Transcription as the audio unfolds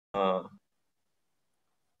Wadok,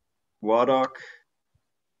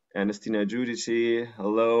 Ernestina Giudici,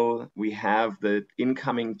 hello. We have the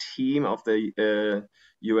incoming team of the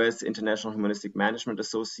US International Humanistic Management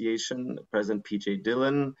Association, President PJ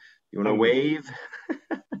Dillon. You want to wave?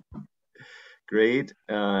 Great.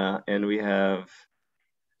 And we have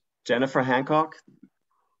Jennifer Hancock.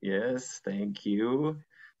 Yes, thank you.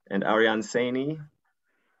 And Ariane Saini.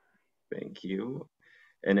 Thank you.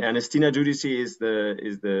 And Ernestina Giudici is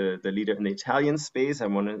the leader in the Italian space. I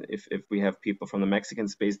wonder if we have people from the Mexican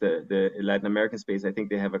space, the Latin American space. I think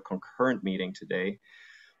they have a concurrent meeting today.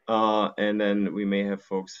 And then we may have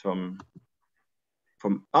folks from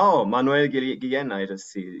Manuel Guillen, I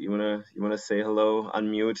just see. You wanna say hello,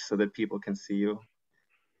 unmute so that people can see you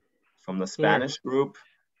from the Spanish group.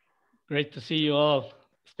 Great to see you all,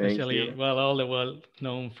 especially, well, all the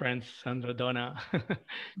well-known friends, Sandra, Donna.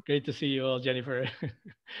 Great to see you all, Jennifer.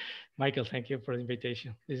 Michael, thank you for the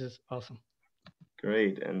invitation. This is awesome.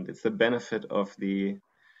 Great, and it's the benefit of the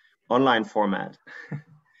online format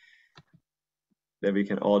that we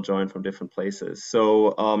can all join from different places.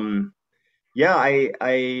 So yeah,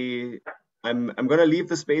 I'm gonna leave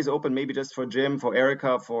the space open maybe just for Jim, for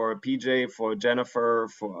Erica, for PJ, for Jennifer,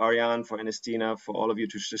 for Ariane, for Ernestina, for all of you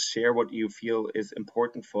to just share what you feel is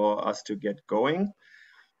important for us to get going.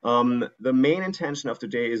 The main intention of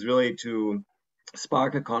today is really to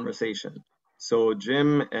spark a conversation. So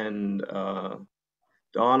Jim and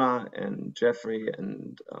Donna and Jeffrey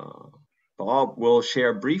and Bob will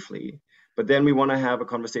share briefly, but then we want to have a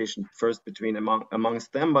conversation first between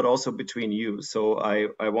amongst them, but also between you. So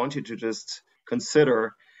I want you to just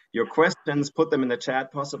consider your questions, put them in the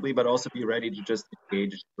chat possibly, but also be ready to just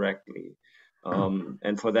engage directly.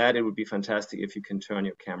 And for that, it would be fantastic if you can turn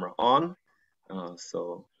your camera on.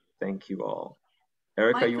 So thank you all.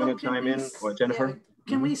 Erica, Michael, you want to chime in, or Jennifer? Yeah.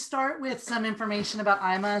 Can we start with some information about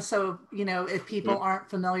IMA? So, you know, if people aren't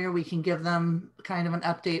familiar, we can give them kind of an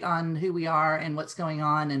update on who we are and what's going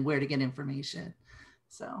on and where to get information.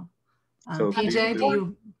 So PJ, do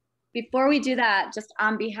you? Before we do that, just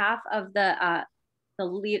on behalf of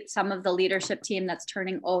some of the leadership team that's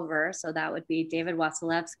turning over, so that would be David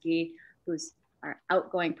Wasilewski, who's our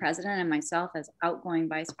outgoing president, and myself as outgoing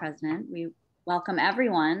vice president. We welcome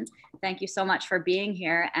everyone. Thank you so much for being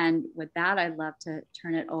here. And with that, I'd love to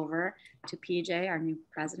turn it over to PJ, our new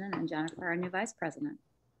president, and Jennifer, our new vice president.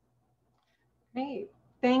 Great.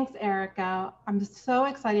 Thanks, Erica. I'm so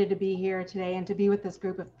excited to be here today and to be with this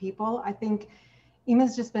group of people. I think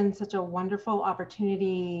IMA's just been such a wonderful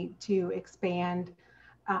opportunity to expand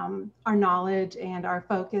our knowledge and our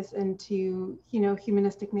focus into, you know,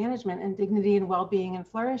 humanistic management and dignity and well-being and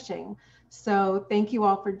flourishing. So thank you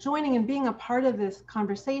all for joining and being a part of this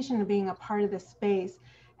conversation and being a part of this space.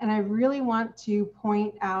 And I really want to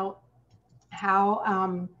point out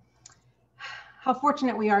how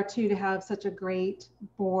fortunate we are too to have such a great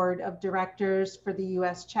board of directors for the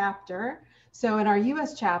US chapter. So in our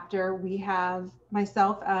US chapter, we have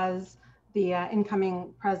myself as the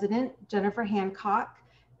incoming president, Jennifer Hancock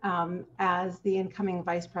as the incoming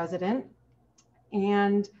vice president.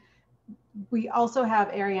 And we also have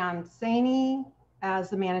Ariane Saini as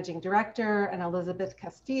the managing director and Elizabeth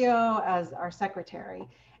Castillo as our secretary.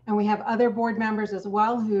 And we have other board members as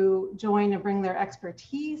well who join and bring their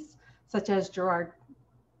expertise, such as Gerard,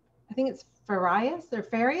 I think it's Farias or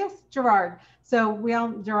Farias? Gerard. So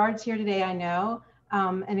Gerard's here today, I know,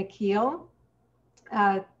 and Akil,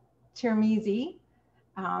 Tirmizi,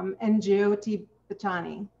 and Jyoti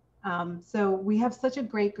Bachani. So we have such a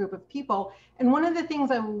great group of people. And one of the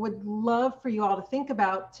things I would love for you all to think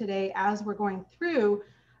about today as we're going through,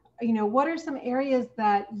 you know, what are some areas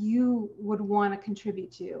that you would want to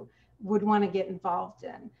contribute to, would want to get involved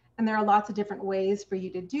in? And there are lots of different ways for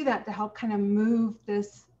you to do that to help kind of move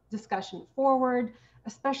this discussion forward,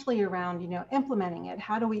 especially around, you know, implementing it.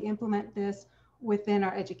 How do we implement this within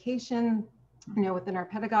our education, you know, within our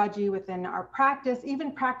pedagogy, within our practice,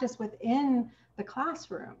 even practice within the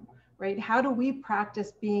classroom, right? How do we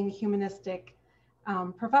practice being humanistic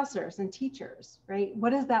professors and teachers, right?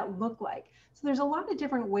 What does that look like? So there's a lot of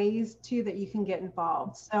different ways too that you can get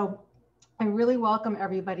involved. So I really welcome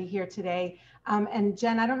everybody here today. And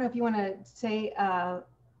Jen, I don't know if you want to say a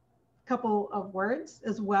couple of words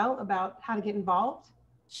as well about how to get involved.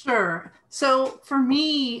 Sure. So for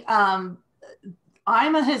me, IMA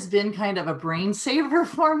has been kind of a brain saver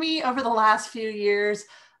for me over the last few years.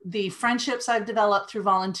 The friendships I've developed through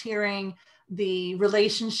volunteering, the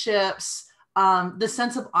relationships, the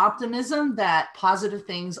sense of optimism that positive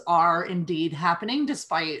things are indeed happening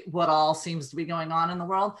despite what all seems to be going on in the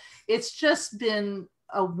world. It's just been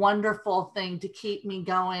a wonderful thing to keep me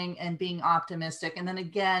going and being optimistic. And then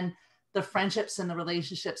again, the friendships and the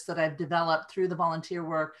relationships that I've developed through the volunteer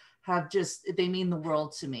work they mean the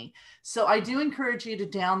world to me. So I do encourage you to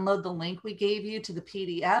download the link we gave you to the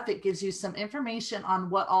PDF. It gives you some information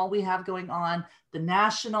on what all we have going on, the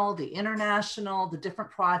national, the international, the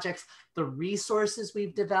different projects, the resources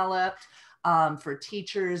we've developed for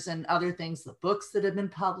teachers and other things, the books that have been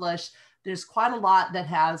published. There's quite a lot that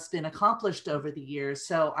has been accomplished over the years.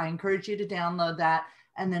 So I encourage you to download that.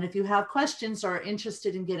 And then if you have questions or are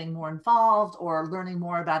interested in getting more involved or learning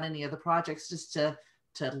more about any of the projects, just to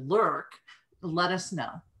lurk, let us know.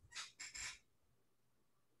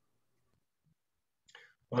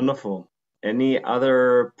 Wonderful. Any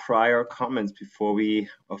other prior comments before we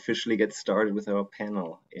officially get started with our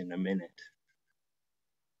panel in a minute?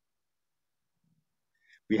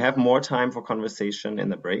 We have more time for conversation in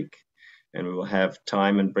the break, and we will have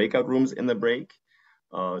time in breakout rooms in the break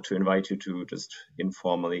to invite you to just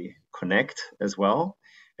informally connect as well.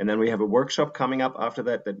 And then we have a workshop coming up after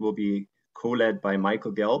that that will be co-led by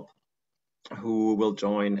Michael Gelb, who will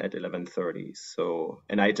join at 11:30. So,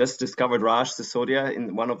 and I just discovered Raj Sisodia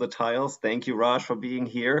in one of the tiles. Thank you, Raj, for being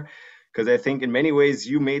here, because I think in many ways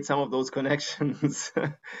you made some of those connections.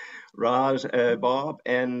 Raj, Bob,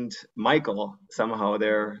 and Michael, somehow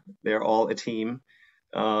they're all a team.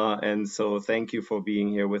 And so thank you for being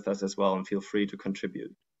here with us as well, and feel free to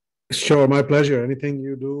contribute. Sure, my pleasure. Anything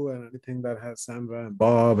you do and anything that has Sandra and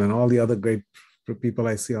Bob and all the other great people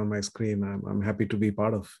I see on my screen, I'm happy to be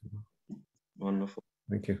part of. Wonderful.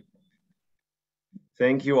 Thank you.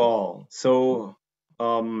 Thank you all. So,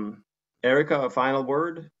 Erica, a final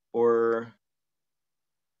word or?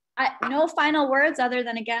 No final words other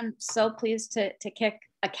than, again, so pleased to kick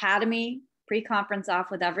Academy pre-conference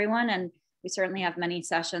off with everyone. And we certainly have many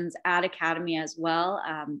sessions at Academy as well.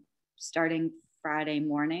 Starting Friday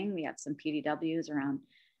morning, we have some PDWs around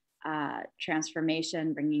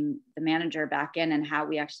transformation, bringing the manager back in, and how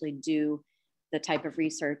we actually do the type of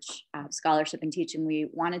research, scholarship and teaching we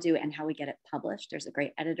want to do, and how we get it published. There's a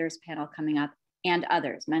great editors panel coming up, and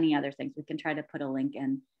many other things. We can try to put a link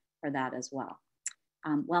in for that as well.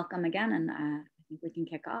 Welcome again, and I think we can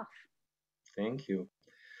kick off. Thank you.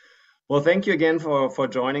 Well, thank you again for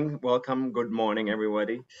joining. Welcome. Good morning,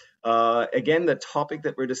 everybody. Again, the topic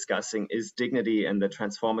that we're discussing is dignity and the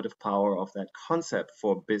transformative power of that concept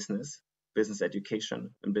for business education,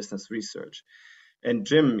 and business research. And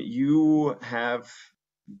Jim, you have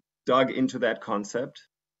dug into that concept.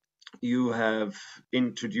 You have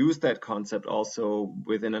introduced that concept also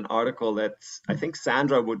within an article that I think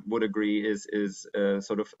Sandra would agree is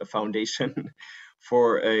sort of a foundation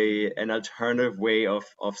for an alternative way of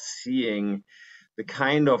seeing the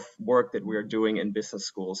kind of work that we're doing in business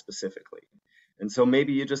schools specifically. And so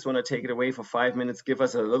maybe you just want to take it away for 5 minutes, give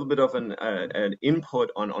us a little bit of an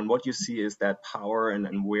input on what you see as that power,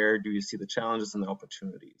 and where do you see the challenges and the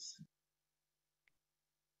opportunities?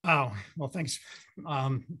 Oh, well, thanks.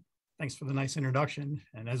 Thanks for the nice introduction.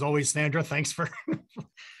 And as always, Sandra, thanks for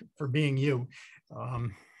being you.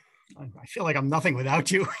 I feel like I'm nothing without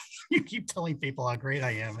you. You keep telling people how great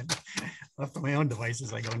I am, and left to my own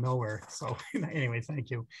devices, I go nowhere. So anyway, thank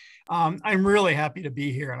you. I'm really happy to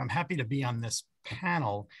be here, and I'm happy to be on this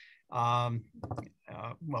panel. Well,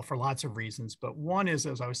 for lots of reasons, but one is,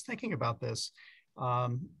 as I was thinking about this,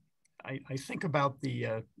 I think about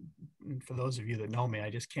for those of you that know me, I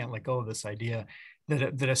just can't let go of this idea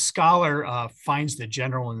that a scholar finds the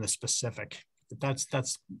general in the specific. That's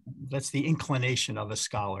the inclination of a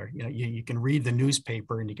scholar. You know, you can read the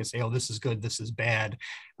newspaper and you can say, oh, this is good, this is bad.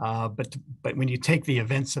 But when you take the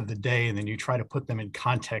events of the day and then you try to put them in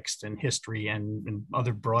context and history and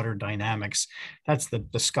other broader dynamics, that's the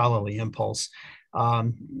scholarly impulse.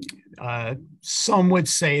 Some would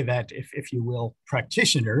say that if you will,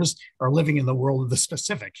 practitioners are living in the world of the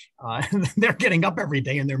specific. They're getting up every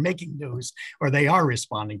day and they're making news, or they are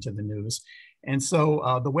responding to the news. And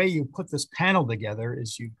so the way you put this panel together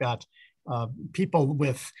is you've got people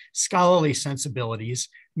with scholarly sensibilities,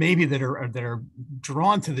 maybe that are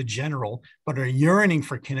drawn to the general, but are yearning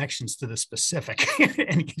for connections to the specific.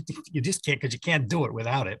 And you just can't, because you can't do it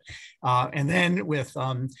without it. And then with,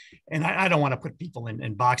 and I don't want to put people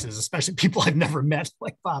in boxes, especially people I've never met,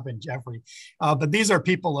 like Bob and Jeffrey. But these are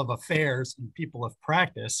people of affairs and people of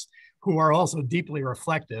practice who are also deeply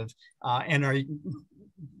reflective and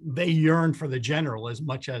they yearn for the general as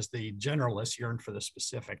much as the generalists yearn for the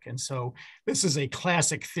specific. And so this is a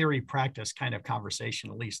classic theory practice kind of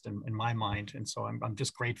conversation, at least in my mind. And so I'm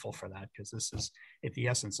just grateful for that, because this is at the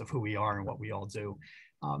essence of who we are and what we all do.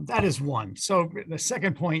 That is one. So the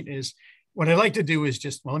second point is, what I'd like to do is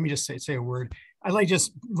just, well, let me just say a word. I'd like to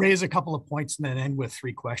just raise a couple of points and then end with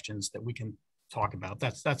 3 questions that we can talk about.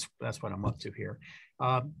 That's what I'm up to here.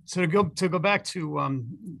 So to go back to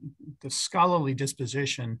the scholarly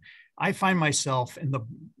disposition, I find myself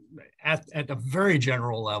at a very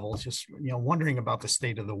general level, just wondering about the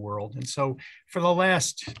state of the world. And so for the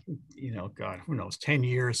last, God, who knows, 10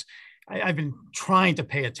 years, I've been trying to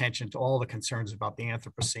pay attention to all the concerns about the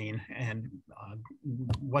Anthropocene and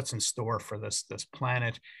what's in store for this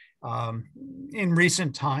planet. In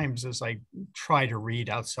recent times, as I try to read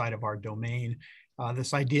outside of our domain,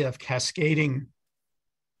 this idea of cascading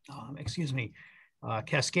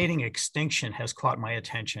extinction has caught my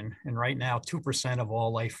attention. And right now, 2% of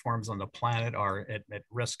all life forms on the planet are at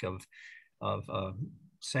risk of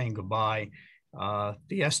saying goodbye.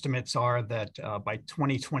 The estimates are that by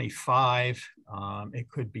 2025, it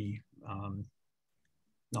could be,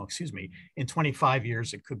 in 25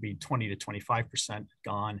 years, it could be 20 to 25%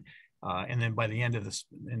 gone. And then by the end of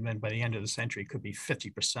the century, it could be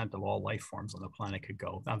 50% of all life forms on the planet could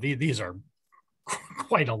go. Now, these are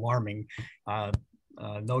quite alarming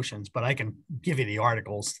notions, but I can give you the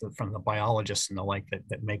articles from the biologists and the like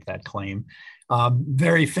that make that claim.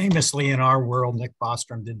 Very famously in our world, Nick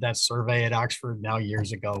Bostrom did that survey at Oxford now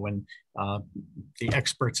years ago, when the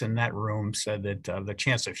experts in that room said that the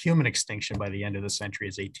chance of human extinction by the end of the century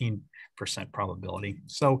is 18% probability.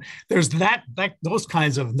 So there's those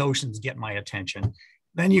kinds of notions get my attention.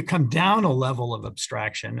 Then you come down a level of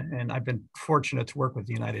abstraction, and I've been fortunate to work with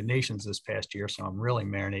the United Nations this past year, so I'm really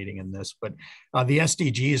marinating in this, but the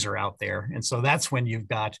SDGs are out there. And so that's when you've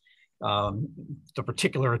got the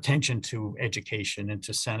particular attention to education and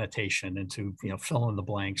to sanitation and to fill in the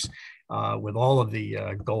blanks with all of the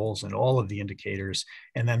goals and all of the indicators.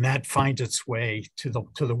 And then that finds its way to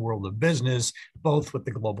the world of business, both with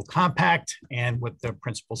the Global Compact and with the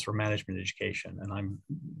Principles for Management Education. And I'm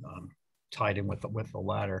tied in with the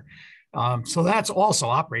latter. So that's also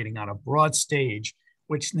operating on a broad stage,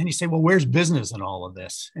 which then you say, well, where's business in all of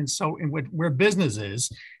this? And so where business is,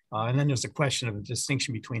 and then there's a question of the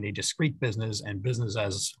distinction between a discrete business and business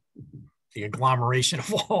as the agglomeration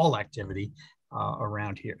of all activity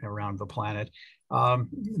around the planet.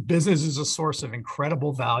 Business is a source of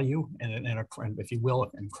incredible value and if you will,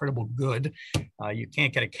 incredible good. You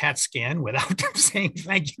can't get a CAT scan without saying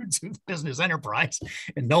thank you to the business enterprise,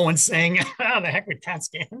 and no one's saying, oh, the heck with CAT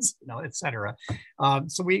scans, et cetera.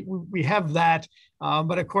 So we have that,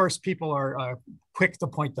 but of course people are quick to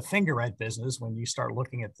point the finger at business when you start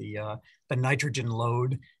looking at the nitrogen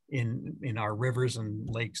load in our rivers and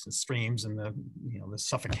lakes and streams, and the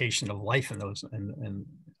suffocation of life in those and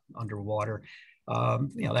underwater.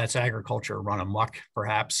 That's agriculture run amok,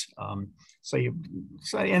 perhaps. And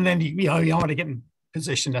then you don't want to get in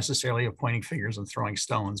position necessarily of pointing fingers and throwing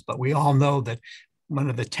stones, but we all know that one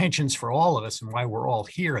of the tensions for all of us and why we're all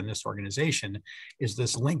here in this organization is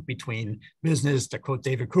this link between business, to quote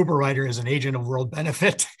David Kuberreiter, as an agent of world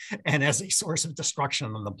benefit and as a source of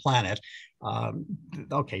destruction on the planet.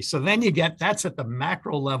 Okay, so then that's at the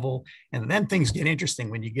macro level, and then things get interesting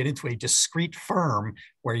when you get into a discrete firm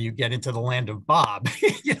where you get into the land of Bob.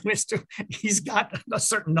 He's got a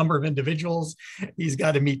certain number of individuals, he's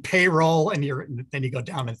got to meet payroll, and then you go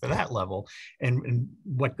down into that level and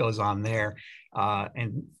what goes on there.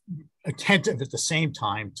 And attentive at the same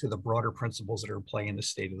time to the broader principles that are at play in the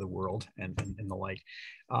state of the world and the like.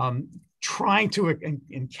 Trying to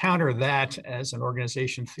encounter that as an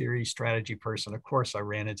organization theory strategy person, of course, I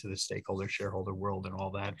ran into the stakeholder shareholder world and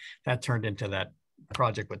all that. That turned into that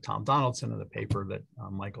project with Tom Donaldson in the paper that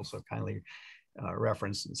Michael so kindly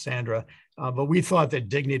referenced, and Sandra. But we thought that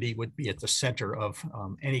dignity would be at the center of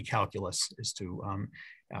any calculus, is to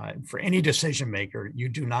for any decision maker, you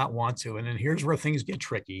do not want to, and then here's where things get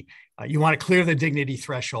tricky. You want to clear the dignity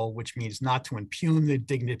threshold, which means not to impugn the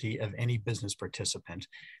dignity of any business participant.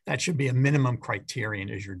 That should be a minimum criterion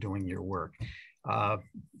as you're doing your work.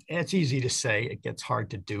 It's easy to say, it gets hard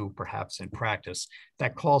to do perhaps in practice.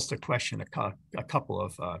 That calls to question a couple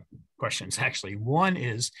of questions, actually. One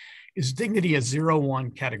is dignity a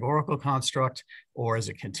 0-1 categorical construct, or is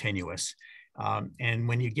it continuous? And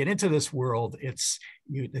when you get into this world, it's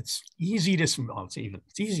easy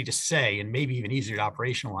to say, and maybe even easier to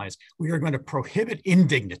operationalize. We are going to prohibit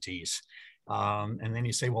indignities. And then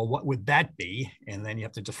you say, well, what would that be? And then you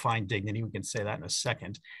have to define dignity. We can say that in a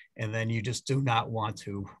second. And then you just do not want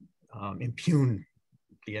to impugn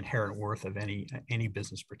the inherent worth of any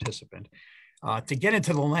business participant. To get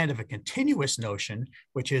into the land of a continuous notion,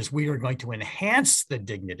 which is we are going to enhance the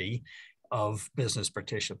dignity of business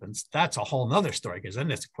participants, that's a whole nother story, because then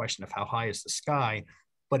it's a question of how high is the sky.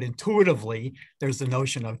 but intuitively, there's the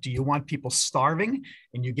notion of, do you want people starving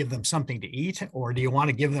and you give them something to eat, or do you want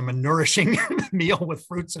to give them a nourishing meal with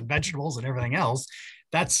fruits and vegetables and everything else?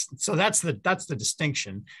 That's the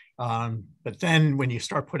distinction. But then when you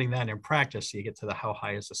start putting that in practice, you get to the how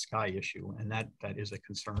high is the sky issue, and that is a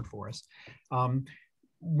concern for us.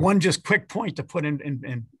 One just quick point to put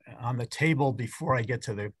in on the table before I get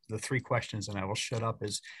to the three questions, and I will shut up,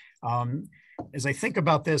 is as I think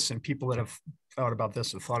about this, and people that have thought about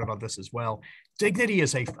this have thought about this as well, dignity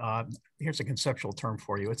is here's a conceptual term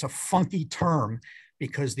for you. It's a funky term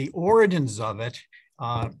because the origins of it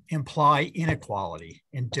imply inequality,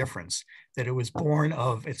 indifference, that it was born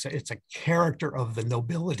of, it's a character of the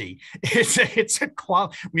nobility.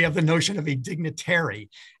 We have the notion of a dignitary,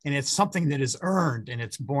 and it's something that is earned, and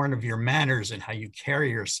it's born of your manners and how you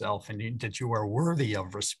carry yourself, and that you are worthy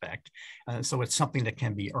of respect. So it's something that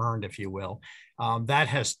can be earned, if you will. That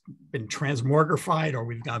has been transmogrified, or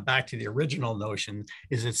we've gone back to the original notion,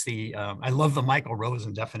 is it's the, I love the Michael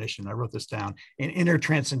Rosen definition, I wrote this down, an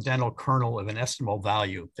intertranscendental kernel of inestimable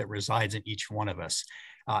value that resides in each one of us.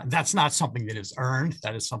 That's not something that is earned,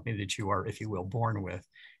 that is something that you are, if you will, born with.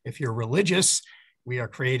 If you're religious, we are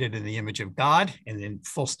created in the image of God, and then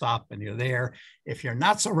full stop, and you're there. If you're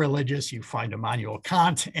not so religious, you find Immanuel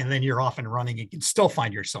Kant, and then you're off and running. You can still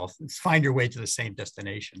find your way to the same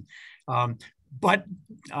destination. But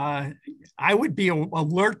I would be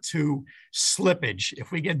alert to slippage. If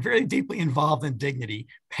we get very deeply involved in dignity,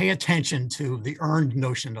 pay attention to the earned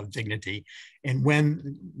notion of dignity, and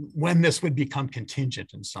when this would become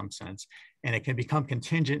contingent in some sense. And it can become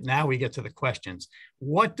contingent. Now we get to the questions.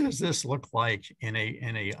 What does this look like in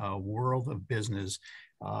a world of business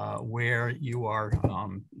where you are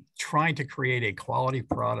trying to create a quality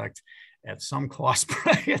product at some cost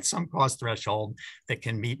threshold that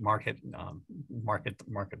can meet market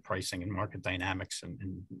pricing and market dynamics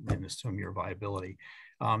and assume your viability?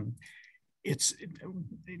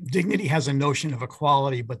 Dignity has a notion of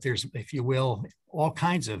equality, but there's, if you will, all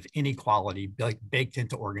kinds of inequality baked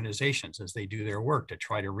into organizations as they do their work to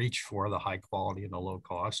try to reach for the high quality and the low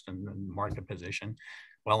cost and market position,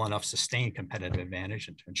 well enough sustained competitive advantage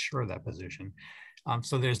and to ensure that position.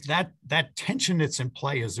 So there's that tension that's in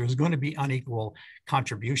play, is there's going to be unequal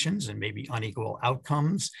contributions and maybe unequal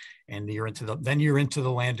outcomes, and you're into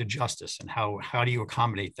the land of justice, and how do you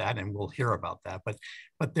accommodate that? And we'll hear about that. But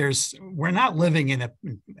we're not living in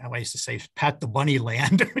I used to say, pat the bunny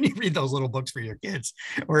land when you read those little books for your kids,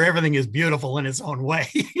 where everything is beautiful in its own way.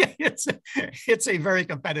 It's a very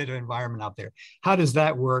competitive environment out there. How does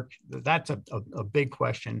that work? That's a big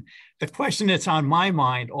question. The question that's on my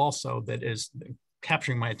mind also, that is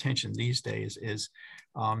capturing my attention these days, is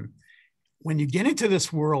when you get into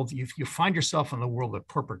this world, you find yourself in the world of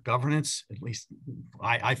corporate governance. At least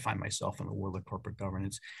I find myself in the world of corporate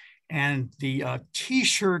governance. And the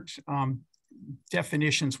T-shirt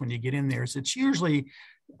definitions, when you get in there, is it's usually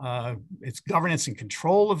it's governance and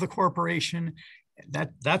control of the corporation.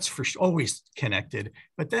 That's for always connected.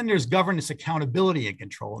 But then there's governance, accountability, and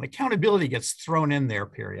control. And accountability gets thrown in there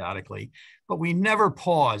periodically, but we never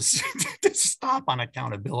pause to stop on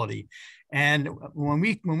accountability. And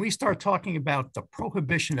when we start talking about the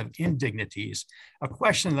prohibition of indignities, a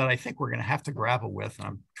question that I think we're going to have to grapple with, and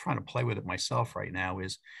I'm trying to play with it myself right now,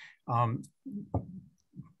 is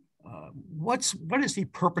what is the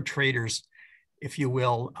perpetrator's, if you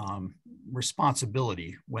will,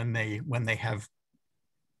 responsibility when they have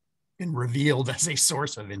been revealed as a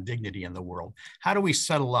source of indignity in the world? How do we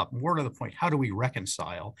settle up? More to the point, how do we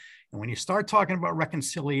reconcile? And when you start talking about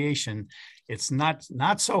reconciliation, it's not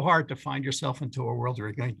so hard to find yourself into a world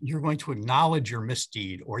where you're going to acknowledge your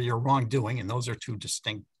misdeed or your wrongdoing, and those are two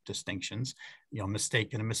distinct distinctions.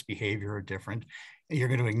 Mistake and a misbehavior are different. You're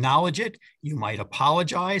going to acknowledge it. You might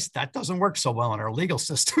apologize. That doesn't work so well in our legal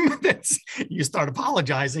system. You start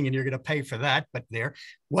apologizing and you're going to pay for that. But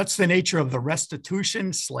what's the nature of the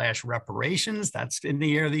restitution / reparations? That's in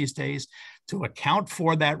the air these days, to account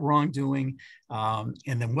for that wrongdoing. And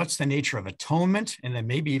then what's the nature of atonement? And then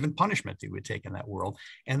maybe even punishment that you would take in that world.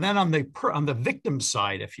 And then on the victim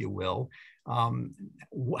side, if you will,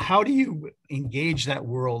 how do you engage that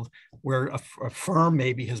world where a firm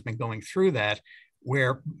maybe has been going through that,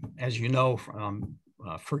 where, as you know,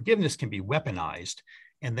 forgiveness can be weaponized.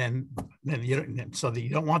 And then you don't, so that you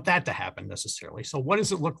don't want that to happen necessarily. So what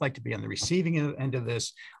does it look like to be on the receiving end of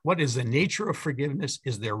this? What is the nature of forgiveness?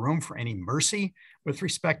 Is there room for any mercy with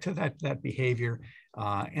respect to that behavior?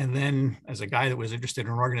 And then, as a guy that was interested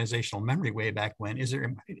in organizational memory way back when, is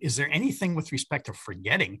there anything with respect to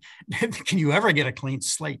forgetting? Can you ever get a clean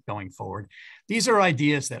slate going forward? These are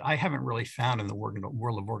ideas that I haven't really found in the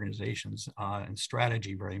world of organizations and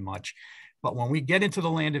strategy very much. But when we get into the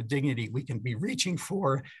land of dignity, we can be reaching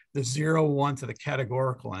for the 0-1 to the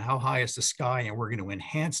categorical and how high is the sky, and we're going to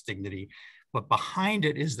enhance dignity. But behind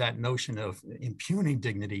it is that notion of impugning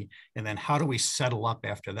dignity, and then how do we settle up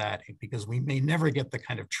after that? Because we may never get the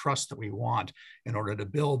kind of trust that we want in order to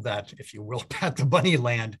build that, if you will, pat the bunny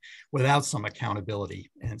land without some accountability.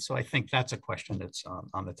 And so I think that's a question that's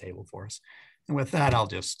on the table for us. And with that, I'll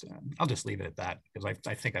just leave it at that, because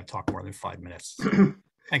I think I've talked more than 5 minutes.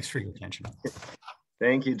 Thanks for your attention.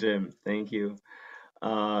 Thank you, Jim. Thank you.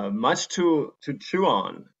 Much to chew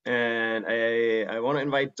on, and I want to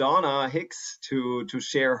invite Donna Hicks to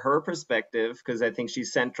share her perspective, because I think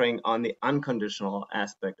she's centering on the unconditional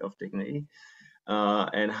aspect of dignity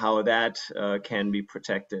and how that can be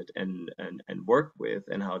protected and worked with,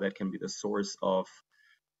 and how that can be the source of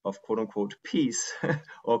quote unquote peace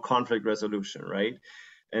or conflict resolution, right?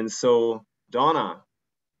 And so, Donna,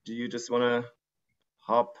 do you just want to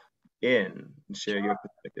hop in and share your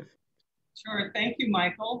perspective? Sure. Thank you,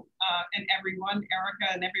 Michael, and everyone,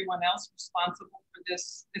 Erica, and everyone else responsible for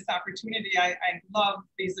this opportunity. I love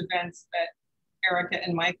these events that Erica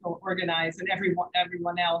and Michael organize, and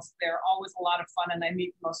everyone else. They're always a lot of fun, and I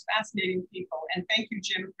meet the most fascinating people. And thank you,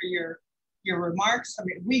 Jim, for your remarks. I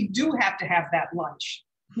mean, we do have to have that lunch.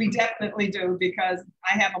 We definitely do, because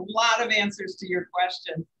I have a lot of answers to your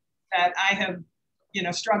question that I have,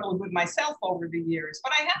 struggled with myself over the years.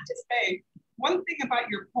 But I have to say, one thing about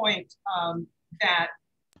your point that,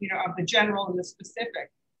 of the general and the specific,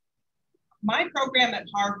 my program at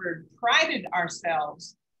Harvard prided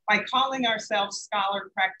ourselves by calling ourselves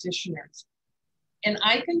scholar practitioners. And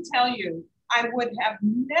I can tell you, I would have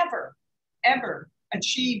never, ever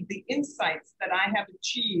achieved the insights that I have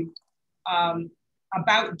achieved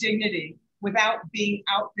about dignity without being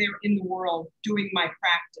out there in the world doing my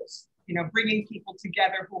practice, bringing people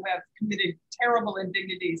together who have committed terrible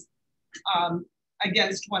indignities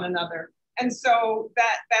against one another. And so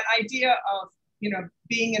that idea of,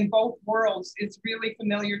 being in both worlds is really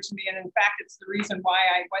familiar to me. And in fact, it's the reason why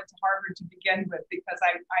I went to Harvard to begin with, because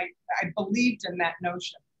I believed in that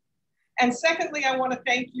notion. And secondly, I want to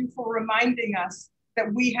thank you for reminding us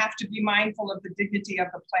that we have to be mindful of the dignity of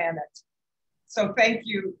the planet. So thank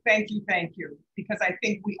you, because I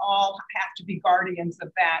think we all have to be guardians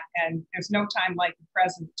of that. And there's no time like the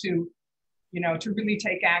present to really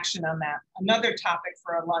take action on that. Another topic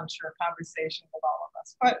for a lunch or a conversation with all of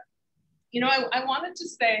us. But, I wanted to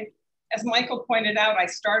say, as Michael pointed out, I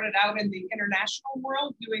started out in the international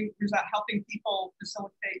world helping people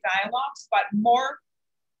facilitate dialogues, but more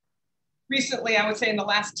recently, I would say in the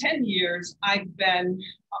last 10 years, I've been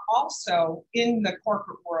also in the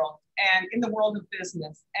corporate world and in the world of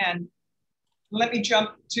business. And let me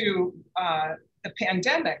jump to the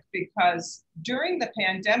pandemic, because during the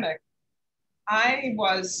pandemic, I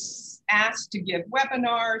was asked to give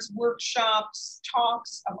webinars, workshops,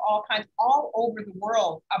 talks of all kinds, all over the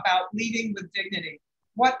world about leading with dignity.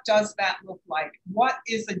 What does that look like? What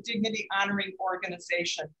is a dignity honoring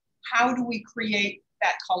organization? How do we create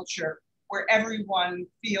that culture where everyone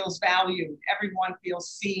feels valued, everyone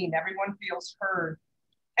feels seen, everyone feels heard?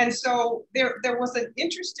 And so there was an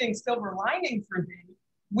interesting silver lining for me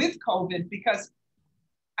with COVID, because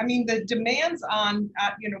the demands on,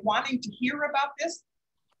 wanting to hear about this,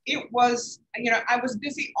 it was, I was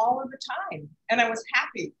busy all of the time, and I was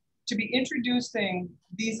happy to be introducing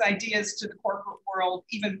these ideas to the corporate world,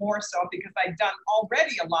 even more so because I'd done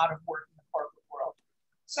already a lot of work in the corporate world.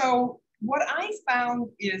 So what I found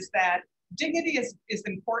is that dignity is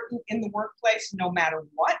important in the workplace, no matter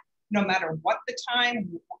what the time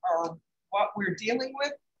or what we're dealing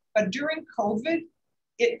with. But during COVID,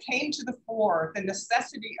 it came to the fore. The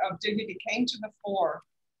necessity of dignity came to the fore.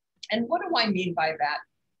 And what do I mean by that?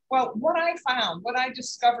 Well, what I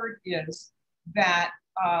discovered is that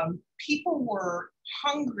people were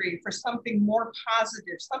hungry for something more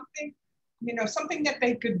positive, something that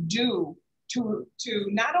they could do to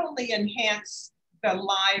not only enhance the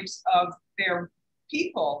lives of their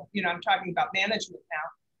people, I'm talking about management now,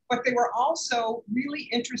 but they were also really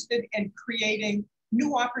interested in creating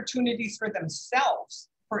new opportunities for themselves,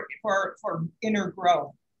 for inner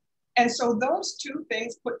growth. And so those two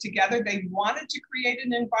things put together, they wanted to create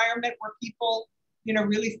an environment where people,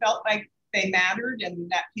 really felt like they mattered and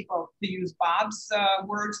that people, to use Bob's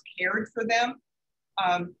words, cared for them.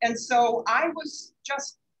 And so I was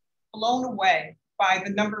just blown away by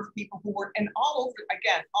the number of people who were, and all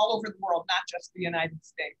over the world, not just the United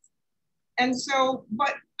States. And so,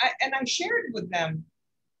 I shared with them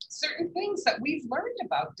certain things that we've learned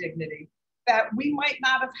about dignity that we might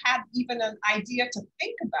not have had even an idea to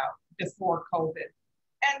think about before COVID.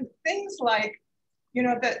 And things like, you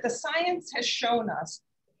know, the science has shown us,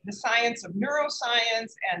 the science of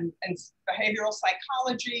neuroscience and behavioral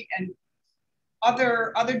psychology and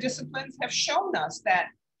other disciplines have shown us that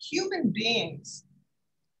human beings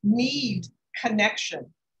need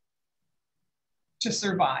connection to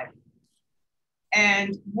survive.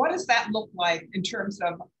 And what does that look like in terms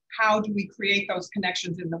of how do we create those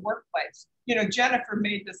connections in the workplace? You know, Jennifer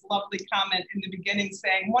made this lovely comment in the beginning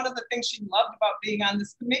saying one of the things she loved about being on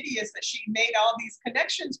this committee is that she made all these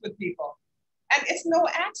connections with people. And it's no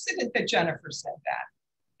accident that Jennifer said that,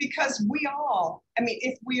 because we all, I mean,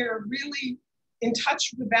 if we are really in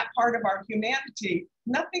touch with that part of our humanity,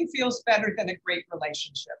 nothing feels better than a great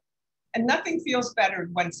relationship. And nothing feels better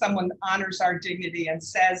when someone honors our dignity and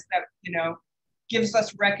says that, you know, gives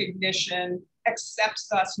us recognition,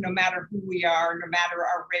 accepts us no matter who we are, no matter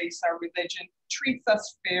our race, our religion, treats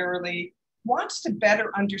us fairly, wants to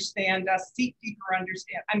better understand us, seek deeper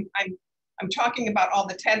understanding. I'm talking about all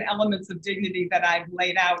the 10 elements of dignity that I've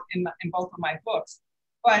laid out in both of my books.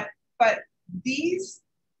 But this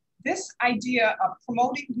idea of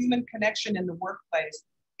promoting human connection in the workplace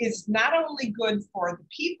is not only good for the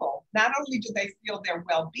people, not only do they feel their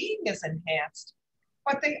well-being is enhanced,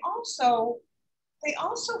 but they also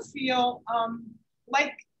feel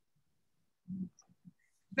like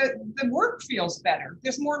the work feels better.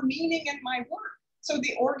 There's more meaning in my work. So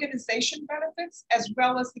the organization benefits as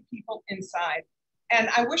well as the people inside. And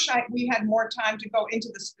I wish we had more time to go into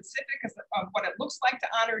the specifics of what it looks like to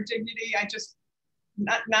honor dignity. I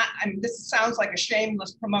mean, this sounds like a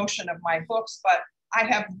shameless promotion of my books, but I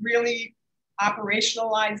have really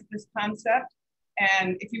operationalized this concept.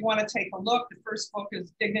 And if you want to take a look, the first book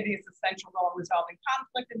is Dignity is Essential Role in Resolving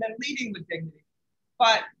Conflict, and then Leading with Dignity.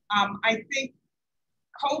 But I think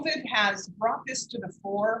COVID has brought this to the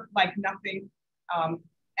fore like nothing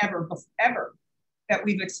ever that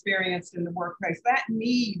we've experienced in the workplace. That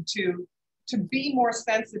need to be more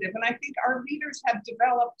sensitive. And I think our leaders have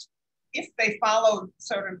developed, if they followed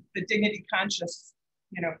sort of the dignity conscious,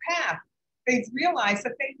 you know, path, they've realized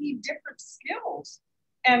that they need different skills.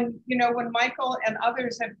 And, you know, when Michael and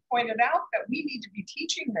others have pointed out that we need to be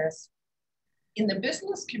teaching this in the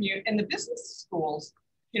business community, in the business schools,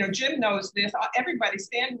 you know, Jim knows this, everybody,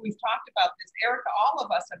 Stan, we've talked about this, Erica, all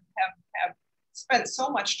of us have spent so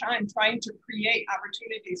much time trying to create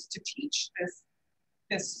opportunities to teach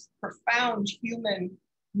this profound human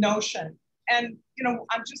notion. And, you know,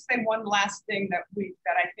 I'll just say one last thing that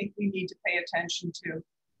I think we need to pay attention to,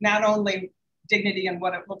 not only dignity and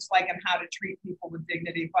what it looks like and how to treat people with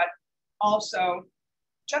dignity, but also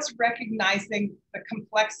just recognizing the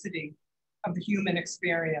complexity of the human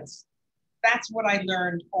experience. That's what I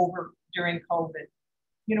learned during COVID.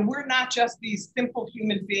 You know, we're not just these simple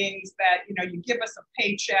human beings that, you know, you give us a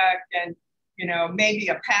paycheck and, you know, maybe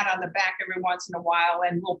a pat on the back every once in a while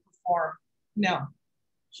and we'll perform. No,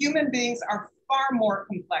 human beings are far more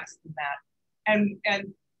complex than that.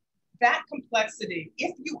 And that complexity,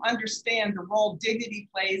 if you understand the role dignity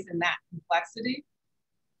plays in that complexity,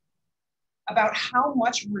 about how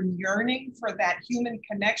much we're yearning for that human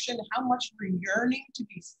connection, how much we're yearning to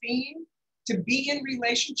be seen, to be in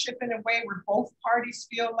relationship in a way where both parties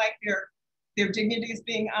feel like their dignity is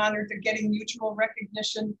being honored, they're getting mutual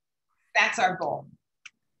recognition, that's our goal.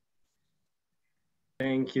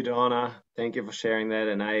 Thank you, Donna. Thank you for sharing that.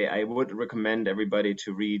 And I would recommend everybody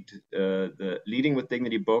to read the Leading with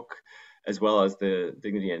Dignity book, as well as the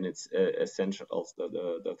Dignity and its Essentials,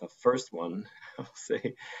 the first one, I'll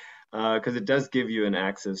say, because it does give you an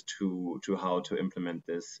access to how to implement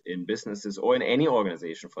this in businesses or in any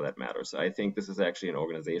organization for that matter. So I think this is actually an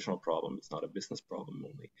organizational problem. It's not a business problem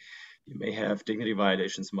only. You may have dignity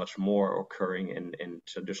violations much more occurring in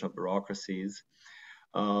traditional bureaucracies.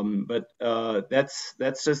 But that's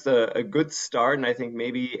just a good start, and I think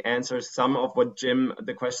maybe answers some of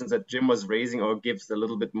the questions that Jim was raising, or gives a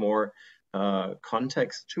little bit more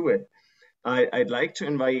context to it. I'd like to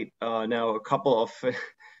invite now a couple of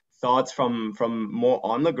thoughts from more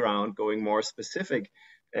on the ground, going more specific,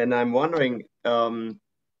 and I'm wondering,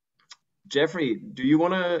 Jeffrey, do you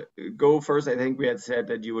want to go first? I think we had said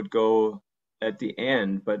that you would go at the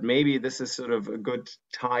end, but maybe this is sort of a good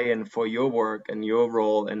tie-in for your work and your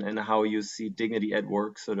role and how you see dignity at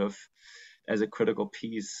work sort of as a critical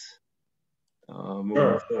piece moving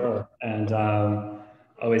forward. Sure. And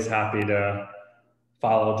always happy to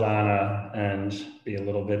follow Donna and be a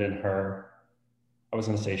little bit in her, I was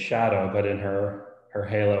going to say shadow, but in her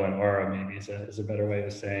halo and aura maybe is a better way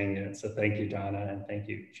of saying it. So thank you, Donna, and thank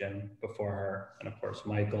you, Jim, before her, and of course,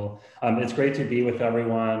 Michael. It's great to be with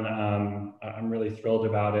everyone. I'm really thrilled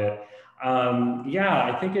about it. Yeah,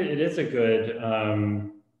 I think it is a good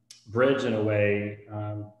bridge in a way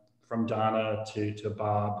from Donna to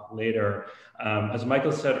Bob later. As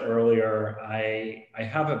Michael said earlier, I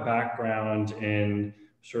have a background in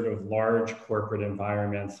sort of large corporate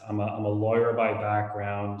environments. I'm a lawyer by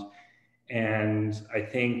background. And I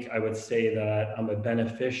think I would say that I'm a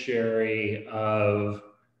beneficiary of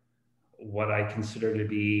what I consider to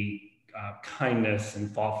be kindness and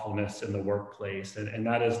thoughtfulness in the workplace. And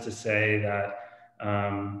that is to say that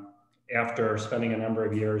after spending a number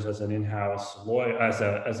of years as an in-house lawyer, as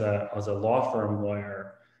a law firm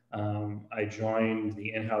lawyer, I joined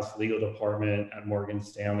the in-house legal department at Morgan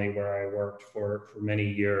Stanley, where I worked for many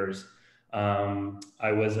years.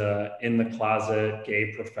 I was a in-the-closet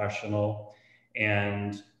gay professional,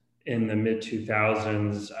 and in the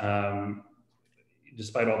mid-2000s,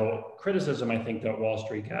 despite all the criticism I think that Wall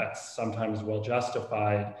Street gets, sometimes well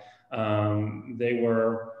justified, they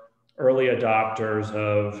were early adopters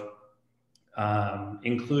of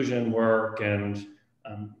inclusion work and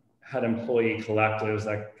had employee collectives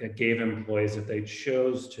that gave employees, if they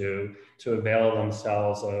chose to avail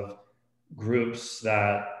themselves of groups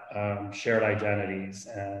that shared identities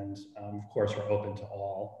and of course were open to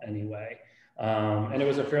all anyway. And it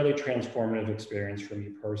was a fairly transformative experience for me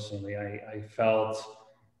personally. I felt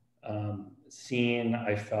seen,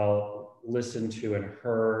 I felt listened to and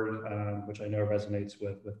heard, which I know resonates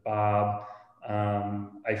with Bob.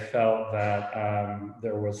 I felt that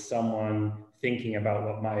there was someone thinking about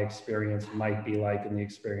what my experience might be like in the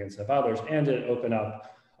experience of others, and it opened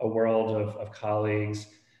up a world of colleagues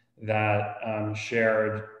that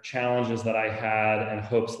shared challenges that I had and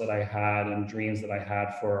hopes that I had and dreams that I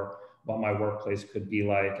had for what my workplace could be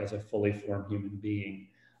like as a fully formed human being.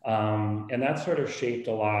 And that sort of shaped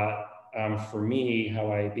a lot for me,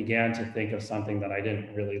 how I began to think of something that I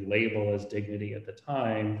didn't really label as dignity at the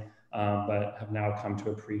time, but have now come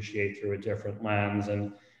to appreciate through a different lens.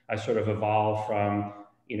 And I sort of evolved from,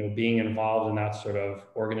 being involved in that sort of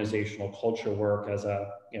organizational culture work as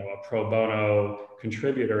a pro bono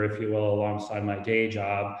contributor, if you will, alongside my day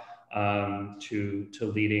job, to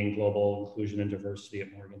leading global inclusion and diversity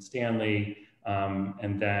at Morgan Stanley,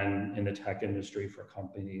 and then in the tech industry for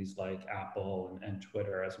companies like Apple and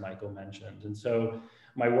Twitter, as Michael mentioned. And so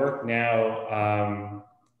my work now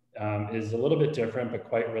is a little bit different, but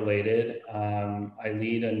quite related. I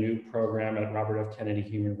lead a new program at Robert F. Kennedy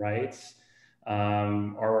Human Rights.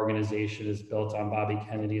 Our organization is built on Bobby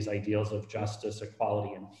Kennedy's ideals of justice,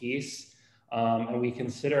 equality, and peace. And we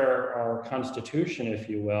consider our Constitution, if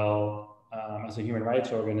you will, as a human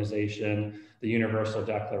rights organization, the Universal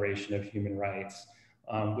Declaration of Human Rights,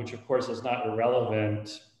 which of course is not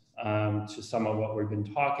irrelevant to some of what we've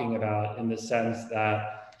been talking about, in the sense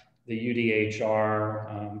that the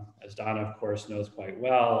UDHR, as Donna of course knows quite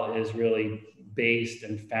well, is really based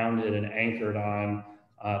and founded and anchored on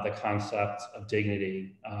the concept of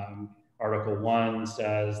dignity. Article 1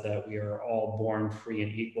 says that we are all born free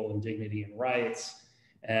and equal in dignity and rights.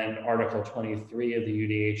 And Article 23 of the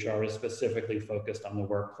UDHR is specifically focused on the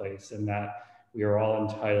workplace, and that we are all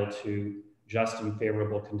entitled to just and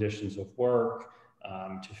favorable conditions of work,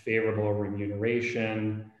 to favorable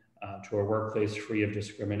remuneration, to a workplace free of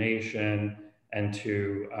discrimination, and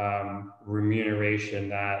to remuneration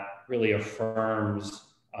that really affirms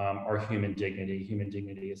our human dignity. Human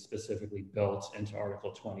dignity is specifically built into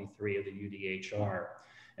Article 23 of the UDHR.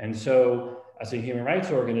 And so as a human rights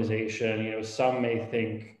organization, some may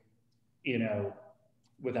think,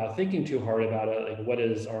 without thinking too hard about it, like, what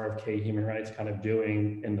is RFK Human Rights kind of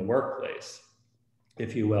doing in the workplace,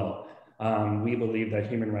 if you will? We believe that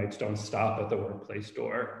human rights don't stop at the workplace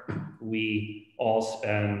door. We all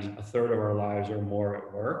spend a third of our lives or more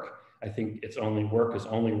at work. I think work is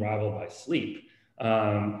only rivaled by sleep.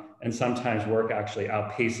 And sometimes work actually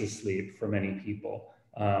outpaces sleep for many people,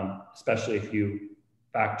 especially if you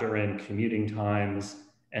factor in commuting times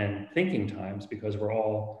and thinking times, because we're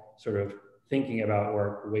all sort of thinking about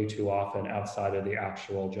work way too often outside of the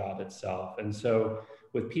actual job itself. And so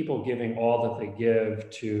with people giving all that they give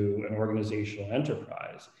to an organizational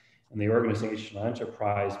enterprise, and the organizational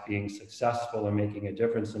enterprise being successful in making a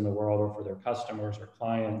difference in the world, or for their customers or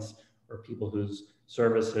clients or people whose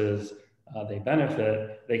services they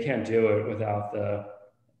benefit, they can't do it without the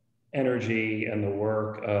energy and the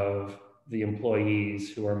work of the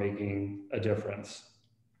employees who are making a difference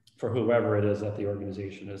for whoever it is that the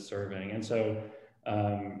organization is serving. And so,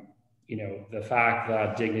 you know, the fact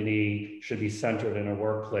that dignity should be centered in a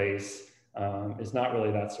workplace is not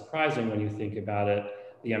really that surprising when you think about it.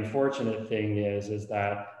 The unfortunate thing is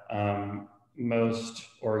that most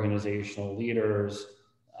organizational leaders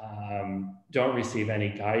don't receive any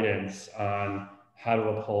guidance on how to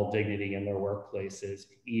uphold dignity in their workplaces,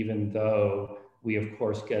 even though we, of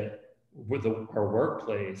course, our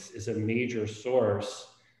workplace is a major source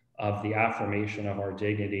of the affirmation of our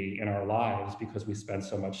dignity in our lives because we spend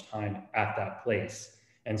so much time at that place.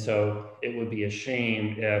 And so it would be a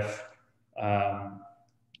shame if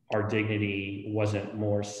our dignity wasn't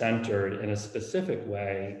more centered in a specific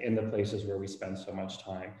way in the places where we spend so much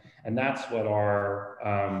time. And that's what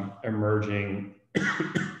our emerging,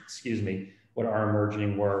 excuse me, what our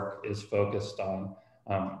emerging work is focused on.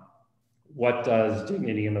 What does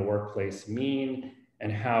dignity in the workplace mean,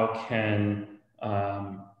 and how can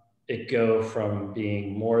it go from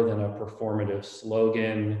being more than a performative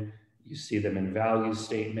slogan? You see them in value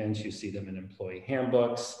statements, you see them in employee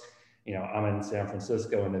handbooks. You know, I'm in San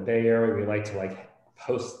Francisco in the Bay Area. We like to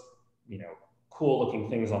post, you know, cool looking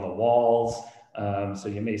things on the walls. So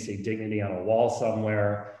you may see dignity on a wall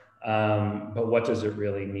somewhere, but what does it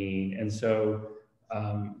really mean? And so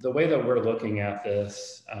the way that we're looking at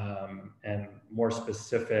this and more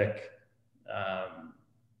specific,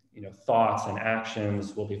 you know, thoughts and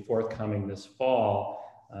actions will be forthcoming this fall.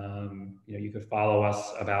 You know, you could follow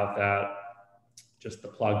us about that. Just the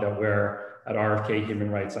plug that we're at RFK Human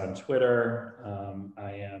Rights on Twitter.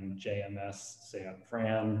 I am JMS San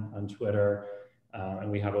Fran on Twitter,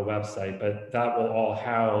 and we have a website, but that will all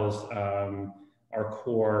house our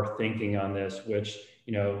core thinking on this, which,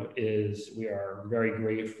 you know, we are very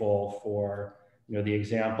grateful for, you know, the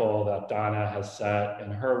example that Donna has set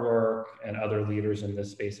in her work and other leaders in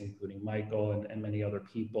this space, including Michael and many other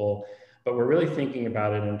people. But we're really thinking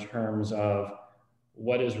about it in terms of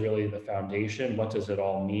what is really the foundation? What does it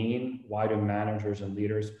all mean? Why do managers and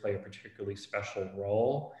leaders play a particularly special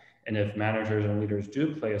role? And if managers and leaders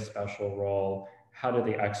do play a special role, how do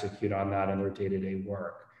they execute on that in their day-to-day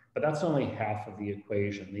work? But that's only half of the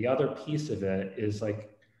equation. The other piece of it is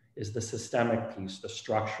the systemic piece, the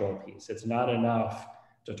structural piece. It's not enough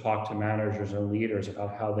to talk to managers and leaders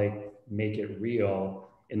about how they make it real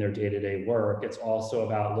in their day-to-day work. It's also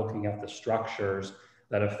about looking at the structures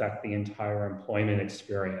that affect the entire employment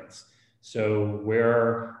experience. So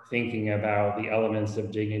we're thinking about the elements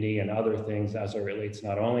of dignity and other things as it relates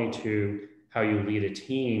not only to how you lead a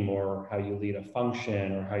team or how you lead a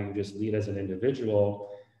function or how you just lead as an individual,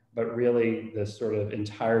 but really the sort of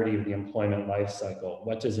entirety of the employment life cycle.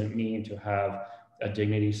 What does it mean to have a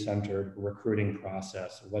dignity-centered recruiting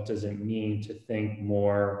process? What does it mean to think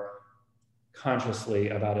more consciously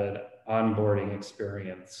about an onboarding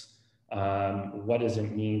experience? What does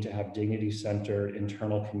it mean to have dignity-centered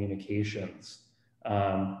internal communications?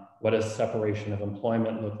 What does separation of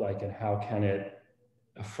employment look like, and how can it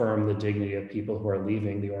affirm the dignity of people who are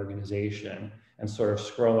leaving the organization? And sort of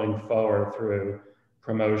scrolling forward through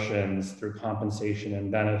promotions, through compensation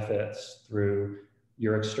and benefits, through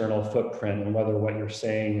your external footprint, and whether what you're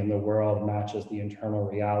saying in the world matches the internal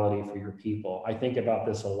reality for your people. I think about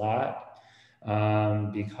this a lot.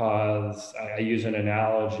 Because I use an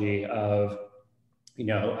analogy of, you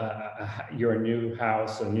know, your new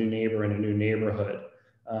house, a new neighbor in a new neighborhood.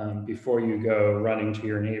 Before you go running to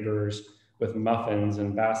your neighbors with muffins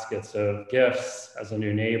and baskets of gifts as a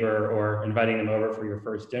new neighbor, or inviting them over for your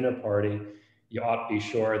first dinner party, you ought to be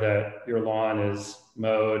sure that your lawn is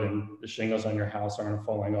mowed and the shingles on your house aren't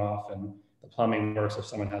falling off and the plumbing works if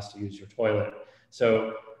someone has to use your toilet.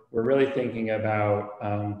 So we're really thinking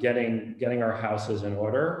about getting our houses in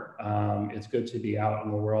order. It's good to be out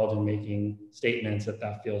in the world and making statements if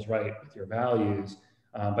that feels right with your values.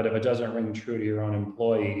 But if it doesn't ring true to your own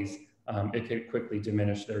employees, it could quickly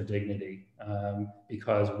diminish their dignity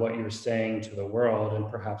because what you're saying to the world, and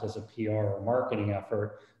perhaps as a PR or marketing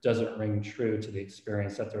effort, doesn't ring true to the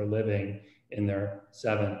experience that they're living in their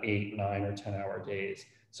 7, 8, 9, or 10-hour days.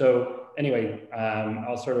 So anyway,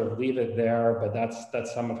 I'll sort of leave it there, but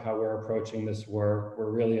that's some of how we're approaching this work. We're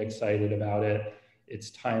really excited about it. It's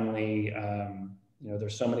timely. You know,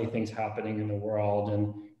 there's so many things happening in the world,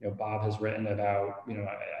 and you know, Bob has written about. You know,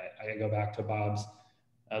 I go back to Bob's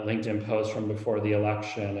LinkedIn post from before the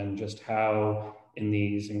election, and just how in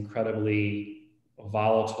these incredibly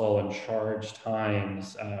volatile and charged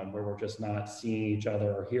times where we're just not seeing each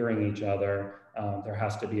other or hearing each other, there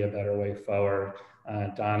has to be a better way forward.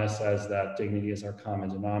 Donna says that dignity is our common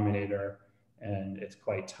denominator, and it's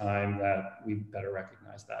quite time that we better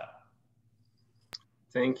recognize that.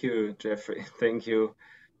 Thank you, Jeffrey. Thank you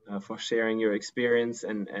for sharing your experience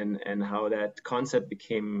and how that concept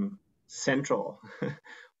became central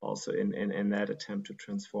also in that attempt to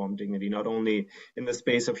transform dignity, not only in the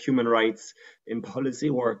space of human rights in policy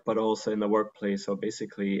work, but also in the workplace. So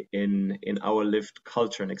basically in our lived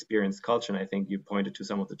culture and experienced culture. And I think you pointed to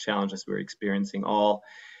some of the challenges we're experiencing all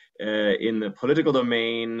in the political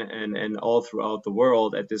domain and all throughout the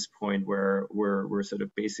world at this point, where we're sort of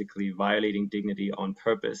basically violating dignity on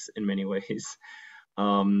purpose in many ways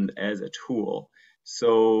as a tool.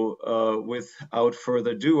 So without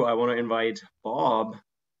further ado, I want to invite Bob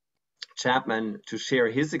Chapman to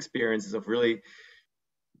share his experiences of really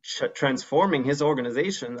transforming his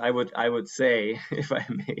organization, I would say, if I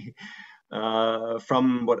may,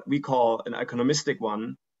 from what we call an economistic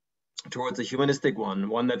one towards a humanistic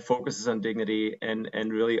one that focuses on dignity and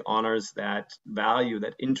really honors that value,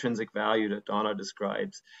 that intrinsic value that Donna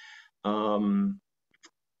describes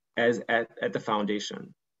as at the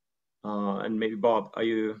foundation. And maybe Bob, are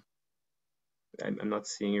you, I'm not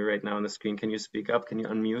seeing you right now on the screen. Can you speak up? Can you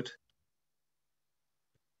unmute?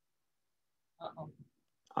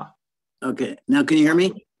 Okay, now can you hear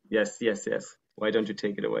me? Yes. Why don't you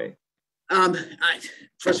take it away?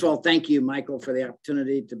 First of all, thank you, Michael, for the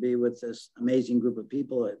opportunity to be with this amazing group of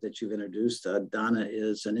people that you've introduced. Donna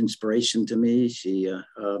is an inspiration to me. She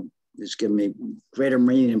has given me greater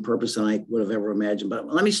meaning and purpose than I would have ever imagined. But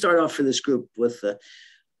let me start off for this group with,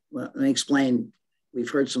 let me explain. We've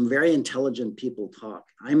heard some very intelligent people talk.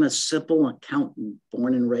 I'm a simple accountant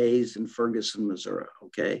born and raised in Ferguson, Missouri,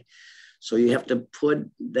 okay? So you have to put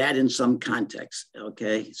that in some context,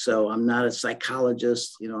 okay? So I'm not a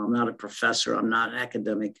psychologist, I'm not a professor, I'm not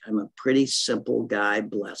academic. I'm a pretty simple guy,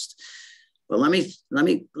 blessed. But let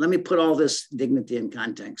me put all this dignity in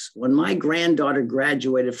context. When my granddaughter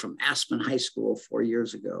graduated from Aspen High School 4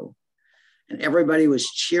 years ago, and everybody was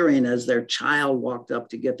cheering as their child walked up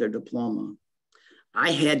to get their diploma,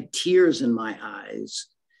 I had tears in my eyes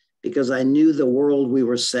because I knew the world we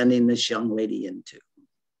were sending this young lady into.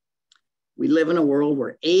 We live in a world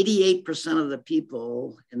where 88% of the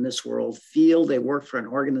people in this world feel they work for an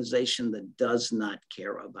organization that does not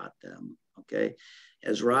care about them, okay?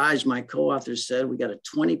 As Raj, my co-author, said, we got a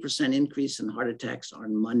 20% increase in heart attacks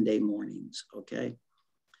on Monday mornings, okay?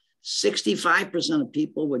 65% of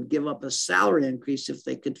people would give up a salary increase if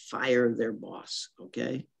they could fire their boss,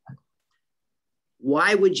 okay?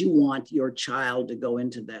 Why would you want your child to go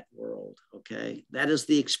into that world, okay? That is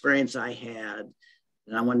the experience I had.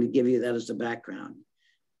 And I wanted to give you that as the background.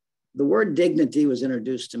 The word dignity was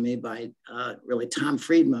introduced to me by really Tom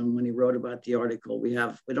Friedman when he wrote about the article. We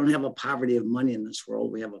don't have a poverty of money in this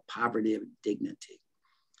world. We have a poverty of dignity.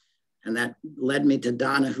 And that led me to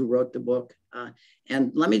Donna, who wrote the book.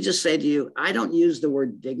 And let me just say to you, I don't use the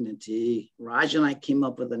word dignity. Raj and I came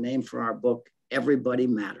up with a name for our book, Everybody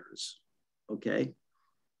Matters, okay?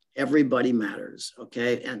 Everybody matters,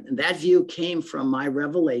 okay? And that view came from my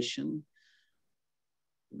revelation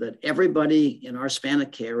that everybody in our span of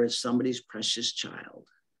care is somebody's precious child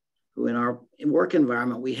who in our work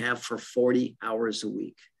environment we have for 40 hours a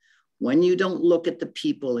week. When you don't look at the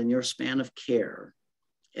people in your span of care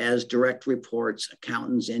as direct reports,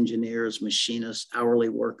 accountants, engineers, machinists, hourly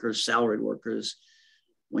workers, salaried workers,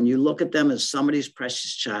 when you look at them as somebody's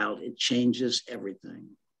precious child, it changes everything.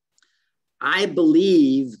 I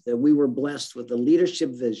believe that we were blessed with a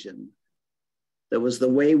leadership vision that was the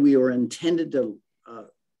way we were intended to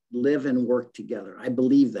live and work together. I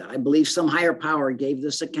believe that. I believe some higher power gave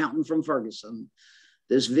this accountant from Ferguson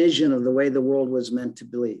this vision of the way the world was meant to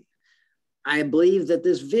be. I believe that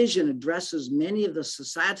this vision addresses many of the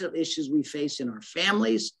societal issues we face in our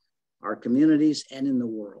families, our communities, and in the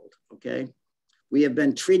world, okay? We have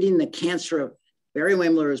been treating the cancer of, Barry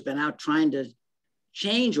Wimler has been out trying to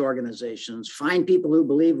change organizations, find people who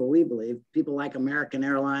believe what we believe, people like American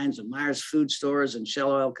Airlines and Myers Food Stores and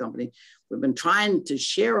Shell Oil Company. We've been trying to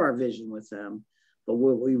share our vision with them, but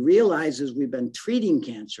what we realize is we've been treating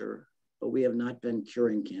cancer, but we have not been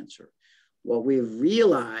curing cancer. What we've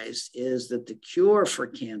realized is that the cure for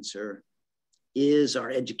cancer is our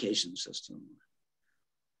education system.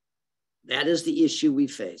 That is the issue we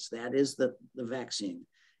face. That is the vaccine.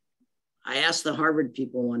 I asked the Harvard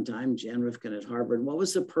people one time, Jan Rifkin at Harvard, what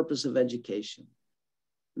was the purpose of education?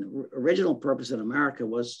 And the original purpose in America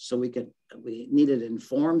was so we needed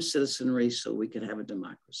informed citizenry so we could have a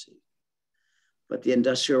democracy. But the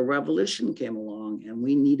Industrial Revolution came along and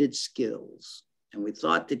we needed skills. And we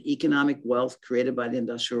thought that economic wealth created by the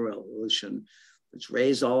Industrial Revolution, which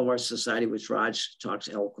raised all of our society, which Raj talks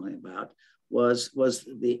eloquently about, was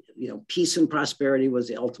the, peace and prosperity was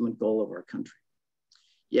the ultimate goal of our country.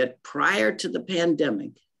 Yet prior to the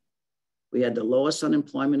pandemic, we had the lowest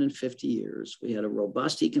unemployment in 50 years. We had a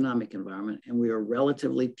robust economic environment, and we were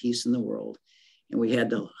relatively peace in the world. And we had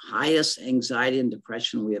the highest anxiety and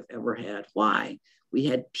depression we have ever had. Why? We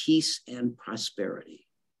had peace and prosperity,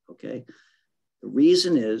 okay? The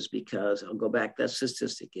reason is because, I'll go back to that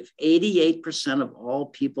statistic, if 88% of all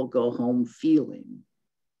people go home feeling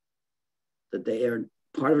that they are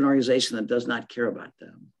part of an organization that does not care about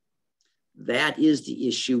them, that is the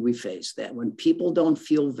issue we face, that when people don't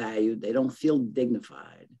feel valued, they don't feel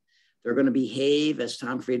dignified, they're going to behave, as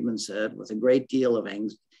Tom Friedman said, with a great deal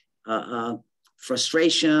of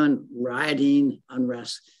frustration, rioting,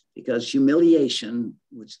 unrest, because humiliation,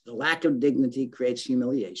 which the lack of dignity creates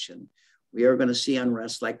humiliation, we are going to see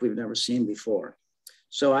unrest like we've never seen before.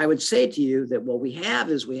 So I would say to you that what we have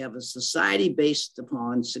is we have a society based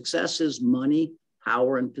upon successes, money,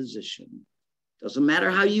 power, and position. Doesn't matter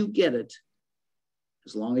how you get it,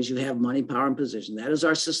 as long as you have money, power, and position. That is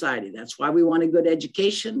our society. That's why we want a good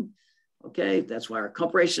education, okay? That's why our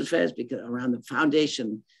corporation fails, because around the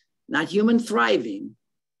foundation, not human thriving,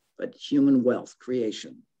 but human wealth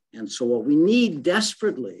creation. And so what we need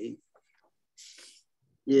desperately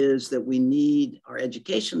is that we need our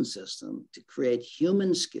education system to create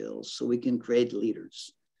human skills so we can create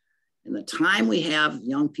leaders. In the time we have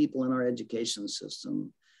young people in our education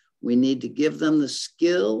system, we need to give them the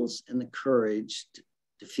skills and the courage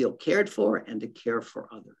to feel cared for and to care for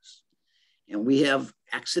others. And we have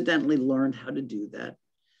accidentally learned how to do that,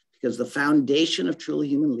 because the foundation of truly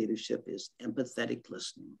human leadership is empathetic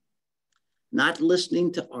listening. Not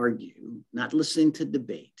listening to argue, not listening to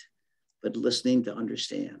debate, but listening to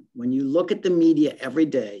understand. When you look at the media every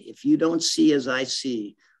day, if you don't see, as I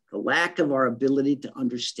see, the lack of our ability to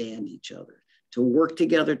understand each other, to work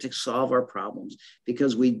together to solve our problems,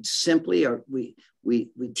 because we simply are, we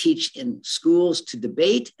teach in schools to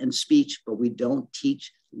debate and speech, but we don't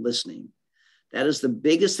teach listening. That is the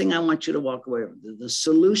biggest thing I want you to walk away with. The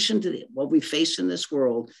solution to what we face in this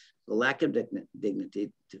world, the lack of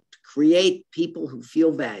dignity, to create people who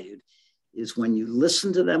feel valued, is when you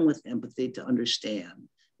listen to them with empathy to understand,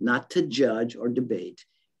 not to judge or debate.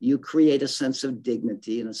 You create a sense of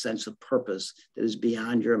dignity and a sense of purpose that is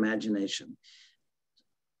beyond your imagination.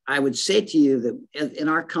 I would say to you that in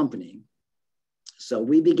our company, so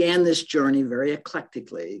we began this journey very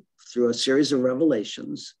eclectically through a series of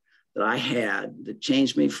revelations that I had that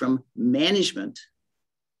changed me from management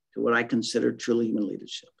to what I consider truly human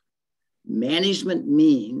leadership. Management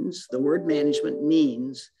means, the word management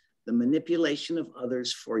means the manipulation of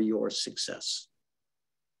others for your success.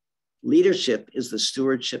 Leadership is the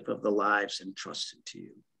stewardship of the lives entrusted to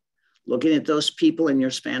you. Looking at those people in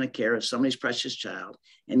your span of care as somebody's precious child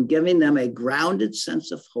and giving them a grounded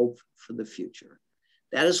sense of hope for the future.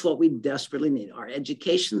 That is what we desperately need. Our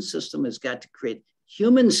education system has got to create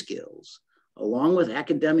human skills along with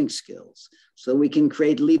academic skills so we can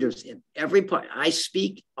create leaders in every part. I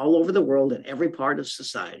speak all over the world in every part of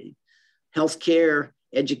society, healthcare,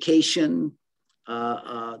 education,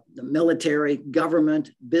 the military,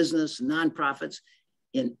 government, business, nonprofits,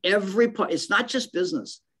 in every part. It's not just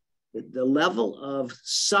business. The level of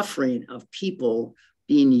suffering of people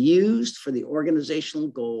being used for the organizational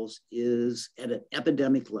goals is at an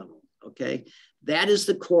epidemic level, okay? That is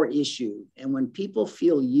the core issue. And when people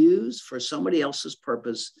feel used for somebody else's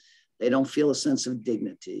purpose, they don't feel a sense of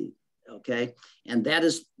dignity, okay? And that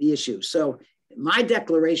is the issue. So my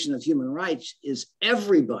declaration of human rights is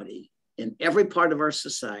everybody in every part of our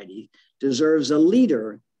society deserves a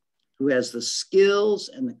leader who has the skills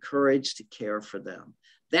and the courage to care for them.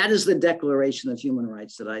 That is the declaration of human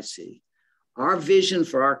rights that I see. Our vision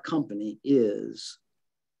for our company is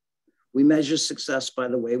we measure success by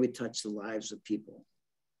the way we touch the lives of people.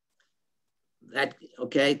 That,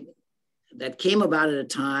 okay, that came about at a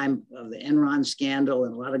time of the Enron scandal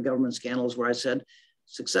and a lot of government scandals where I said,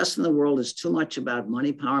 success in the world is too much about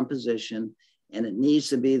money, power, and position, and it needs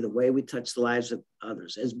to be the way we touch the lives of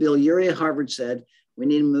others. As Bill Urey at Harvard said, we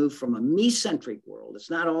need to move from a me-centric world. It's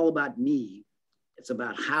not all about me. It's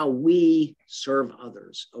about how we serve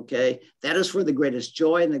others, okay? That is where the greatest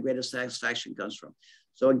joy and the greatest satisfaction comes from.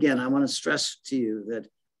 So again, I want to stress to you that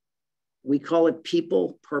we call it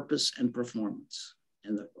people, purpose, and performance.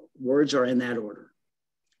 And the words are in that order.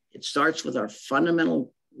 It starts with our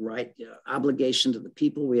fundamental right, obligation to the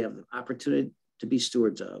people we have the opportunity to be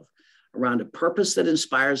stewards of, around a purpose that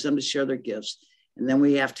inspires them to share their gifts. And then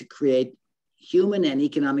we have to create human and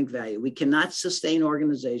economic value. We cannot sustain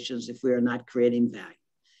organizations if we are not creating value,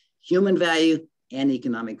 human value and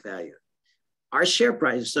economic value. Our share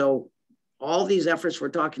price, so all these efforts we're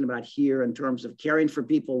talking about here in terms of caring for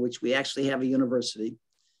people, which we actually have a university,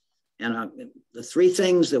 And the three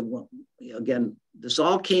things that, again, this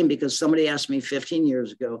all came because somebody asked me 15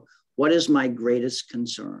 years ago, what is my greatest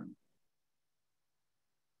concern?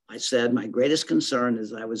 I said, my greatest concern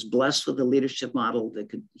is I was blessed with a leadership model that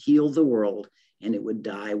could heal the world and it would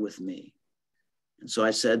die with me. And so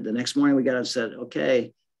I said, the next morning we got up and said,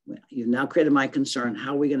 okay, you've now created my concern.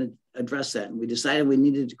 How are we going to address that? And we decided we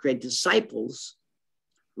needed to create disciples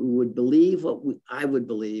who would believe what I would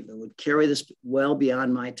believe and would carry this well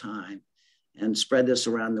beyond my time and spread this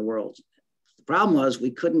around the world. The problem was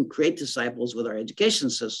we couldn't create disciples with our education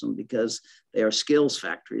system because they are skills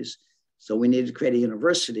factories. So we needed to create a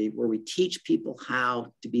university where we teach people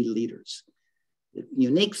how to be leaders. The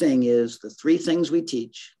unique thing is the three things we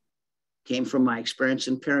teach came from my experience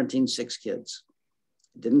in parenting 6 kids.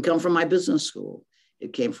 It didn't come from my business school.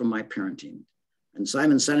 It came from my parenting. And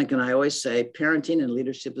Simon Sinek and I always say parenting and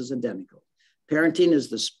leadership is identical. Parenting is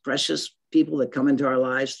the precious people that come into our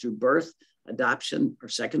lives through birth, adoption, or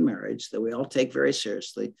second marriage that we all take very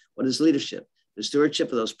seriously. What is leadership? The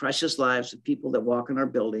stewardship of those precious lives of people that walk in our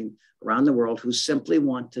building around the world who simply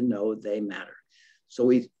want to know they matter. So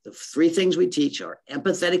the 3 things we teach are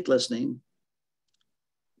empathetic listening,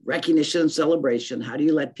 recognition and celebration. How do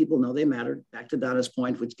you let people know they matter? Back to Donna's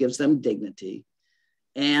point, which gives them dignity.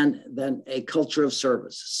 And then a culture of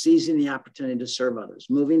service, seizing the opportunity to serve others,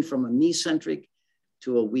 moving from a me-centric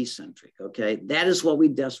to a we-centric, okay? That is what we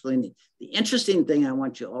desperately need. The interesting thing I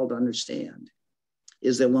want you all to understand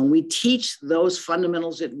is that when we teach those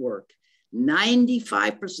fundamentals at work,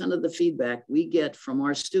 95% of the feedback we get from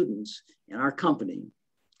our students in our company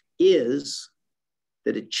is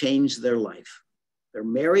that it changed their life. Their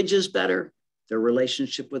marriage is better. Their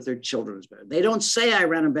relationship with their children is better. They don't say I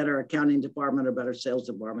ran a better accounting department or better sales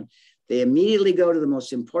department. They immediately go to the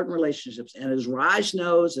most important relationships. And as Raj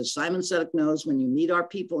knows, as Simon Sinek knows, when you meet our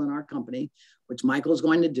people in our company, which Michael's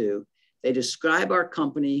going to do, they describe our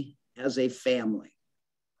company as a family.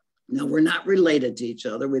 Now, we're not related to each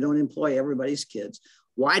other. We don't employ everybody's kids.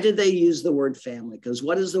 Why did they use the word family? Because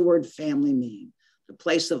what does the word family mean? The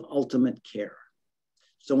place of ultimate care.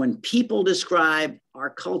 So when people describe our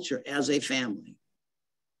culture as a family,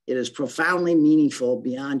 it is profoundly meaningful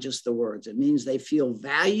beyond just the words. It means they feel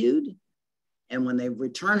valued. And when they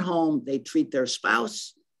return home, they treat their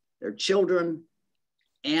spouse, their children,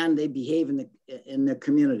 and they behave in their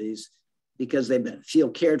communities because they feel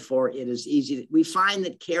cared for. It is easy. We find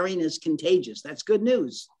that caring is contagious. That's good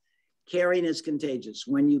news. Caring is contagious.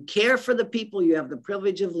 When you care for the people you have the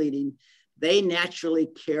privilege of leading, they naturally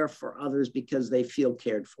care for others because they feel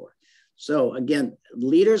cared for. So again,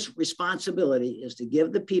 leaders' responsibility is to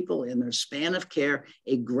give the people in their span of care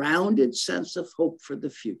a grounded sense of hope for the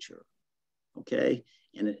future, okay?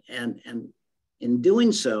 And in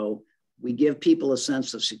doing so, we give people a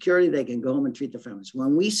sense of security. They can go home and treat their families.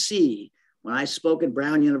 When I spoke at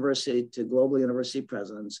Brown University to global university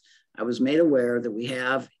presidents, I was made aware that we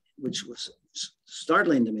have, which was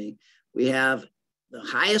startling to me, we have the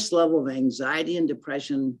highest level of anxiety and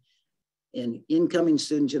depression in incoming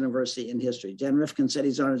students university in history. Jen Rifkin said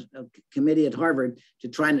he's on a committee at Harvard to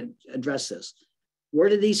try and address this. Where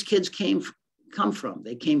did these kids come from?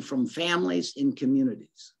 They came from families in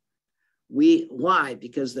communities. Why?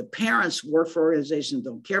 Because the parents work for organizations that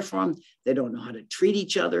don't care for them. They don't know how to treat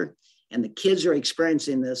each other. And the kids are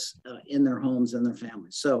experiencing this in their homes and their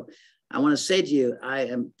families. So I want to say to you, I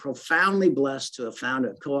am profoundly blessed to have found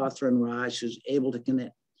a co-author in Raj who's able to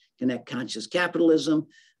connect conscious capitalism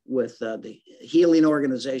with the healing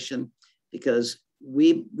organization, because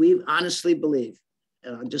we honestly believe,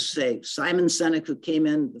 and I'll just say, Simon Sinek, who came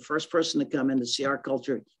in, the first person to come in to see our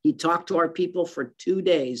culture, he talked to our people for 2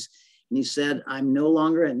 days, and he said, I'm no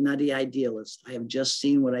longer a nutty idealist. I have just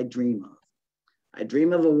seen what I dream of. I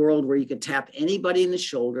dream of a world where you could tap anybody in the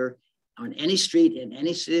shoulder on any street in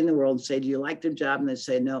any city in the world and say, do you like their job? And they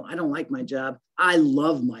say, no, I don't like my job. I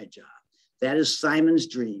love my job. That is Simon's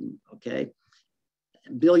dream, okay?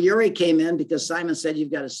 Bill Urey came in because Simon said,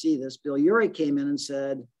 you've got to see this. Bill Urey came in and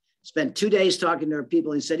said, spent 2 days talking to our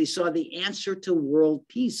people. He said he saw the answer to world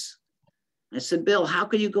peace. I said, Bill, how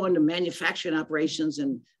could you go into manufacturing operations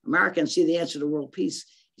in America and see the answer to world peace?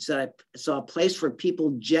 He said, I saw a place where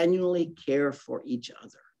people genuinely care for each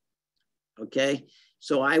other, okay?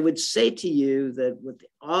 So I would say to you that with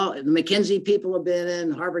all the McKinsey people have been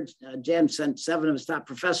in, Harvard, Jam sent 7 of his top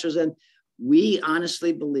professors in, we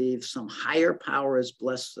honestly believe some higher power has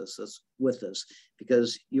blessed us with us,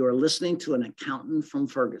 because you are listening to an accountant from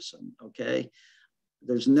Ferguson, okay?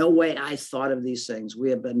 There's no way I thought of these things. We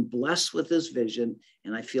have been blessed with this vision,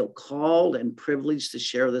 and I feel called and privileged to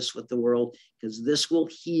share this with the world, because this will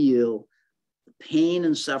heal the pain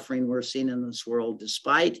and suffering we're seeing in this world.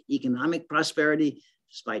 Despite economic prosperity,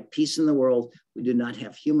 despite peace in the world, we do not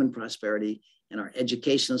have human prosperity. And our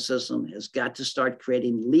education system has got to start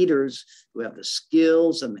creating leaders who have the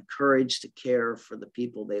skills and the courage to care for the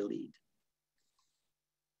people they lead.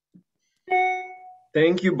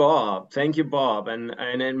 Thank you, Bob. Thank you, Bob.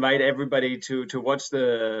 And invite everybody to watch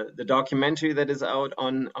the documentary that is out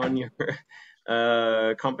on your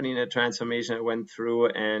company net transformation I went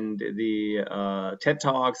through, and the TED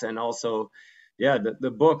Talks, and also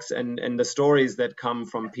the books and the stories that come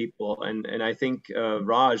from people. And I think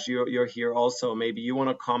Raj, you're here also. Maybe you want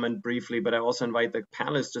to comment briefly, but I also invite the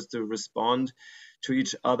panelists just to respond to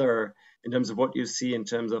each other in terms of what you see in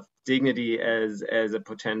terms of dignity as a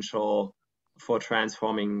potential for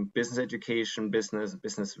transforming business education,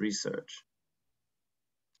 business research.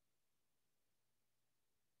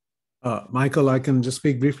 Michael, I can just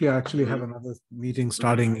speak briefly. I actually have another meeting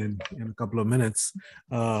starting in a couple of minutes.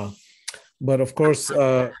 But of course,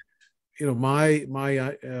 my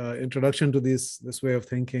introduction to this way of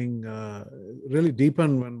thinking really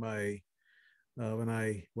deepened when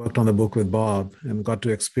I worked on the book with Bob and got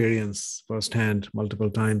to experience firsthand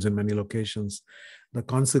multiple times in many locations the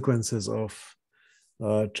consequences of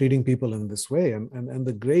treating people in this way, and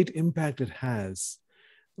the great impact it has,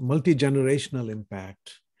 multi-generational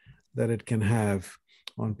impact that it can have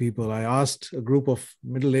on people. I asked a group of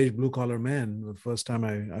middle-aged blue-collar men the first time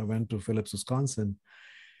I went to Phillips, Wisconsin.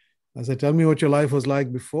 I said, tell me what your life was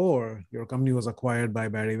like before your company was acquired by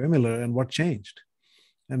Barry Wehmiller and what changed.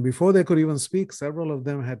 And before they could even speak, several of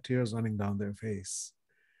them had tears running down their face.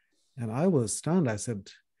 And I was stunned. I said,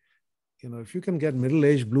 if you can get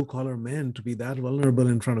middle-aged blue-collar men to be that vulnerable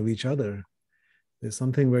in front of each other, there's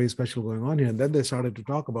something very special going on here. And then they started to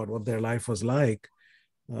talk about what their life was like,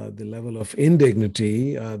 the level of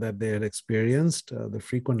indignity that they had experienced, the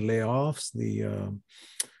frequent layoffs, the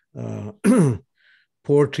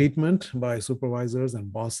poor treatment by supervisors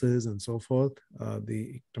and bosses and so forth,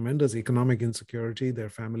 the tremendous economic insecurity their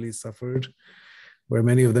families suffered, where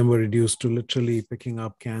many of them were reduced to literally picking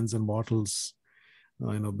up cans and bottles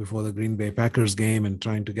before the Green Bay Packers game and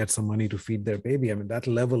trying to get some money to feed their baby. I mean, that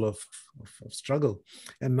level of struggle.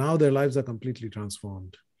 And now their lives are completely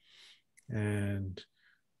transformed. And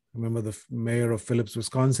I remember the mayor of Phillips,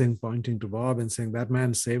 Wisconsin, pointing to Bob and saying, that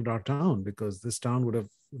man saved our town, because this town would have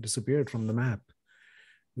disappeared from the map,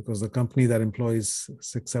 because the company that employs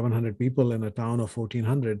 600-700 people in a town of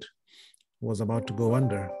 1,400 was about to go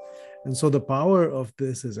under. And so the power of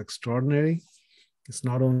this is extraordinary. It's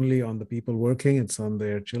not only on the people working, it's on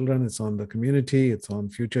their children, it's on the community, it's on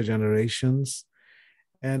future generations.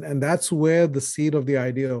 And that's where the seed of the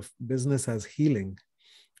idea of business as healing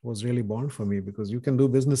was really born for me, because you can do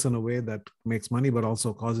business in a way that makes money, but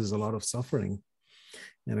also causes a lot of suffering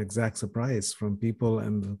and exacts a price from people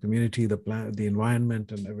and the community, the planet, the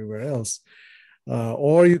environment, and everywhere else.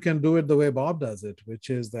 Or you can do it the way Bob does it, which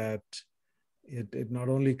is that it not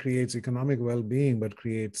only creates economic well-being, but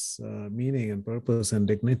creates meaning and purpose and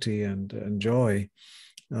dignity and joy,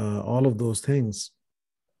 all of those things.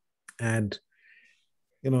 And,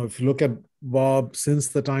 if you look at Bob, since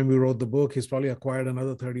the time we wrote the book, he's probably acquired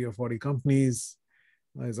another 30 or 40 companies.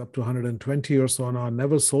 He's up to 120 or so now,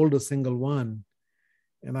 never sold a single one.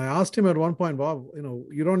 And I asked him at one point, Bob,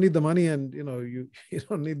 you don't need the money and, you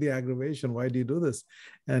don't need the aggravation. Why do you do this?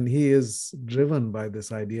 And he is driven by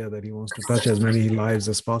this idea that he wants to touch as many lives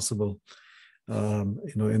as possible,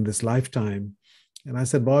 in this lifetime. And I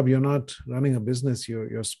said, Bob, you're not running a business.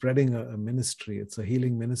 You're spreading a ministry. It's a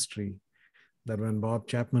healing ministry that when Bob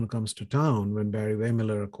Chapman comes to town, when Barry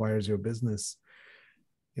Wehmiller acquires your business,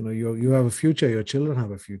 you have a future, your children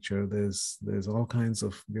have a future. There's all kinds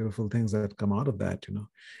of beautiful things that come out of that,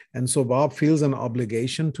 And so Bob feels an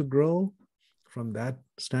obligation to grow from that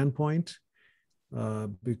standpoint,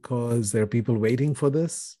 because there are people waiting for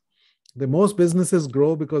this. Most businesses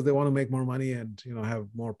grow because they want to make more money and, have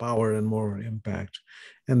more power and more impact.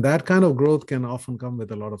 And that kind of growth can often come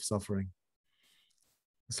with a lot of suffering.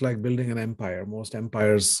 It's like building an empire. Most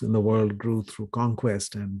empires in the world grew through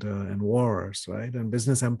conquest and wars, right? And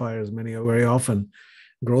business empires, very often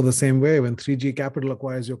grow the same way. When 3G Capital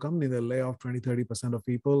acquires your company, they'll lay off 20-30% of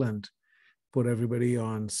people and put everybody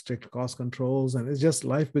on strict cost controls. And it's just,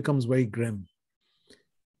 life becomes very grim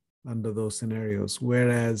under those scenarios.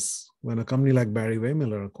 Whereas when a company like Barry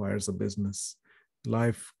Wehmiller acquires a business,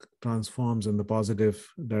 life transforms in the positive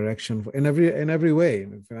direction in every way,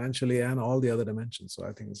 financially and all the other dimensions. So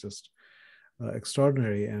I think it's just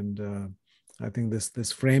extraordinary. And I think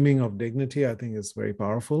this framing of dignity, I think, is very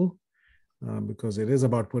powerful, because it is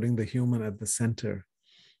about putting the human at the center.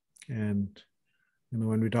 And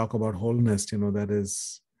when we talk about wholeness,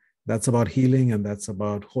 that's about healing, and that's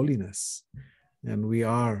about holiness. And we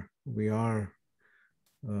are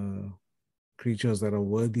creatures that are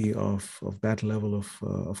worthy of that level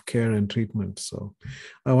of care and treatment. So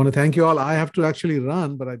I want to thank you all. I have to actually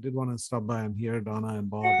run, but I did want to stop by and hear Donna and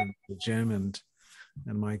Bob and Jim and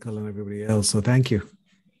Michael and everybody else. So thank you.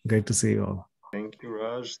 Great to see you all. Thank you,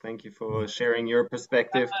 Raj. Thank you for sharing your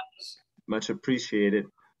perspective. Much appreciated.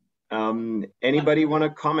 Anybody want to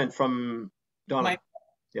comment from Donna?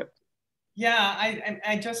 Yep. Yeah,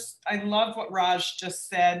 I love what Raj just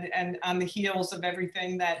said, and on the heels of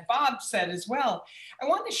everything that Bob said as well. I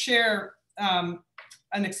want to share an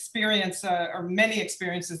experience or many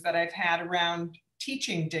experiences that I've had around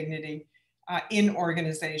teaching dignity in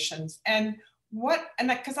organizations, and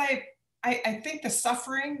because I think the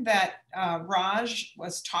suffering that Raj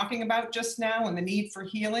was talking about just now and the need for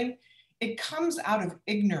healing, it comes out of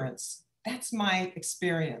ignorance. That's my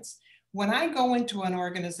experience. When I go into an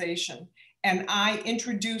organization and I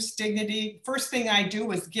introduce dignity, first thing I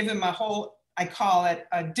do is give them I call it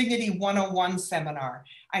a Dignity 101 seminar.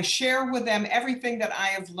 I share with them everything that I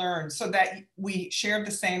have learned so that we share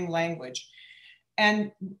the same language.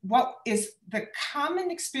 And what is the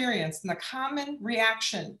common experience and the common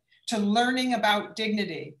reaction to learning about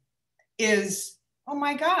dignity is, oh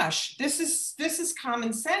my gosh, this is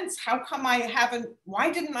common sense. How come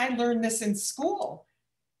why didn't I learn this in school?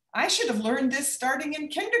 I should have learned this starting in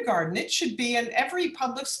kindergarten. It should be in every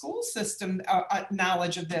public school system,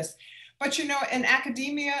 knowledge of this. But in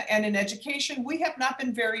academia and in education, we have not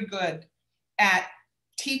been very good at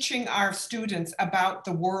teaching our students about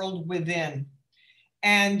the world within.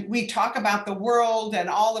 And we talk about the world and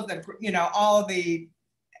all of the,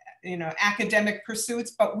 academic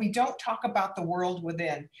pursuits, but we don't talk about the world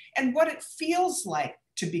within and what it feels like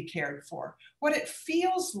to be cared for, what it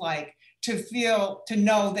feels like to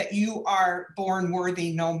know that you are born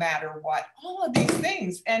worthy no matter what, all of these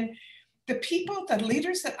things. And the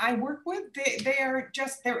leaders that I work with,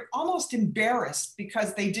 they're almost embarrassed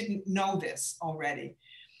because they didn't know this already.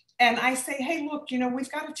 And I say, hey, look,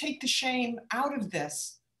 we've got to take the shame out of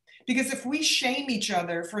this. Because if we shame each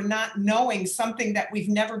other for not knowing something that we've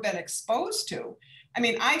never been exposed to,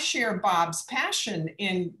 I share Bob's passion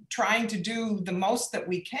in trying to do the most that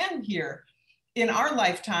we can here in our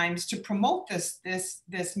lifetimes to promote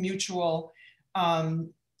this mutual,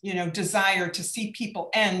 desire to see people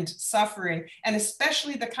end suffering, and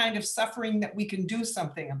especially the kind of suffering that we can do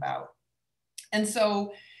something about. And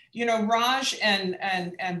so, Raj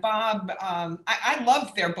and Bob, I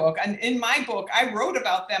loved their book. And in my book, I wrote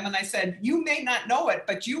about them and I said, you may not know it,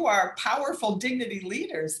 but you are powerful dignity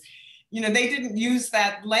leaders. They didn't use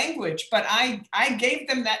that language, but I gave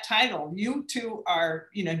them that title. You two are,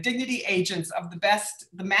 dignity agents of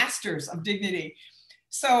the masters of dignity.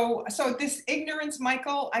 So this ignorance,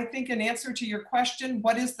 Michael, I think in answer to your question,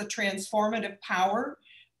 what is the transformative power?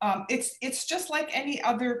 It's just like any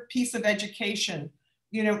other piece of education.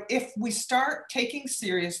 If we start taking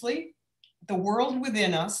seriously the world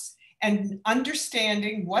within us and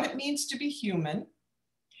understanding what it means to be human,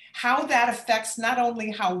 how that affects not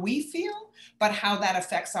only how we feel, but how that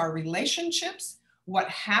affects our relationships, what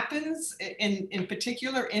happens in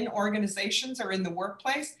particular in organizations or in the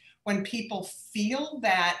workplace when people feel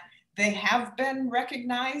that they have been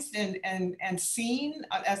recognized and seen,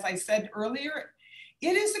 as I said earlier.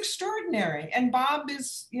 It is extraordinary. And Bob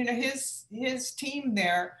is, his team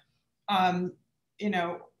there, they've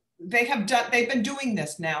been doing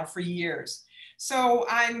this now for years. So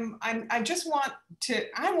I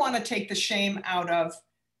want to take the shame out of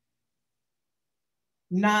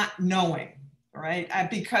not knowing, right?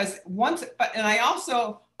 Because and I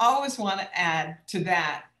also always want to add to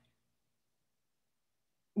that,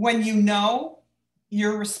 when you know,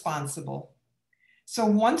 you're responsible. So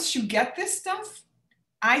once you get this stuff,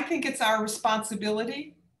 I think it's our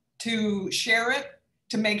responsibility to share it,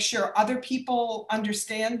 to make sure other people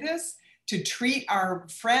understand this, to treat our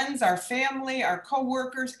friends, our family, our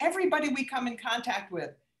coworkers, everybody we come in contact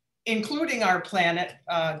with, including our planet,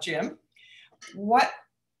 Jim, what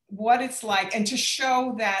it's like, and to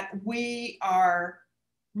show that we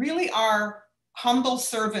really are humble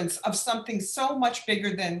servants of something so much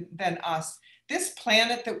bigger than us. This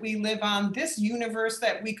planet that we live on, this universe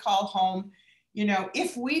that we call home,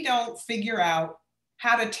 if we don't figure out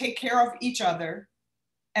how to take care of each other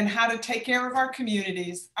and how to take care of our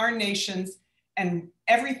communities, our nations, and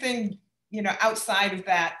everything, outside of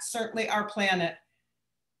that, certainly our planet,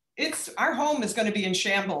 our home is going to be in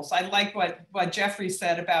shambles. I like what Jeffrey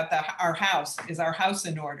said about our house. Is our house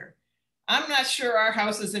in order? I'm not sure our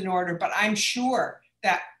house is in order, but I'm sure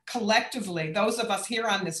that collectively, those of us here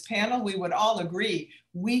on this panel, we would all agree,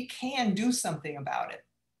 we can do something about it.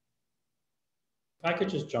 I could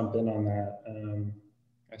just jump in on that.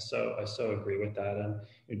 I so agree with that.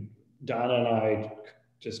 And Donna and I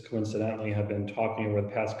just coincidentally have been talking over the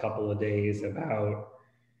past couple of days about,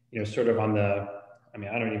 sort of on the, I mean,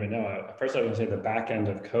 I don't even know. At first I was going to say the back end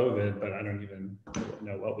of COVID, but I don't even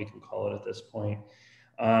know what we can call it at this point.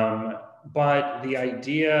 But the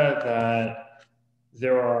idea that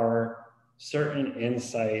there are certain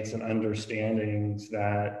insights and understandings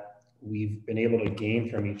that we've been able to gain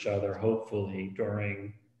from each other, hopefully,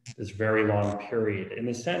 during this very long period, in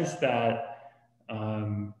the sense that,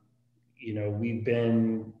 we've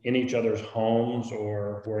been in each other's homes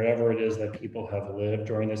or wherever it is that people have lived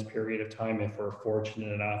during this period of time, if we're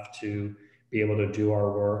fortunate enough to be able to do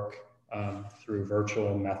our work through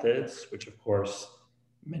virtual methods, which of course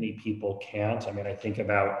many people can't. I mean, I think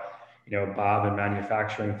about, Bob in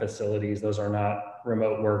manufacturing facilities, those are not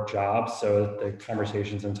remote work jobs, so the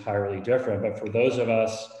conversation's entirely different. But for those of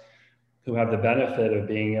us who have the benefit of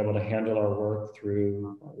being able to handle our work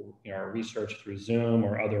through, our research through Zoom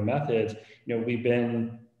or other methods, we've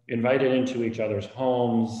been invited into each other's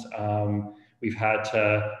homes. We've had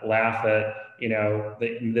to laugh at,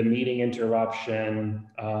 the meeting interruption.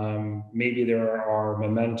 Maybe there are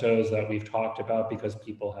mementos that we've talked about because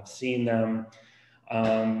people have seen them.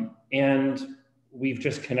 And we've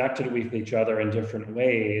just connected with each other in different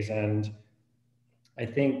ways. And I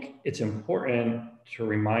think it's important to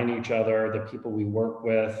remind each other, the people we work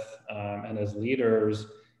with, and as leaders,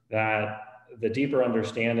 that the deeper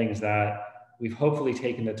understandings that we've hopefully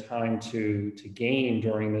taken the time to gain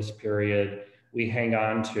during this period, we hang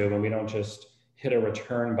on to, and we don't just hit a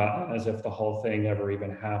return button as if the whole thing never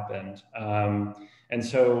even happened. And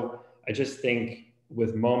so I just think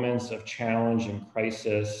with moments of challenge and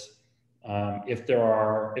crisis, if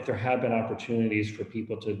there have been opportunities for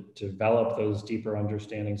people to develop those deeper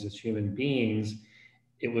understandings as human beings,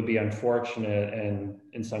 it would be unfortunate and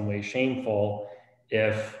in some ways shameful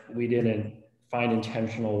if we didn't find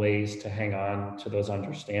intentional ways to hang on to those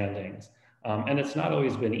understandings. And it's not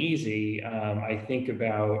always been easy. I think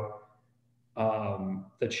about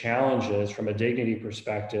the challenges from a dignity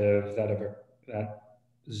perspective that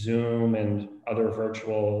Zoom and other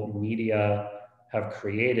virtual media have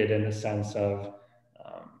created, in the sense of,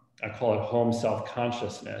 I call it home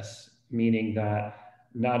self-consciousness, meaning that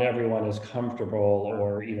not everyone is comfortable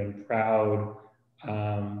or even proud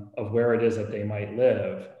of where it is that they might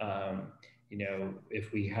live.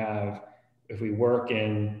 If we work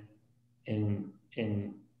in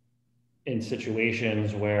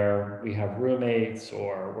situations where we have roommates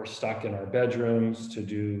or we're stuck in our bedrooms to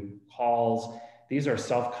do calls, these are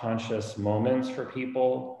self-conscious moments for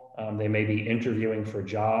people. They may be interviewing for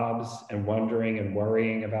jobs and wondering and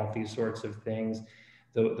worrying about these sorts of things.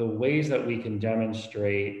 The ways that we can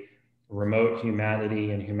demonstrate remote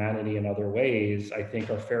humanity and humanity in other ways, I think,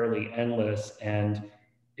 are fairly endless. And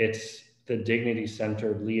it's the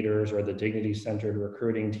dignity-centered leaders or the dignity-centered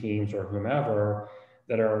recruiting teams or whomever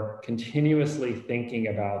that are continuously thinking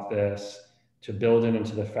about this to build it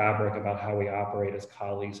into the fabric about how we operate as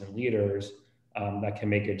colleagues and leaders, that can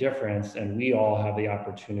make a difference. And we all have the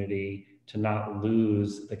opportunity to not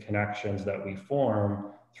lose the connections that we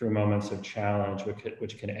form through moments of challenge,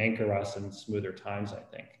 which can anchor us in smoother times, I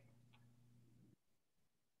think.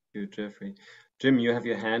 Thank you, Jeffrey. Jim, you have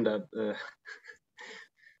your hand up.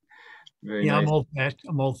 Very yeah, nice.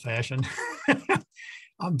 I'm old-fashioned.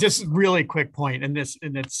 Just really quick point, and it's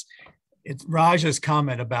Raj's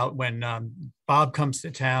comment about when Bob comes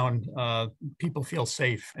to town, people feel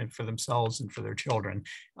safe and for themselves and for their children,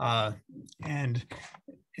 and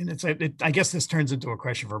I guess this turns into a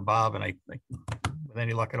question for Bob, and I with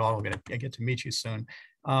any luck at all, I get to meet you soon.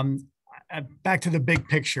 Back to the big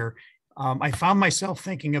picture. I found myself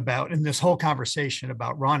thinking about, in this whole conversation,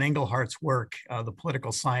 about Ron Englehart's work, the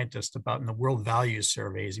political scientist, about in the World Values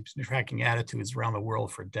Surveys. He's been tracking attitudes around the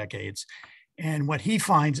world for decades. And what he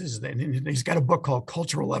finds is that, and he's got a book called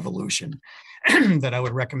Cultural Evolution that I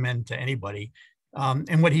would recommend to anybody.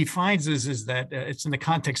 And what he finds is that it's in the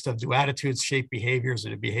context of, do attitudes shape behaviors,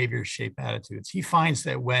 or do behaviors shape attitudes? He finds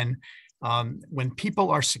that when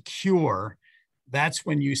people are secure, that's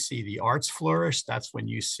when you see the arts flourish. That's when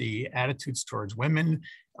you see attitudes towards women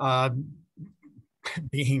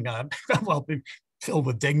being filled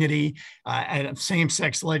with dignity. And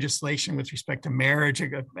same-sex legislation with respect to marriage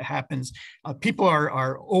happens. People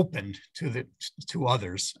are open to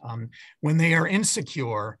others. When they are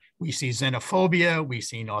insecure, we see xenophobia. We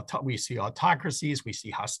see autocracies. We see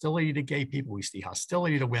hostility to gay people. We see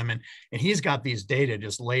hostility to women. And he's got these data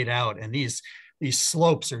just laid out, and these these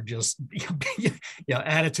slopes are just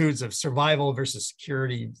attitudes of survival versus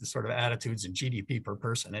security, the sort of attitudes in GDP per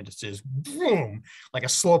person. And it's just boom, like a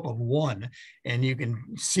slope of 1. And you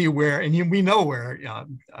can see where, and we know where,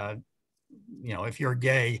 if you're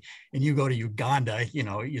gay and you go to Uganda,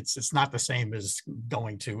 it's not the same as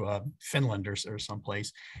going to Finland or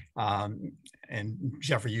someplace. And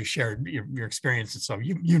Jeffrey, you shared your experience, and so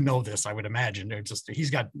you know this, I would imagine. He's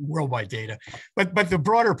got worldwide data, but the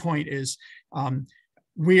broader point is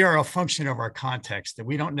we are a function of our context, that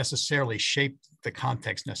we don't necessarily shape the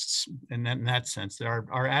context in that sense. That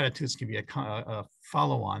our attitudes can be a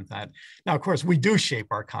follow on that. Now, of course, we do shape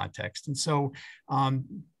our context, and so,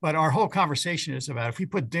 but our whole conversation is about if we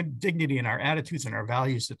put dignity in our attitudes and our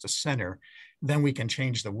values at the center, then we can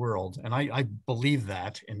change the world. And I believe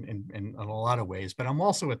that in a lot of ways, but I'm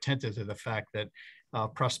also attentive to the fact that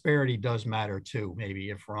prosperity does matter too, maybe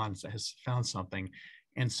if Ron has found something.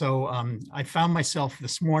 And so I found myself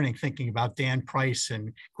this morning thinking about Dan Price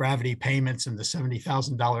and Gravity Payments and the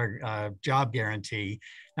 $70,000 job guarantee.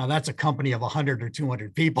 Now that's a company of 100 or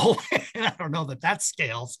 200 people. And I don't know that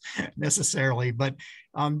scales necessarily, but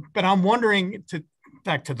I'm wondering,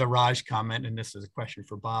 back to the Raj comment, and this is a question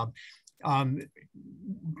for Bob.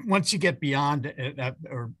 Once you get beyond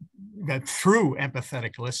or through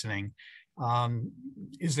empathetic listening,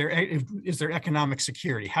 is there economic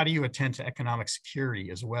security? How do you attend to economic security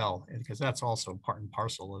as well? Because that's also part and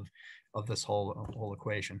parcel of this whole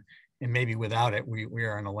equation. And maybe without it, we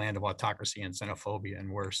are in a land of autocracy and xenophobia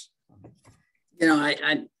and worse.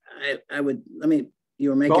 I would, you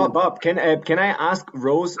were making Bob, can I ask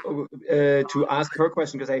Rose to ask her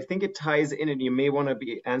question, because I think it ties in and you may want to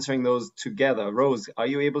be answering those together. Rose, are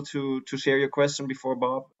you able to share your question before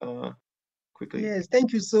Bob? Quickly. Yes,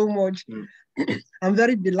 thank you so much. I'm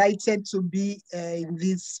very delighted to be in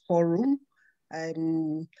this forum.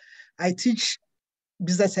 I teach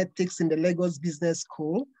business ethics in the Lagos Business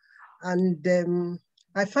School, and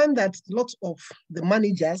I find that lots of the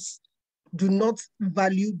managers do not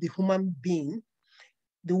value the human being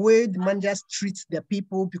the way the managers treat their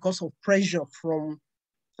people because of pressure from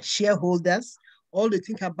shareholders. All they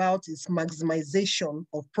think about is maximization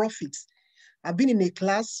of profits. I've been in a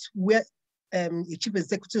class where a chief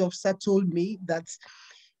executive officer told me that,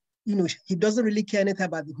 he doesn't really care anything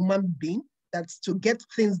about the human being, that's to get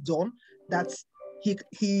things done, that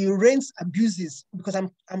he reigns abuses, because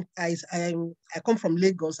I come from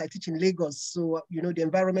Lagos, I teach in Lagos, so the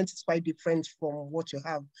environment is quite different from what you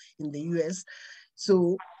have in the US.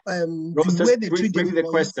 So the way they treat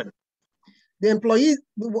the employees,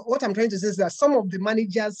 what I'm trying to say is that some of the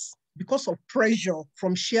managers, because of pressure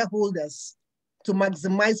from shareholders to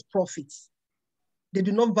maximize profits, they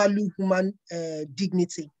do not value human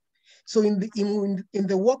dignity. So in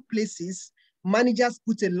the workplaces, managers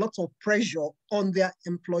put a lot of pressure on their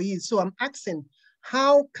employees. So I'm asking,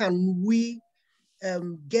 how can we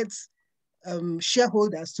get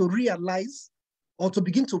shareholders to realize or to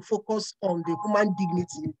begin to focus on the human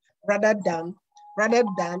dignity rather than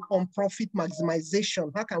on profit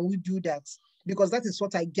maximization? How can we do that? Because that is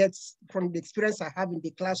what I get from the experience I have in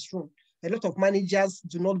the classroom. A lot of managers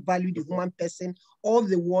do not value the human person. All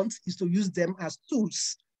they want is to use them as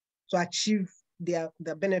tools to achieve their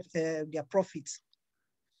benefit, their profits.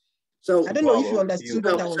 So I don't know if you understood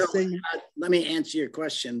what I was saying. Let me answer your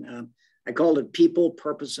question. I called it people,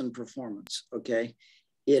 purpose, and performance. Okay,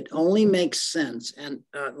 it only makes sense. And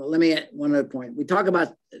let me add one other point. We talk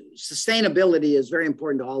about sustainability is very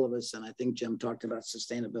important to all of us, and I think Jim talked about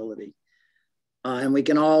sustainability. And we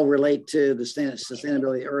can all relate to the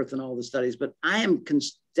sustainability of the earth and all the studies, but I am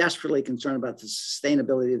desperately concerned about the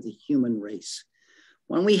sustainability of the human race.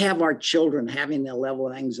 When we have our children having the level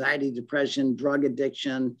of anxiety, depression, drug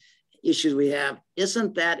addiction, issues we have,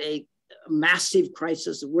 isn't that a massive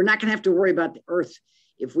crisis? We're not gonna have to worry about the earth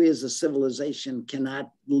if we as a civilization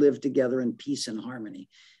cannot live together in peace and harmony.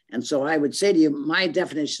 And so I would say to you, my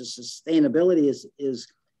definition of sustainability is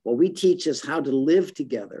what we teach is how to live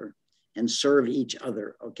together and serve each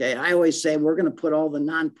other, okay? I always say we're gonna put all the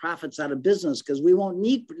nonprofits out of business because we won't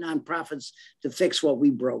need nonprofits to fix what we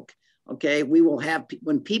broke, okay? We will have,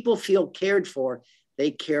 when people feel cared for,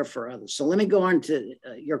 they care for others. So let me go on to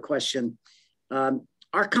your question.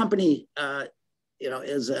 Our company,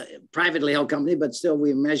 is a privately held company, but still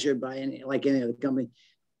we measured by like any other company.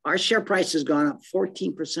 Our share price has gone up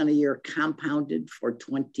 14% a year, compounded for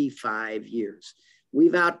 25 years.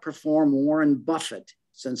 We've outperformed Warren Buffett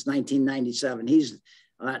since 1997. He's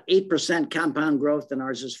 8% compound growth and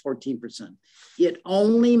ours is 14%. It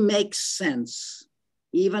only makes sense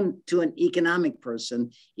even to an economic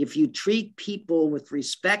person, if you treat people with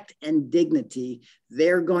respect and dignity,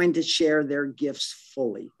 they're going to share their gifts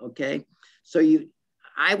fully, okay? So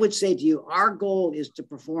I would say to you, our goal is to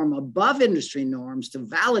perform above industry norms to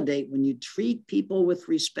validate when you treat people with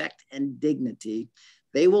respect and dignity,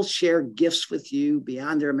 they will share gifts with you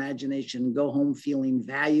beyond their imagination, go home feeling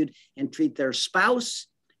valued, and treat their spouse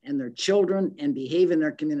and their children and behave in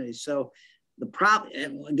their community. So the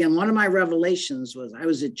problem, again, one of my revelations was I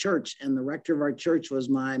was at church and the rector of our church was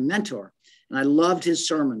my mentor and I loved his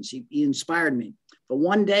sermons. He inspired me. But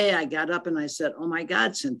one day I got up and I said, oh my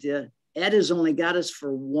God, Cynthia, Ed has only got us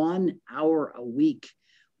for 1 hour a week.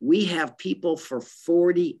 We have people for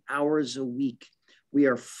 40 hours a week. We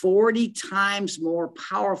are 40 times more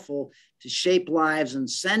powerful to shape lives and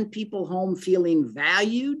send people home feeling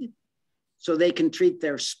valued so they can treat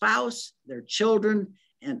their spouse, their children,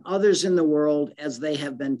 and others in the world as they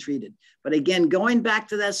have been treated. But again, going back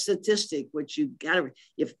to that statistic, which you gotta,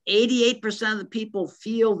 if 88% of the people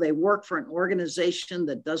feel they work for an organization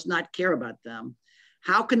that does not care about them,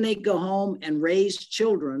 how can they go home and raise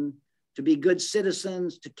children to be good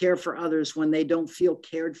citizens, to care for others when they don't feel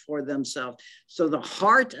cared for themselves? So the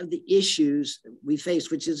heart of the issues we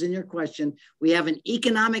face, which is in your question, we have an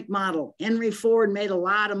economic model. Henry Ford made a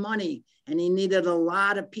lot of money and he needed a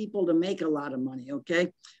lot of people to make a lot of money,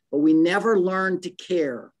 okay? But we never learned to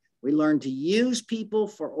care. We learned to use people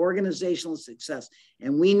for organizational success.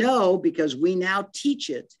 And we know because we now teach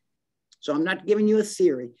it. So I'm not giving you a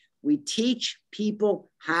theory. We teach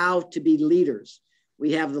people how to be leaders.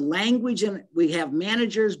 We have the language and we have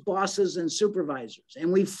managers, bosses, and supervisors,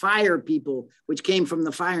 and we fire people, which came from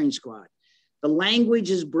the firing squad. The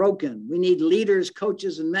language is broken. We need leaders,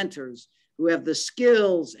 coaches, and mentors who have the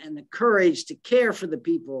skills and the courage to care for the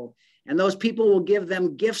people. And those people will give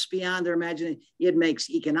them gifts beyond their imagination. It makes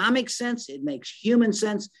economic sense. It makes human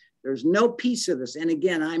sense. There's no piece of this. And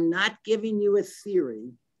again, I'm not giving you a theory.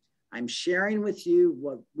 I'm sharing with you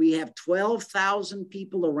what we have 12,000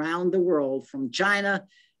 people around the world, from China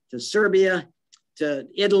to Serbia, to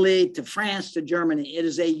Italy, to France, to Germany. It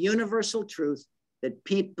is a universal truth that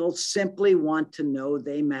people simply want to know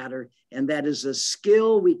they matter. And that is a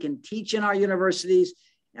skill we can teach in our universities.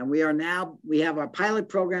 And we have our pilot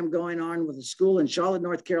program going on with a school in Charlotte,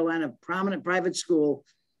 North Carolina, a prominent private school,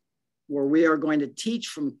 where we are going to teach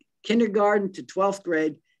from kindergarten to 12th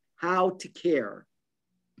grade how to care,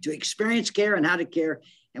 to experience care and how to care.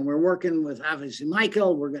 And we're working with, obviously,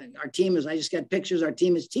 Michael. Our team is, I just got pictures, our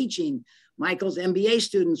team is teaching Michael's MBA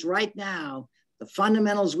students right now the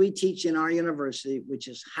fundamentals we teach in our university, which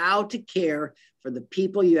is how to care for the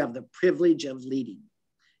people you have the privilege of leading.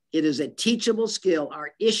 It is a teachable skill. Our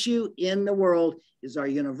issue in the world is our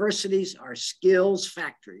universities, our skills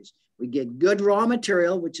factories. We get good raw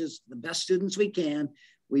material, which is the best students we can.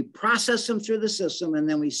 We process them through the system and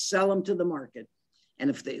then we sell them to the market. And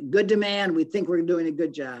if the good demand, we think we're doing a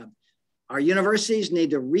good job. Our universities need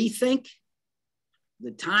to rethink the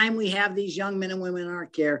time we have these young men and women in our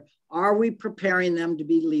care. Are we preparing them to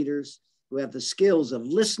be leaders who have the skills of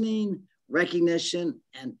listening, recognition,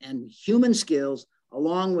 and human skills,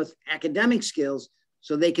 along with academic skills,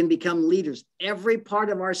 so they can become leaders? Every part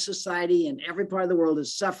of our society and every part of the world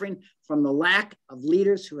is suffering from the lack of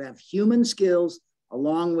leaders who have human skills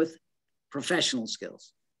along with professional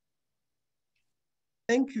skills.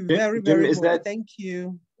 Thank you very, very Jim, much. Thank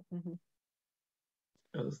you.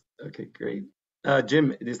 Okay, great.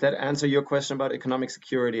 Jim, does that answer your question about economic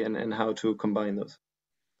security and how to combine those?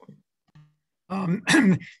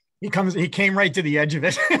 He came right to the edge of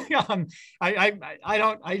it. I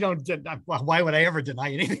don't, why would I ever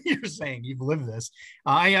deny anything you're saying? You've lived this.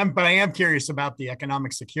 But I am curious about the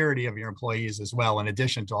economic security of your employees as well, in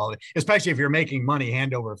addition to all of it, especially if you're making money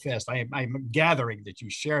hand over fist. I'm gathering that you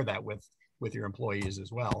share that with your employees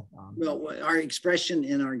as well. Well, our expression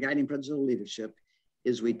in our guiding principle of leadership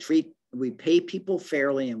is we pay people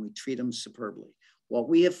fairly and we treat them superbly. What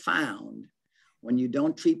we have found, when you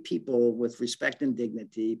don't treat people with respect and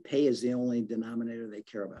dignity, pay is the only denominator they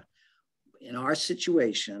care about. In our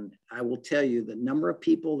situation, I will tell you the number of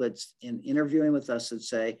people that's interviewing with us that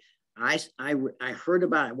say, I heard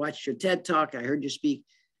about it, I watched your TED Talk, I heard you speak.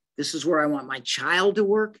 This is where I want my child to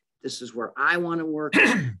work. This is where I want to work.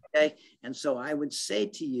 Okay. And so I would say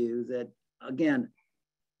to you that, again,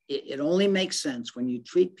 it only makes sense when you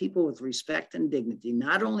treat people with respect and dignity.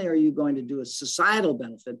 Not only are you going to do a societal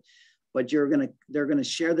benefit, but they're going to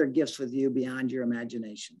share their gifts with you beyond your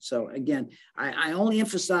imagination. So again, I only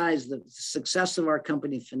emphasize the success of our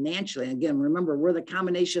company financially. And again, remember, we're the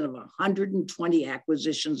combination of 120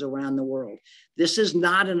 acquisitions around the world. This is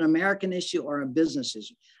not an American issue or a business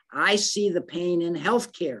issue. I see the pain in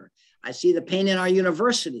healthcare. I see the pain in our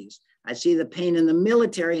universities. I see the pain in the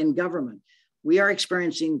military and government. We are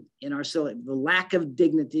experiencing in our society the lack of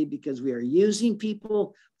dignity because we are using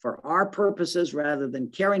people for our purposes rather than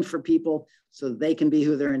caring for people so that they can be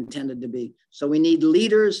who they're intended to be. So we need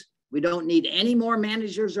leaders. We don't need any more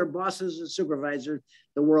managers or bosses or supervisors.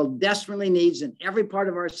 The world desperately needs in every part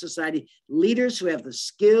of our society leaders who have the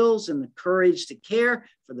skills and the courage to care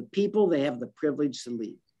for the people they have the privilege to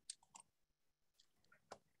lead.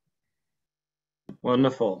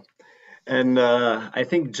 Wonderful. And I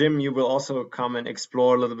think, Jim, you will also come and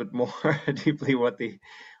explore a little bit more deeply what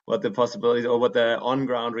the possibilities or what the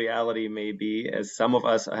on-ground reality may be, as some of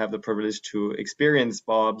us have the privilege to experience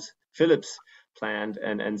Philip's plant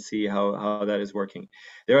and see how that is working.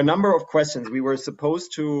 There are a number of questions. We were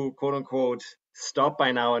supposed to, quote unquote, stop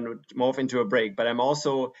by now and move into a break, but I'm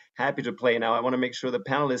also happy to play now. I want to make sure the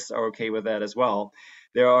panelists are okay with that as well.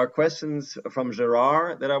 There are questions from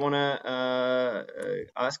Gerard that I want to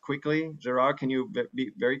ask quickly. Gerard, can you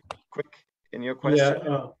be very quick in your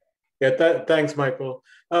question? Thanks, Michael.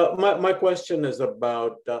 My question is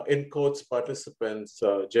about, in quotes, participants,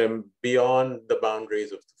 Jim, beyond the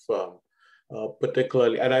boundaries of the firm,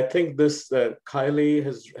 particularly. And I think this, Kylie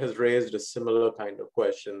has raised a similar kind of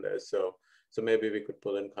question there. So maybe we could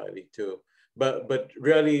pull in Kylie too. But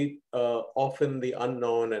really, often the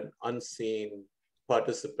unknown and unseen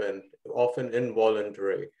participant, often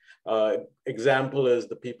involuntary. Example is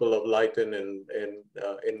the people of Lytton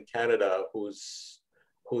in Canada, whose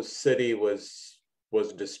city was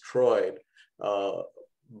destroyed,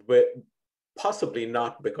 but possibly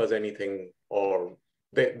not because anything, or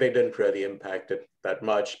they didn't really impact it that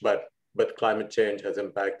much, but climate change has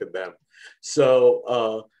impacted them.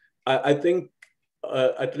 So I think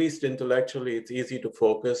at least intellectually, it's easy to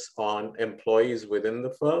focus on employees within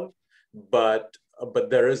the firm, but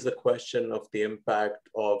there is the question of the impact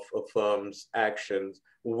of a firm's actions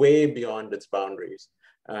way beyond its boundaries.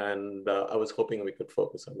 And I was hoping we could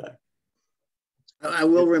focus on that. I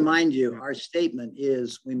will remind you, our statement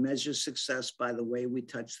is we measure success by the way we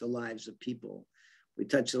touch the lives of people. We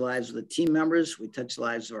touch the lives of the team members, we touch the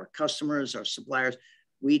lives of our customers, our suppliers.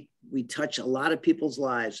 We touch a lot of people's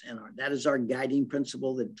lives, and that is our guiding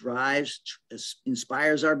principle that drives,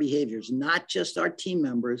 inspires our behaviors, not just our team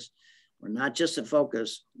members. We're not just a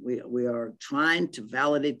focus. We are trying to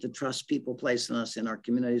validate the trust people place in us in our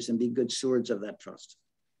communities and be good stewards of that trust.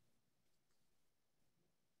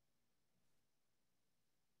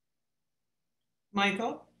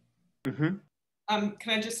 Michael? Mm-hmm.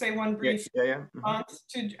 Can I just say one brief response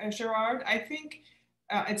to Gerard? I think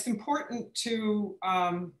it's important to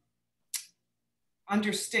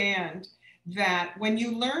understand that when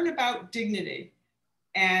you learn about dignity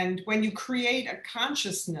and when you create a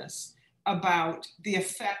consciousness about the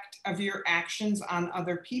effect of your actions on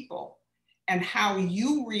other people and how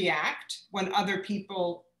you react when other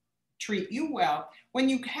people treat you well, when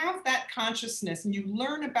you have that consciousness and you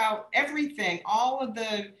learn about everything, all of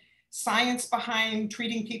the science behind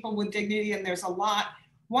treating people with dignity, and there's a lot,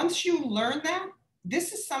 once you learn that,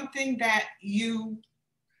 this is something that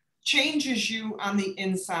changes you on the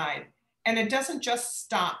inside. And it doesn't just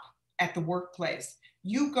stop at the workplace.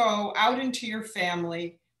 You go out into your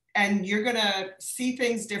family and you're gonna see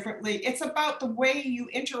things differently. It's about the way you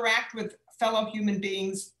interact with fellow human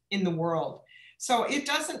beings in the world. So it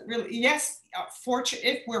doesn't really, yes,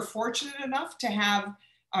 if we're fortunate enough to have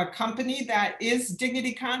a company that is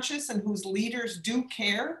dignity conscious and whose leaders do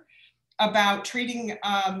care about treating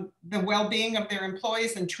the well-being of their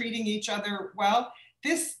employees and treating each other well,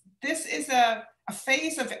 this is a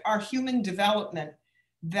phase of our human development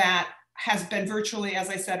that has been virtually, as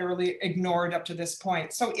I said earlier, ignored up to this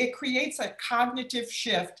point. So it creates a cognitive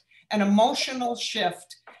shift, an emotional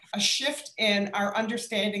shift, a shift in our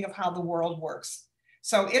understanding of how the world works.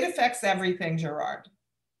 So it affects everything, Gerard.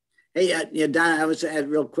 Hey, Donna, I was to add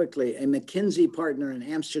real quickly, a McKinsey partner in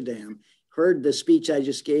Amsterdam heard the speech I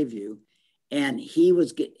just gave you, and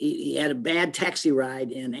he had a bad taxi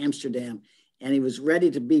ride in Amsterdam, and he was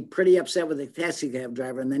ready to be pretty upset with the taxi cab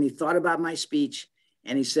driver. And then he thought about my speech,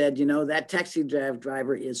 and he said, you know, that taxi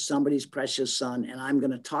driver is somebody's precious son, and I'm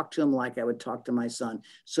going to talk to him like I would talk to my son.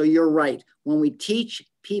 So you're right. When we teach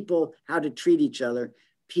people how to treat each other,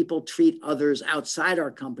 people treat others outside our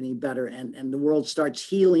company better, and the world starts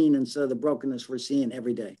healing instead of the brokenness we're seeing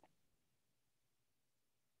every day.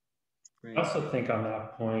 I also think on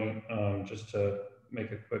that point, just to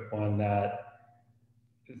make a quick one, that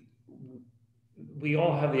we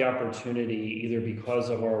all have the opportunity, either because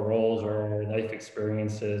of our roles or our life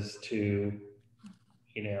experiences, to,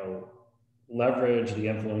 leverage the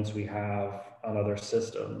influence we have on other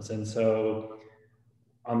systems. And so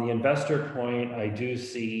on the investor point, I do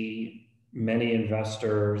see many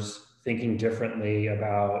investors thinking differently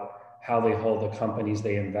about how they hold the companies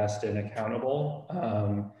they invest in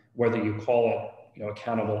accountable, whether you call it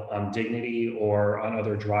accountable on dignity or on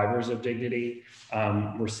other drivers of dignity.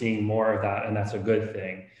 We're seeing more of that, and that's a good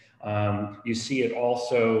thing. You see it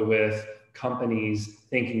also with companies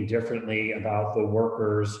thinking differently about the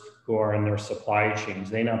workers who are in their supply chains.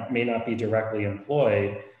 They may not be directly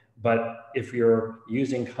employed, but if you're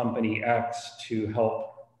using company X to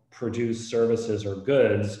help produce services or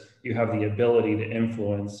goods, you have the ability to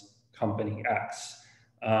influence company X.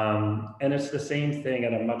 And it's the same thing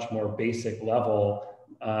at a much more basic level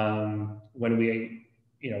when we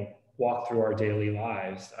walk through our daily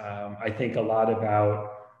lives. I think a lot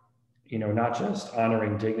about not just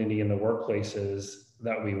honoring dignity in the workplaces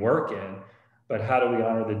that we work in, but how do we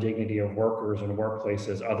honor the dignity of workers in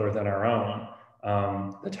workplaces other than our own?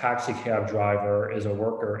 The taxi cab driver is a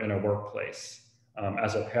worker in a workplace.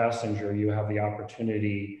 As a passenger, you have the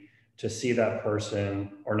opportunity to see that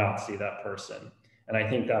person or not see that person. And I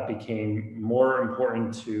think that became more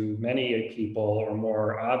important to many people, or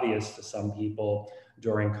more obvious to some people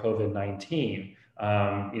during COVID-19.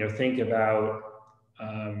 Think about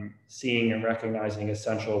seeing and recognizing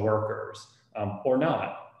essential workers or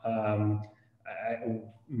not.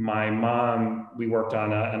 My mom, we worked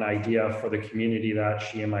on an idea for the community that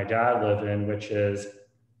she and my dad live in, which is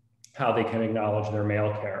how they can acknowledge their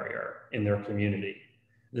mail carrier in their community.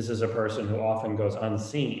 This is a person who often goes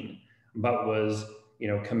unseen, but was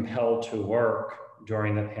compelled to work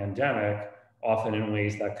during the pandemic, often in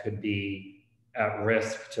ways that could be at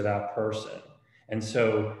risk to that person. And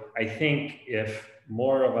so I think if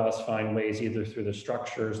more of us find ways, either through the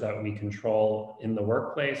structures that we control in the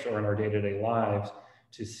workplace or in our day-to-day lives,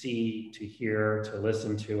 to see, to hear, to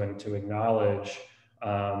listen to, and to acknowledge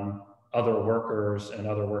other workers and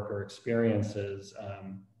other worker experiences,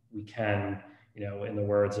 we can, in the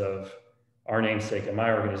words of our namesake in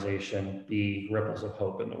my organization, be ripples of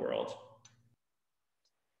hope in the world.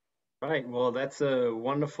 Right. Well, that's a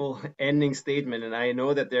wonderful ending statement. And I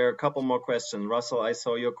know that there are a couple more questions. Russell, I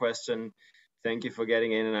saw your question. Thank you for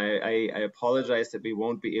getting in. And I apologize that we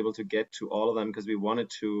won't be able to get to all of them because we wanted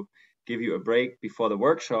to give you a break before the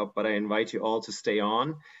workshop, but I invite you all to stay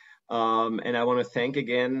on. And I want to thank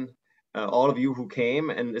again all of you who came,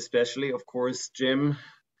 and especially, of course, Jim,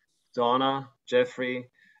 Donna, Jeffrey,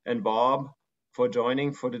 and Bob for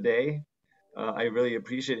joining for today. I really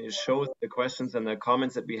appreciate it. It shows the questions and the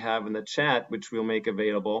comments that we have in the chat, which we'll make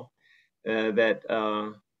available,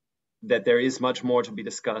 that there is much more to be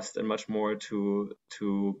discussed and much more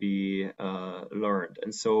to be learned.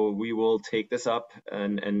 And so we will take this up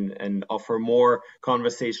and offer more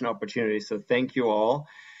conversation opportunities. So thank you all.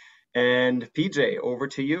 And PJ, over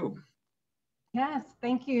to you. Yes,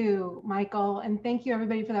 thank you, Michael. And thank you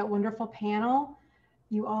everybody for that wonderful panel.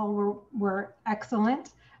 You all were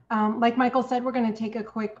excellent. Like Michael said, we're going to take a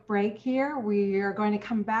quick break here. We are going to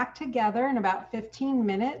come back together in about 15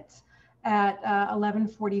 minutes at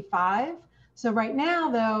 11:45. So right now,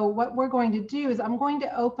 though, what we're going to do is I'm going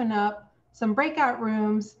to open up some breakout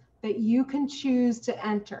rooms that you can choose to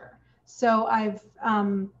enter. So I've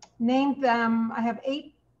named them, I have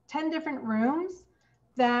 10 different rooms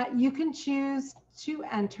that you can choose to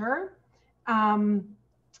enter. And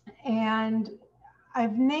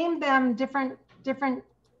I've named them different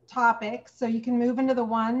topics, so you can move into the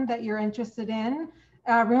one that you're interested in.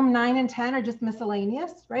 Room 9 and 10 are just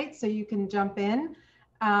miscellaneous, right? So you can jump in.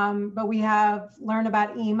 But we have learn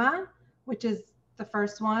about EMA, which is the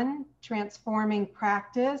first one, transforming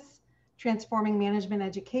practice, transforming management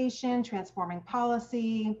education, transforming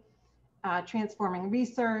policy, transforming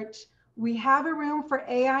research. We have a room for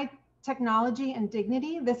AI technology and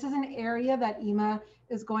dignity. This is an area that EMA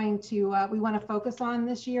is going to, we want to focus on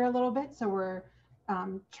this year a little bit. So we're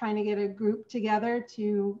trying to get a group together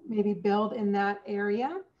to maybe build in that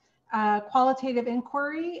area. Qualitative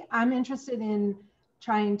inquiry, I'm interested in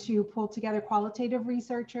trying to pull together qualitative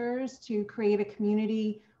researchers to create a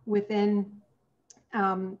community within,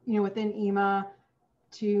 within EMA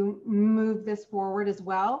to move this forward as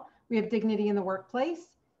well. We have dignity in the workplace.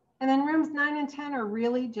 And then rooms 9 and 10 are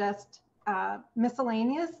really just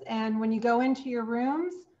miscellaneous. And when you go into your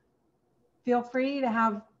rooms, feel free to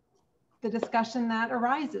have the discussion that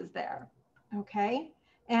arises there, okay?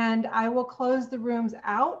 And I will close the rooms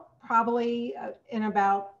out probably in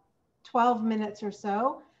about 12 minutes or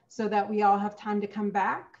so that we all have time to come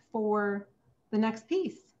back for the next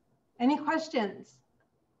piece. Any questions?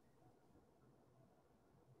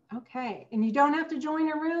 Okay, and you don't have to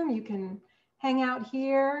join a room. You can hang out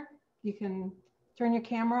here. You can turn your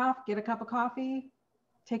camera off, get a cup of coffee,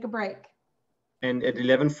 take a break. And at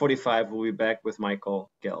 11:45, we'll be back with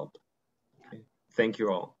Michael Gelb. Okay. Thank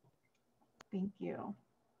you all. Thank you.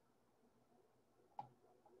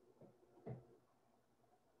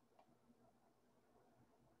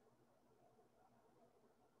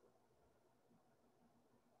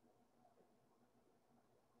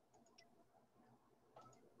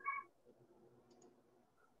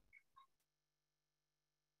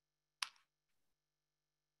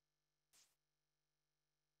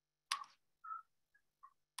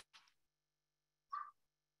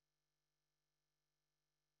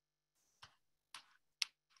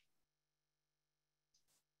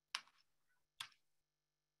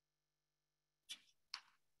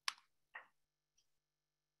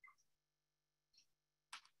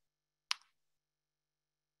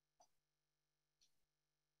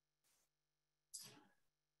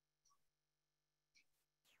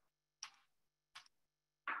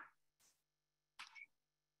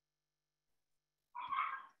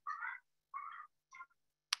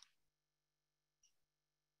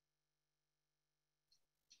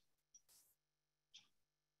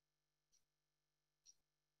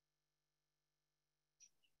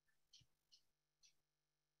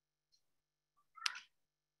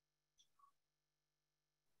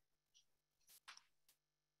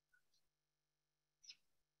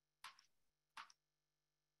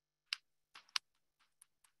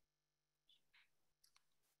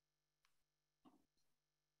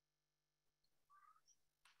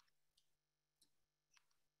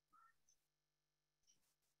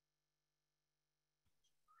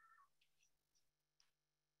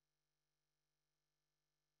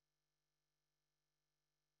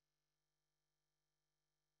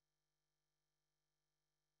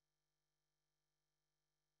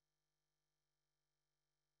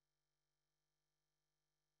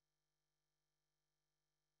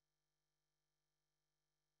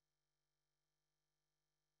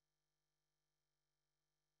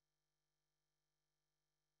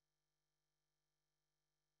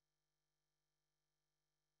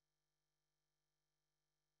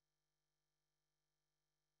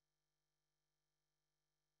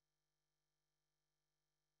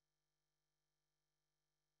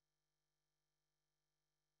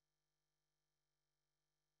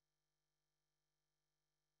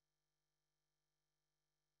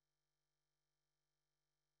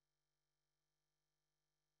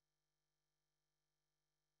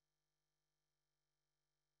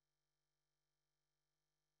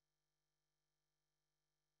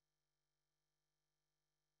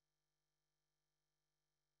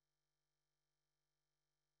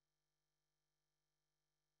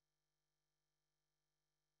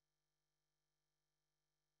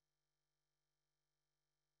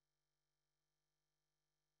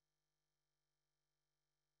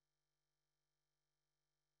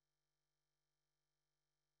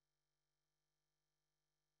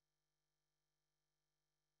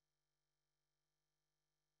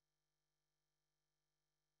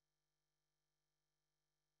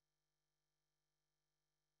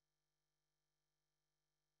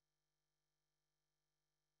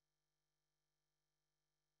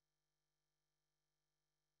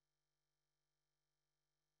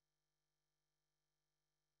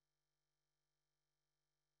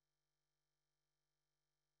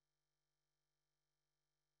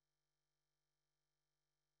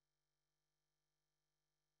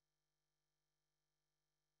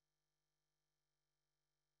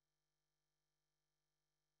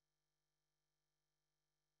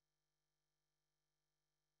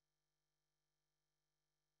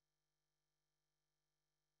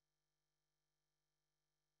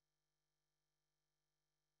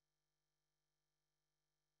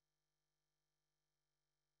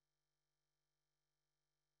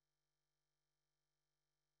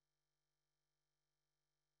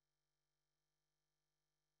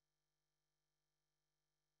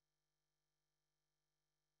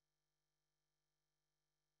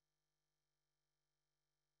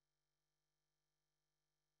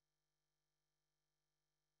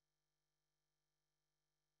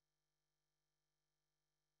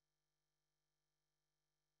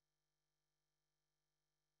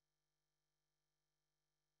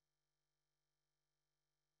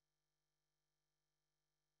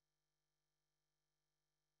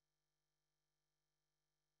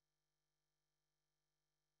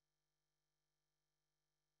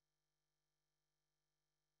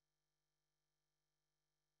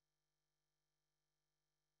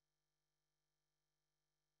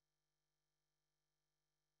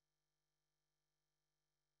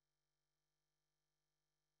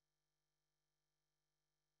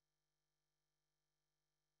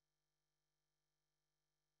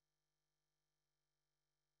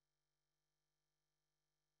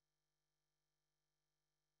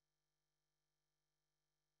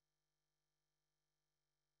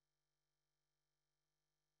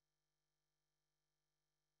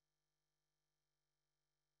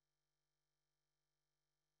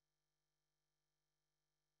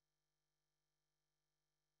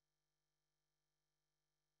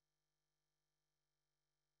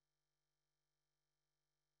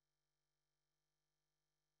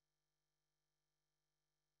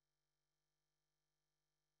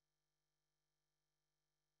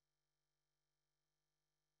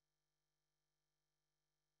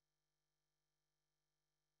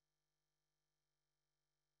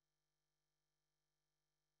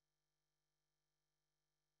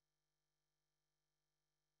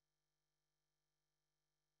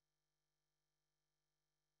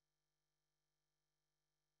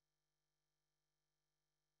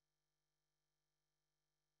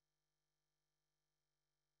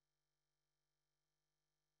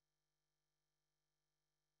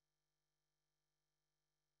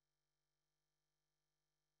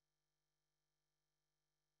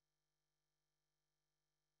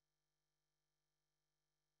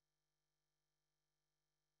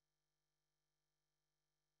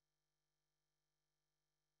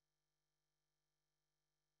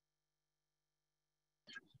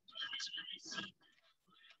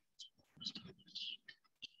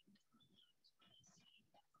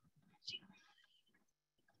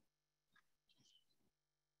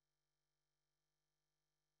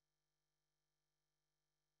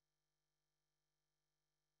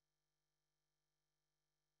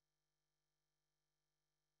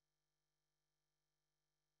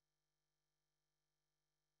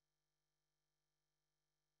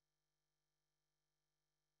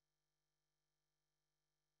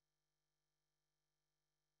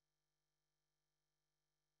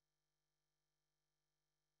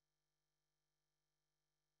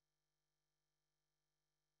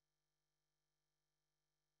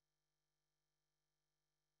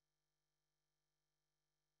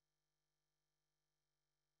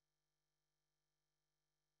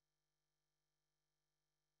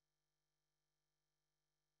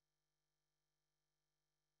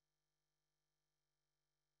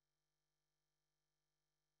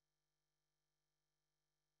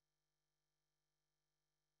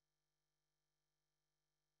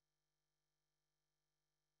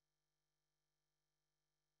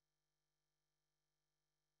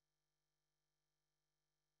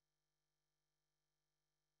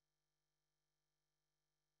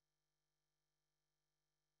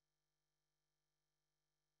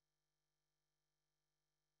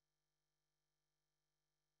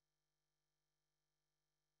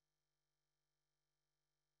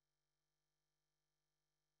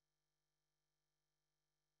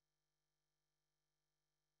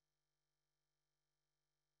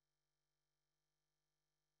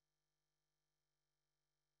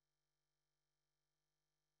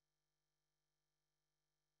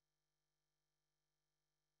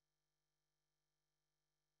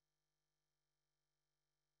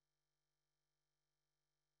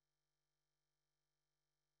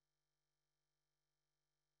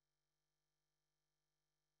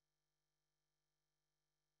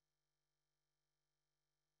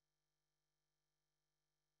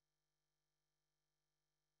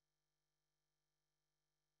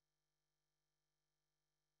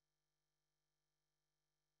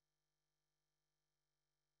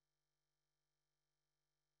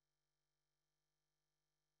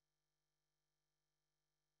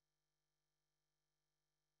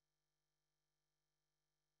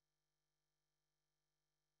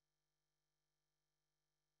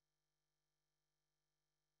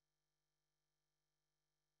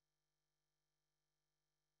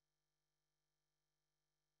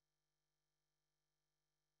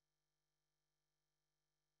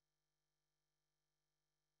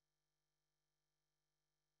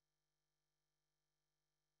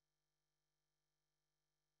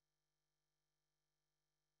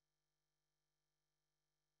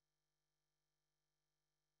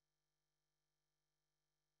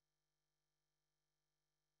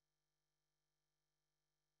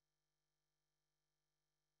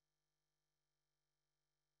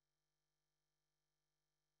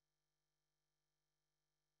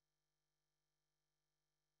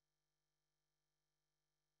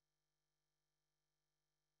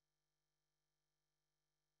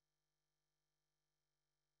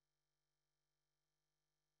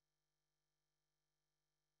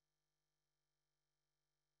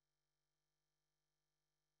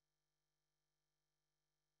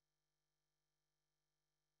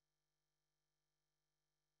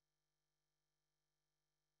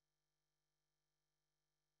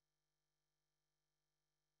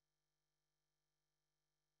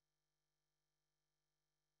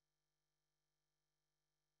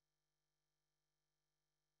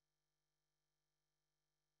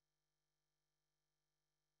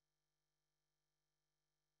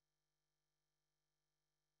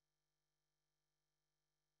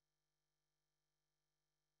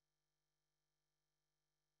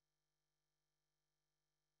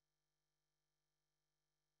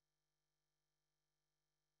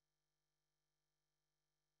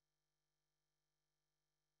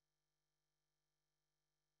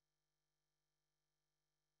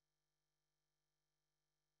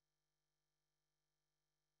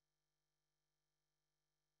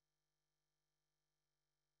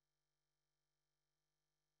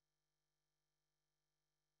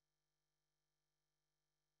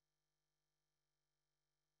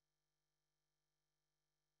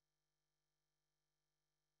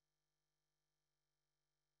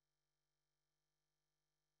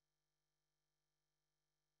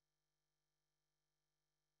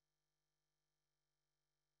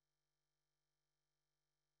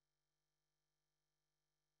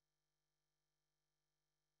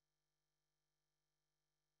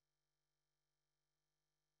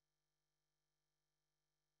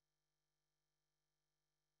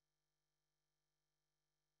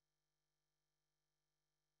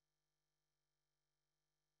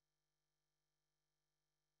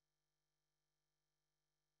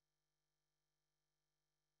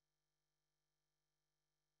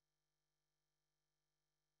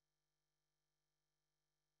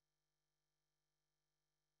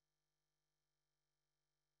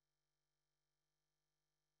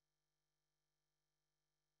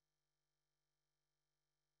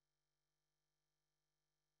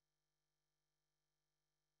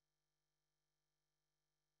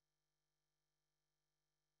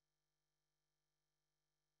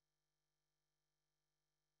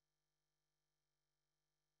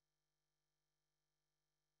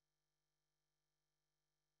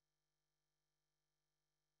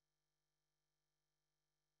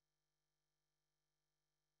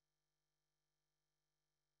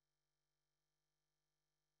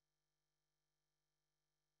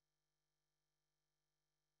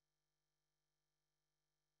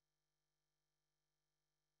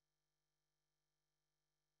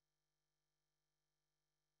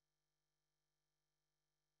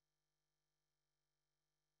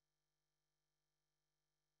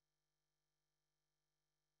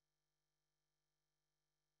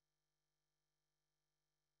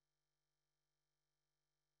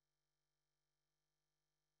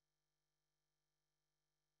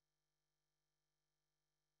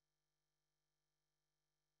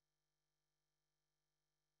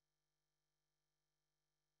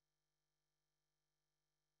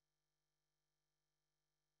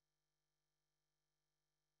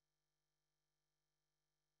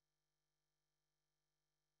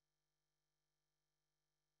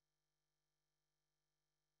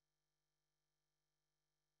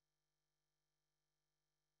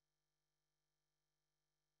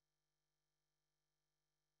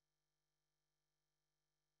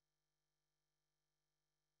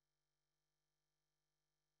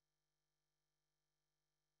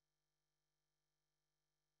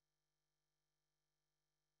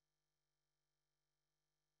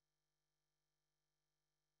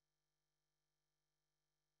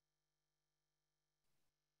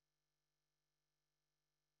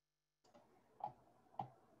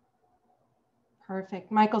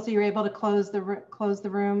 Perfect. Michael, so you're able to close the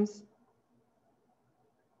rooms?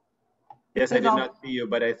 Yes, I did not see you,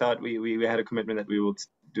 but I thought we had a commitment that we will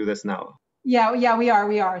do this now. Yeah, we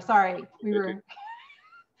are. Sorry, we were.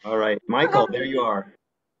 All right, Michael, there you are.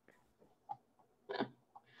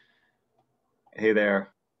 Hey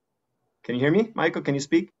there. Can you hear me, Michael? Can you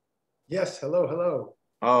speak? Yes. Hello. Hello.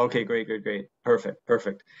 Oh, okay. Great.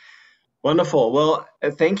 Perfect. Wonderful. Well,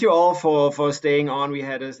 thank you all for staying on. We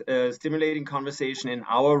had a stimulating conversation in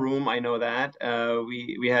our room. I know that.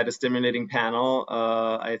 We had a stimulating panel.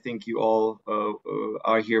 I think you all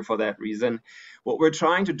are here for that reason. What we're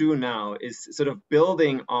trying to do now is sort of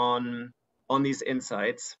building on these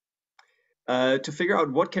insights to figure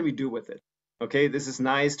out what can we do with it. Okay, this is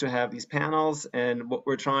nice to have these panels, and what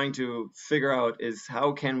we're trying to figure out is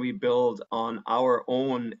how can we build on our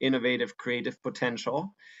own innovative, creative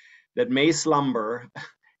potential that may slumber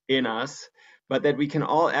in us, but that we can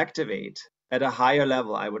all activate at a higher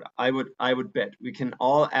level. I would bet we can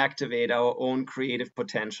all activate our own creative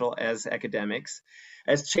potential as academics,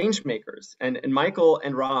 as change makers. And Michael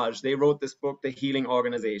and Raj, they wrote this book, The Healing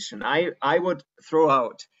Organization. I would throw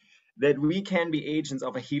out that we can be agents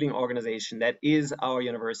of a healing organization that is our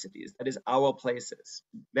universities, that is our places.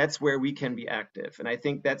 That's where we can be active. And I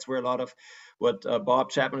think that's where a lot of what Bob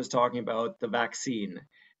Chapman is talking about, the vaccine.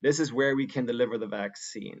 This is where we can deliver the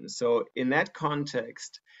vaccine. So in that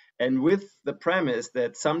context, and with the premise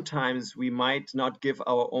that sometimes we might not give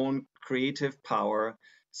our own creative power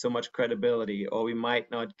so much credibility, or we might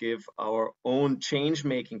not give our own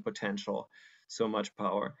change-making potential so much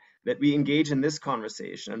power, that we engage in this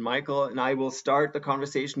conversation. And Michael and I will start the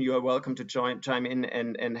conversation. You are welcome to chime in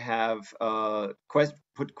and have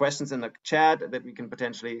put questions in the chat that we can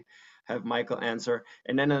potentially have Michael answer.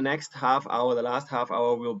 And then in the next half hour, the last half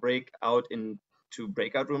hour, we'll break out into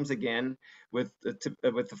breakout rooms again with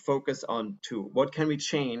the focus on two. What can we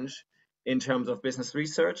change in terms of business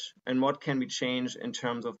research, and what can we change in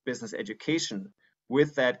terms of business education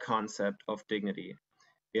with that concept of dignity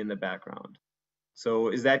in the background? So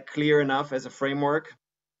is that clear enough as a framework?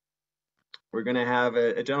 We're going to have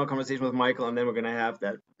a general conversation with Michael, and then we're going to have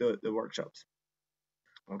the workshops.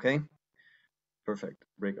 Okay, perfect.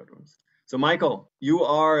 Breakout rooms. So Michael, you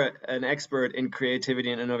are an expert in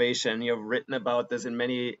creativity and innovation. You have written about this in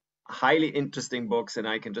many highly interesting books, and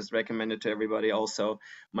I can just recommend it to everybody. Also,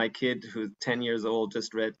 my kid, who's 10 years old,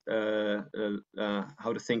 just read How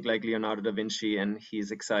to Think Like Leonardo da Vinci, and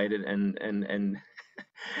he's excited and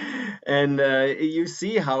you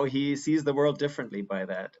see how he sees the world differently by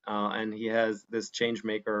that, and he has this change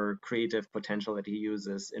maker creative potential that he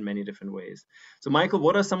uses in many different ways. So Michael,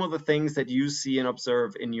 what are some of the things that you see and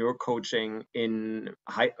observe in your coaching in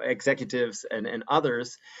high executives and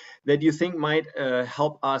others that you think might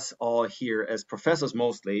help us all here as professors,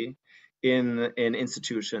 mostly in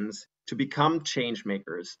institutions, to become change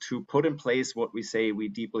makers, to put in place what we say we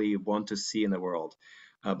deeply want to see in the world?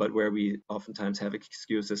 But where we oftentimes have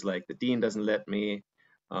excuses like the dean doesn't let me,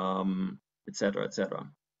 et cetera, et cetera.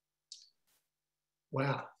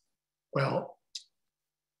 Wow. Well,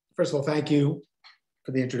 first of all, thank you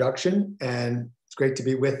for the introduction, and it's great to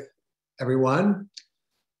be with everyone.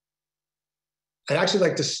 I'd actually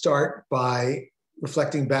like to start by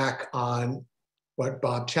reflecting back on what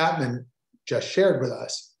Bob Chapman just shared with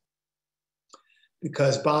us,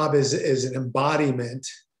 because Bob is an embodiment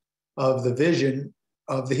of the vision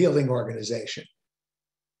of the Healing Organization.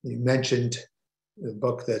 You mentioned the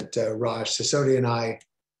book that Raj Sisodi and I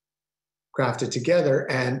crafted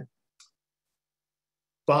together, and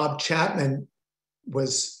Bob Chapman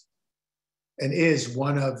was and is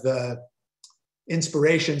one of the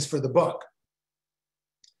inspirations for the book.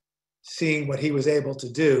 Seeing what he was able to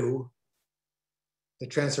do, the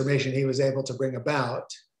transformation he was able to bring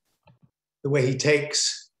about, the way he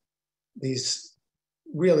takes these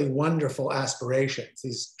really wonderful aspirations,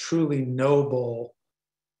 these truly noble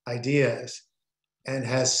ideas, and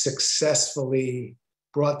has successfully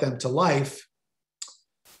brought them to life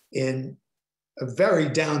in a very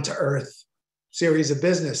down-to-earth series of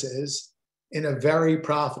businesses in a very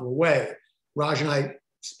profitable way. Raj and I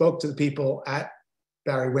spoke to the people at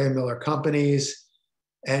Barry Wehmiller Companies,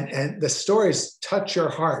 and the stories touch your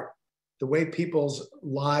heart, the way people's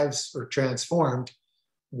lives were transformed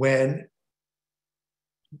when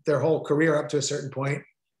their whole career up to a certain point,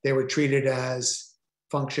 they were treated as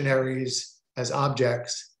functionaries, as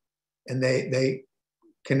objects, and they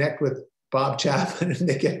connect with Bob Chapman and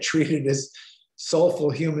they get treated as soulful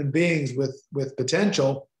human beings with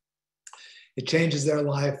potential. It changes their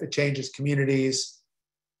life, it changes communities.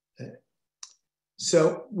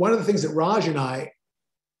 So one of the things that Raj and I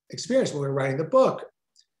experienced when we were writing the book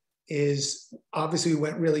is obviously we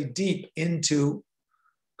went really deep into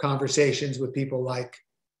conversations with people like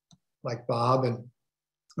Bob, and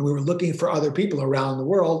we were looking for other people around the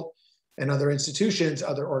world and other institutions,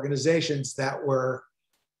 other organizations that were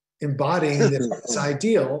embodying this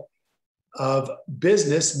ideal of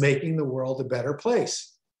business making the world a better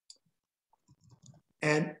place.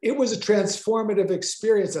 And it was a transformative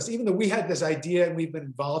experience. Even though we had this idea and we've been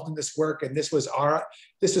involved in this work, and this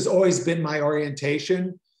has always been my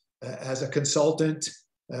orientation as a consultant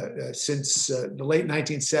since the late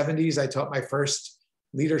 1970s. I taught my first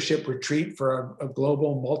leadership retreat for a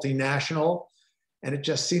global multinational. And it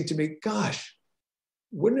just seemed to me, gosh,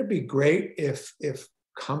 wouldn't it be great if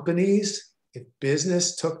companies, if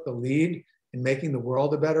business took the lead in making the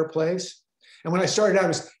world a better place? And when I started out,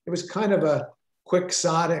 it was kind of a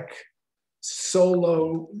quixotic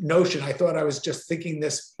solo notion. I thought I was just thinking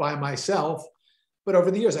this by myself. But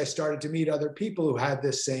over the years, I started to meet other people who had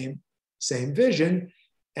this same vision.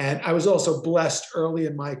 And I was also blessed early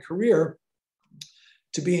in my career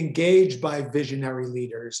to be engaged by visionary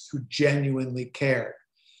leaders who genuinely cared.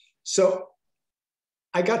 So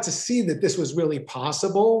I got to see that this was really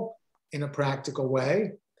possible in a practical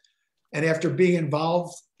way. And after being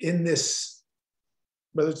involved in this,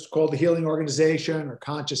 whether it's called the Healing Organization or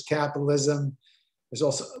Conscious Capitalism, there's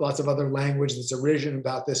also lots of other language that's arisen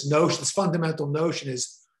about this notion. This fundamental notion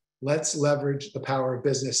is, let's leverage the power of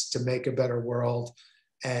business to make a better world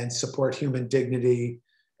and support human dignity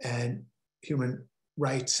and human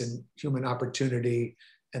rights and human opportunity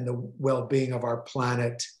and the well-being of our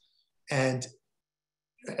planet. And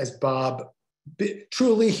as Bob,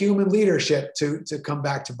 truly human leadership, to come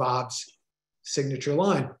back to Bob's signature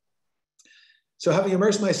line. So having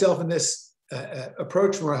immersed myself in this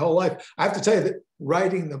approach for my whole life, I have to tell you that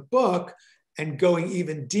writing the book and going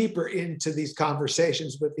even deeper into these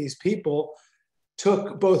conversations with these people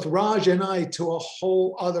took both Raj and I to a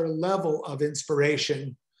whole other level of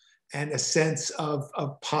inspiration and a sense of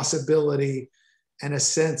possibility and a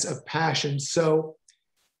sense of passion. So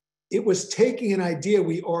it was taking an idea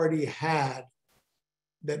we already had,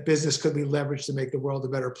 that business could be leveraged to make the world a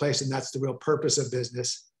better place, and that's the real purpose of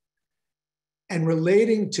business, and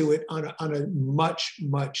relating to it on a much,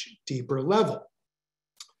 much deeper level.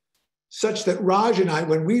 Such that Raj and I,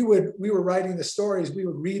 when we were writing the stories, we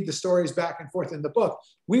would read the stories back and forth in the book,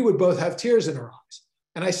 we would both have tears in our eyes.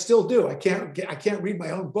 And I still do. I can't read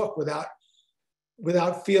my own book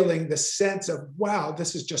without feeling the sense of, wow,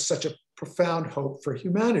 this is just such a profound hope for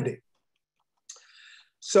humanity.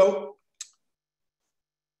 So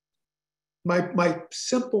my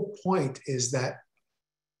simple point is that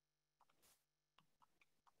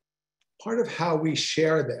part of how we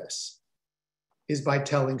share this is by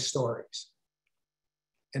telling stories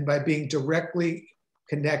and by being directly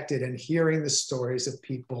connected and hearing the stories of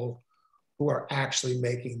people who are actually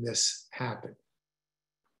making this happen.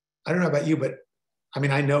 I don't know about you, but I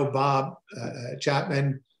mean, I know Bob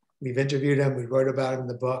Chapman. We've interviewed him. We wrote about him in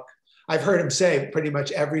the book. I've heard him say pretty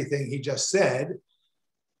much everything he just said,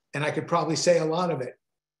 and I could probably say a lot of it.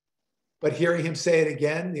 But hearing him say it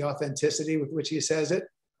again, the authenticity with which he says it,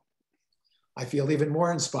 I feel even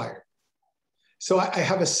more inspired. So I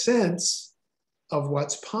have a sense of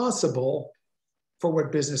what's possible for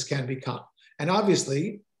what business can become. And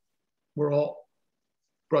obviously, we're all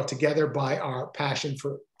brought together by our passion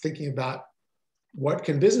for thinking about what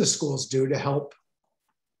can business schools do to help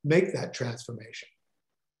make that transformation.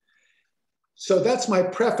 So that's my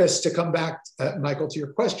preface to come back, Michael, to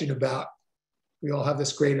your question about, we all have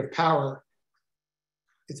this creative power.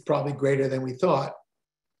 It's probably greater than we thought.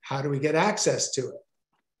 How do we get access to it?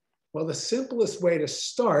 Well, the simplest way to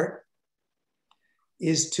start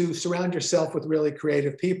is to surround yourself with really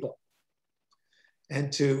creative people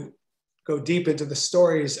and to go deep into the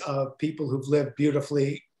stories of people who've lived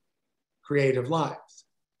beautifully creative lives.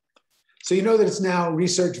 So you know that it's now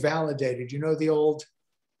research validated. You know the old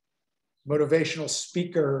motivational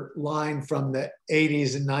speaker line from the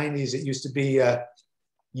 80s and 90s. It used to be,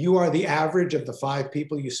 you are the average of the 5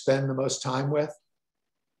 people you spend the most time with.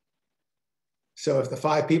 So if the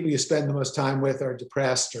 5 people you spend the most time with are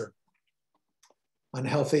depressed or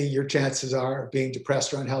unhealthy, your chances are of being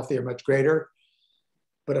depressed or unhealthy are much greater.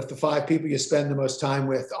 But if the 5 people you spend the most time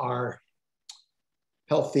with are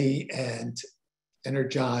healthy and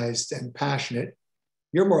energized and passionate,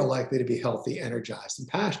 you're more likely to be healthy, energized, and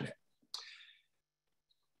passionate.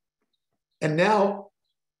 And now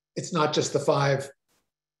it's not just the 5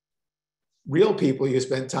 real people you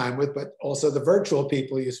spend time with, but also the virtual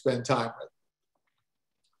people you spend time with.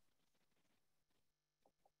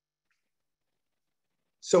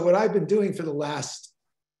 So what I've been doing for the last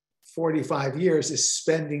 45 years is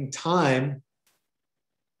spending time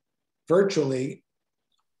virtually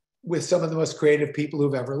with some of the most creative people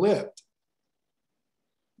who've ever lived.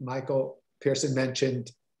 Michael Pearson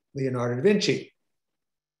mentioned Leonardo da Vinci.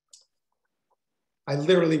 I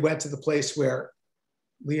literally went to the place where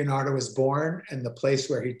Leonardo was born and the place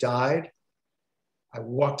where he died. I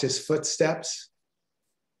walked his footsteps.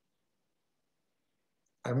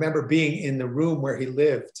 I remember being in the room where he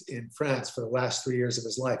lived in France for the last 3 years of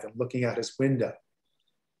his life and looking out his window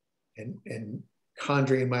and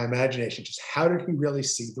conjuring in my imagination just how did he really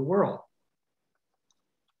see the world?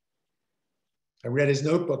 I read his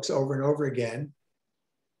notebooks over and over again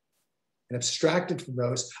and abstracted from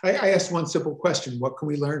those. I asked one simple question: what can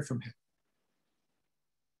we learn from him?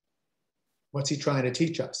 What's he trying to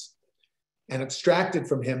teach us? And abstracted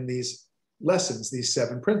from him these lessons, these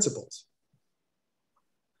 7 principles.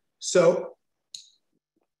 So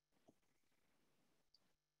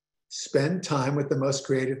spend time with the most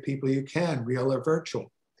creative people you can, real or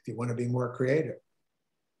virtual, if you want to be more creative.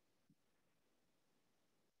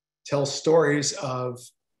 Tell stories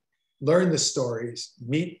learn the stories,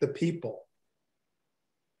 meet the people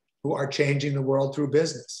who are changing the world through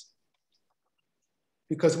business.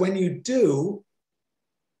 Because when you do,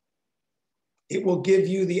 it will give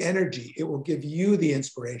you the energy, it will give you the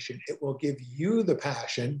inspiration, it will give you the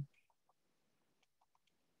passion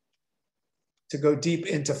to go deep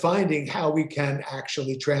into finding how we can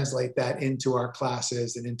actually translate that into our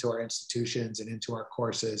classes and into our institutions and into our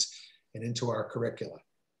courses and into our curricula.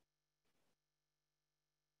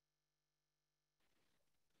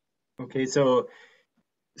 Okay, so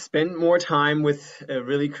spend more time with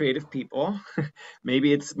really creative people.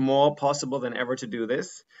 Maybe it's more possible than ever to do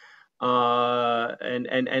this,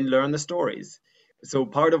 and learn the stories. So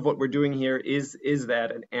part of what we're doing here is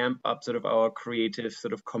that and amp up sort of our creative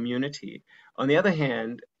sort of community. On the other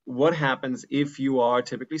hand, what happens if you are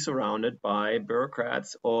typically surrounded by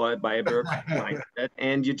bureaucrats or by a bureaucratic mindset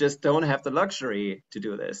and you just don't have the luxury to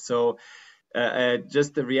do this? So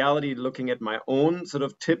just the reality looking at my own sort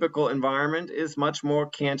of typical environment is much more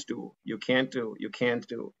can't do, you can't do, you can't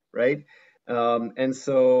do, right? And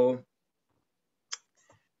so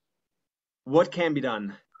what can be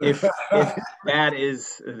done if that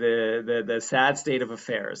is the sad state of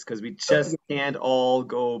affairs, because we just can't all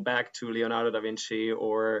go back to Leonardo da Vinci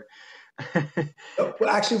or well,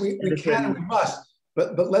 actually we can and we must,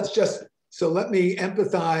 but let's just, so let me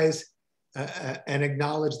empathize and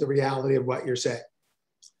acknowledge the reality of what you're saying,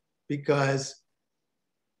 because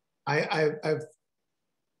I've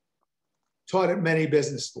taught at many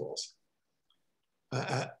business schools.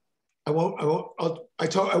 I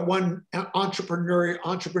taught at one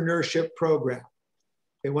entrepreneurship program.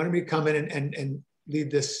 They wanted me to come in and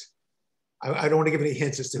lead this. I don't want to give any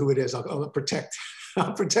hints as to who it is. I'll protect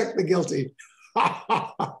the guilty.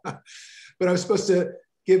 But I was supposed to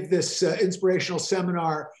give this inspirational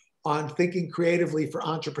seminar on thinking creatively for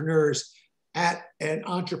entrepreneurs at an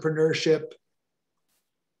entrepreneurship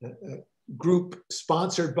group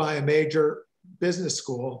sponsored by a major business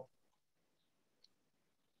school.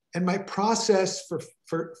 And my process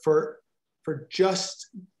for just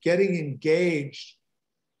getting engaged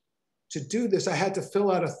to do this, I had to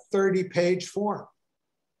fill out a 30-page form.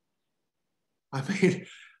 I mean,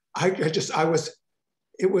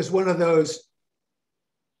 it was one of those,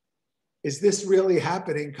 is this really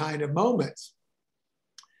happening kind of moments?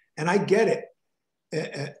 And I get it.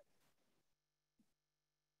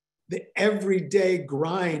 The everyday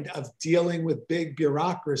grind of dealing with big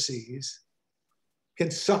bureaucracies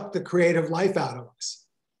can suck the creative life out of us,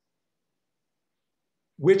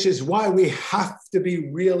 which is why we have to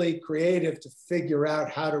be really creative to figure out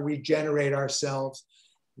how to regenerate ourselves,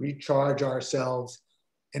 recharge ourselves,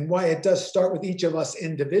 and why it does start with each of us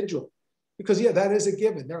individually. Because yeah, that is a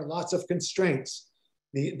given. There are lots of constraints.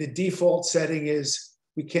 The default setting is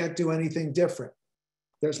we can't do anything different.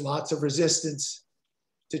 There's lots of resistance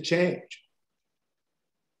to change.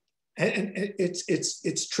 And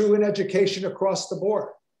it's true in education across the board.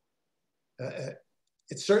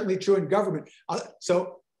 It's certainly true in government.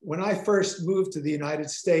 So when I first moved to the United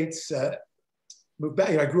States, moved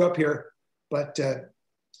back, I grew up here, but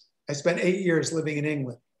I spent 8 years living in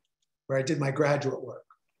England, where I did my graduate work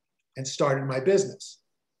and started my business.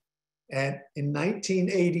 And in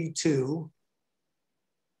 1982,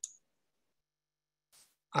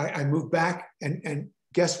 I moved back, and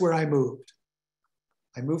guess where I moved?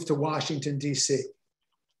 I moved to Washington, D.C.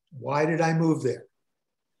 Why did I move there?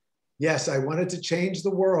 Yes, I wanted to change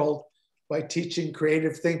the world by teaching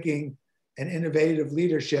creative thinking and innovative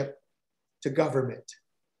leadership to government.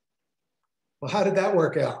 Well, how did that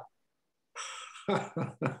work out?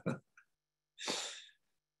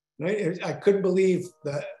 Right? I couldn't believe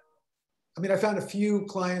that. I mean, I found a few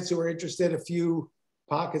clients who were interested, a few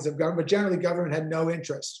pockets of government, but generally government had no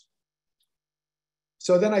interest.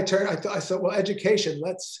 So then I thought, well, education,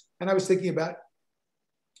 and I was thinking about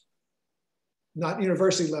not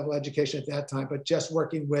university level education at that time, but just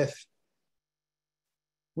working with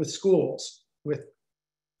schools,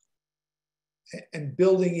 and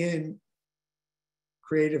building in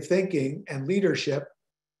creative thinking and leadership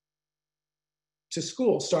to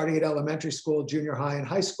schools, starting at elementary school, junior high, and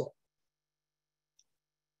high school.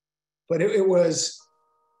 But it was,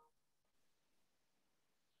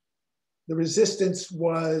 the resistance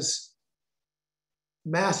was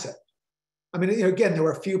massive. I mean, again, there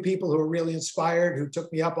were a few people who were really inspired, who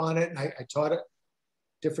took me up on it, and I taught it,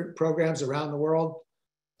 different programs around the world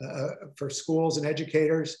for schools and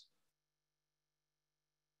educators.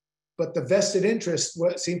 But the vested interest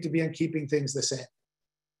seemed to be in keeping things the same.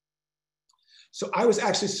 So I was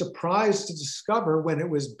actually surprised to discover when it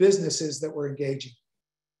was businesses that were engaging,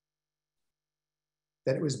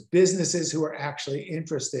 that it was businesses who were actually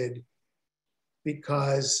interested,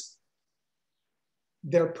 because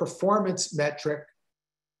their performance metric,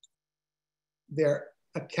 their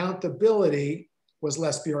accountability was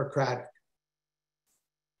less bureaucratic.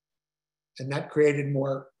 And that created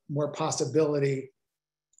more possibility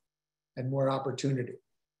and more opportunity.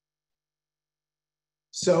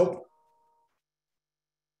 So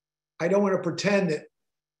I don't want to pretend that,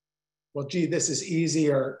 well, gee, this is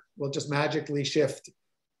easy, or we'll just magically shift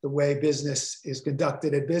the way business is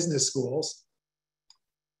conducted at business schools.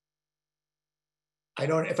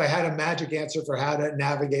 If I had a magic answer for how to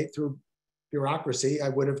navigate through bureaucracy, I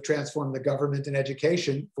would have transformed the government and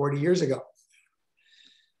education 40 years ago.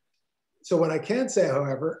 So what I can say,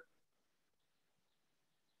 however,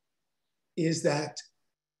 is that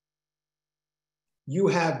you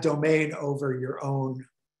have domain over your own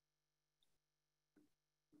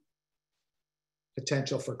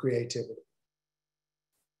potential for creativity.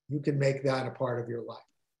 You can make that a part of your life.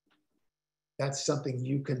 That's something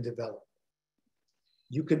you can develop.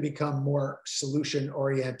 You can become more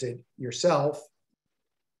solution-oriented yourself.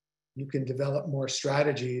 You can develop more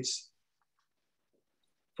strategies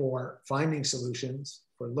for finding solutions,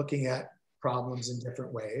 for looking at problems in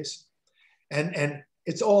different ways. And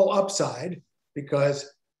it's all upside,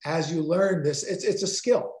 because as you learn this, it's a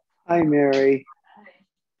skill. Hi, Mary.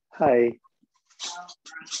 Hi.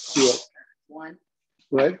 Yeah. One.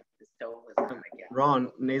 What? The stove was on again.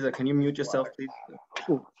 Ron, Neza, can you mute yourself, please?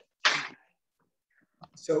 Ooh.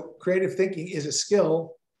 So creative thinking is a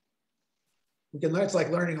skill. We can learn, it's like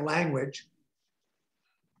learning a language.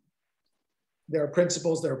 There are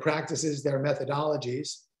principles, there are practices, there are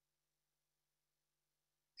methodologies.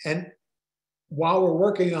 And while we're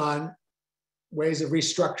working on ways of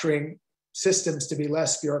restructuring systems to be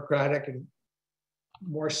less bureaucratic and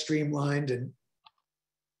more streamlined and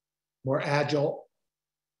more agile,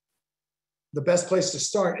 the best place to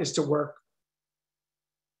start is to work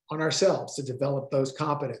on ourselves, to develop those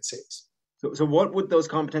competencies. So what would those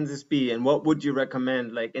competencies be, and what would you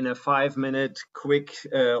recommend, like in a 5-minute quick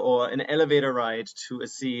or an elevator ride to a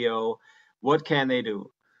CEO? What can they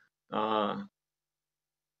do?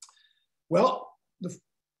 Well,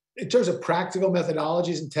 in terms of practical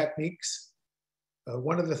methodologies and techniques,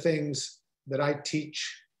 one of the things that I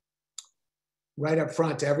teach right up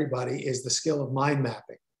front to everybody is the skill of mind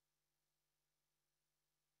mapping.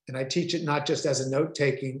 And I teach it not just as a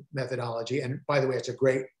note-taking methodology, and by the way, it's a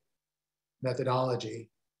great methodology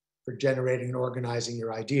for generating and organizing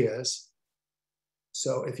your ideas.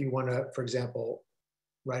 So if you want to, for example,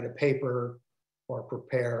 write a paper or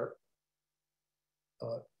prepare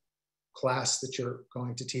a class that you're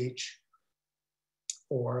going to teach,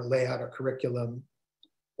 or lay out a curriculum,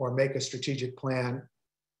 or make a strategic plan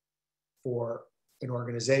for an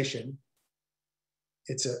organization,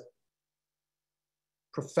 it's a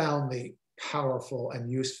profoundly powerful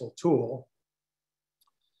and useful tool.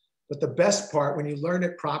 But the best part, when you learn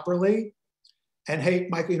it properly, and hey,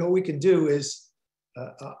 Michael, you know what we can do is,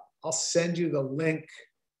 I'll send you the link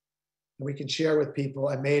and we can share with people.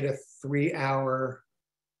 I made a 3-hour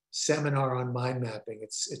seminar on mind mapping.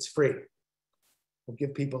 It's free. We'll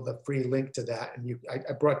give people the free link to that. And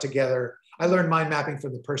I brought together, I learned mind mapping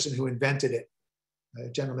from the person who invented it, a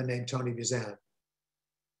gentleman named Tony Buzan.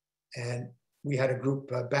 And we had a group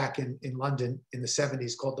back in London in the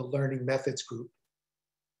 70s called the Learning Methods Group.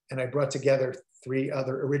 And I brought together 3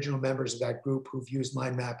 other original members of that group who've used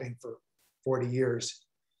mind mapping for 40 years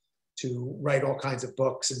to write all kinds of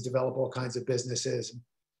books and develop all kinds of businesses.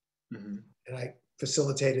 Mm-hmm. And I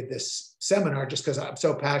facilitated this seminar just because I'm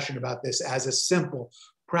so passionate about this as a simple,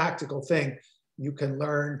 practical thing. You can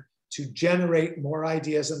learn to generate more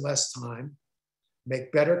ideas in less time,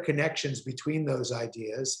 make better connections between those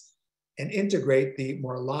ideas, and integrate the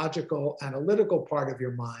more logical, analytical part of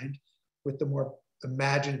your mind with the more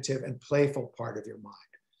imaginative and playful part of your mind.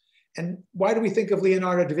 And why do we think of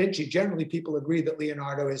Leonardo da Vinci? Generally, people agree that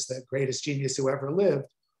Leonardo is the greatest genius who ever lived.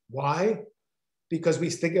 Why? Because we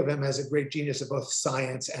think of him as a great genius of both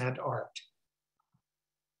science and art.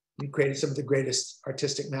 He created some of the greatest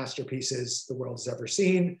artistic masterpieces the world has ever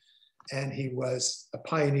seen. And he was a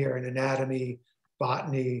pioneer in anatomy,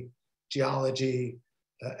 botany, geology,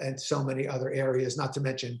 and so many other areas, not to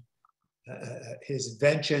mention his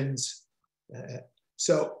inventions.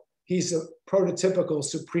 So he's a prototypical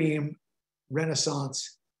supreme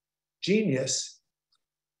Renaissance genius.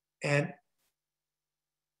 And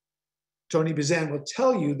Tony Buzan will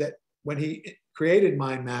tell you that when he created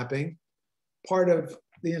mind mapping, part of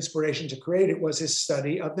the inspiration to create it was his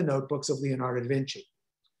study of the notebooks of Leonardo da Vinci.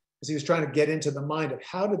 Because he was trying to get into the mind of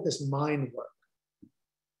how did this mind work?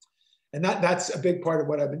 And that's a big part of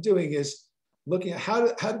what I've been doing is looking at how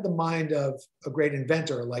did the mind of a great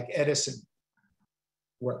inventor like Edison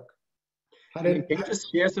work? Can you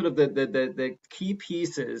just share sort of the key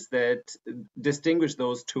pieces that distinguish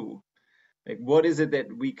those two? Like, what is it that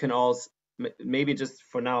we can all, maybe just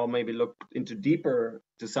for now, maybe look into deeper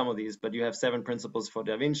to some of these, but you have 7 principles for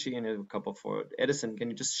Da Vinci and a couple for Edison. Can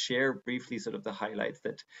you just share briefly sort of the highlights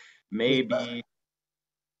that may be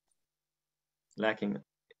lacking?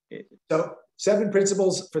 So 7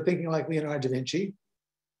 principles for thinking like Leonardo da Vinci.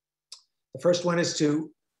 The first one is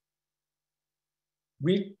to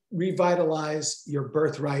revitalize your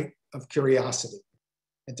birthright of curiosity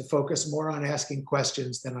and to focus more on asking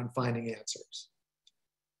questions than on finding answers.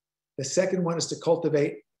 The second one is to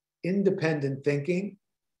cultivate independent thinking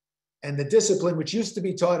and the discipline, which used to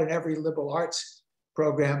be taught in every liberal arts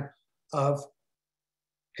program, of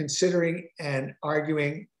considering and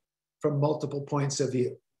arguing from multiple points of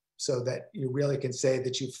view so that you really can say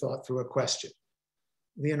that you've thought through a question.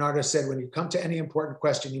 Leonardo said, when you come to any important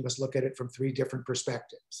question, you must look at it from 3 different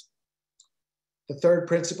perspectives. The third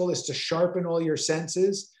principle is to sharpen all your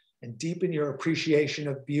senses and deepen your appreciation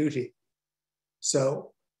of beauty.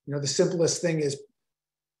 So, the simplest thing is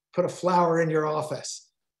put a flower in your office,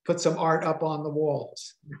 put some art up on the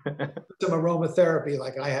walls, put some aromatherapy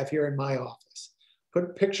like I have here in my office,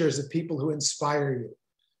 put pictures of people who inspire you.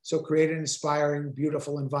 So create an inspiring,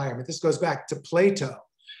 beautiful environment. This goes back to Plato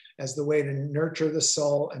as the way to nurture the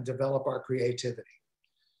soul and develop our creativity.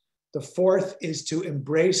 The fourth is to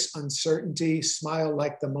embrace uncertainty, smile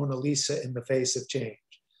like the Mona Lisa in the face of change.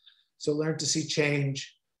 So learn to see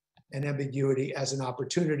change and ambiguity as an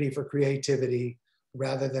opportunity for creativity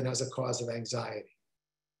rather than as a cause of anxiety.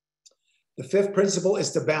 The fifth principle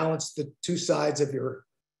is to balance the 2 sides of your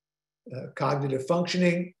cognitive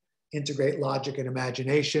functioning, integrate logic and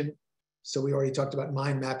imagination. So we already talked about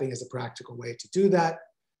mind mapping as a practical way to do that.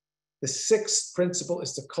 The 6th principle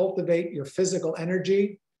is to cultivate your physical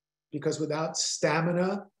energy, because without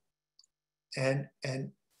stamina and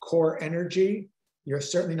core energy, you're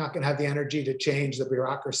certainly not going to have the energy to change the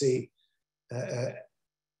bureaucracy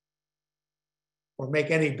or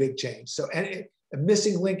make any big change. So a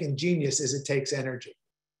missing link in genius is it takes energy.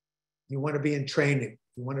 You want to be in training.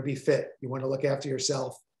 You want to be fit. You want to look after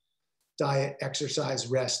yourself, diet, exercise,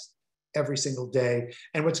 rest every single day.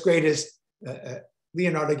 And what's great is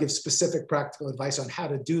Leonardo gives specific practical advice on how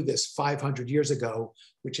to do this 500 years ago,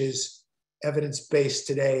 which is evidence-based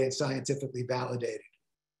today and scientifically validated.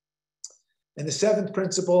 And the 7th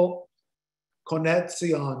principle,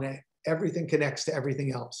 connezione, everything connects to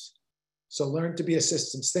everything else. So learn to be a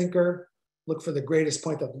systems thinker, look for the greatest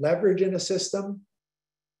point of leverage in a system,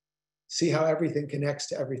 see how everything connects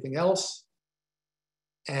to everything else.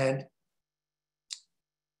 And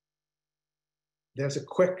those are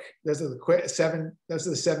the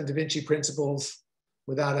 7 Da Vinci principles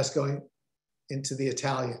without us going into the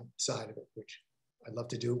Italian side of it, which I'd love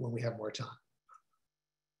to do when we have more time.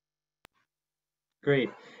 Great.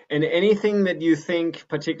 And anything that you think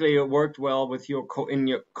particularly worked well with your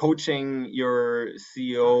coaching your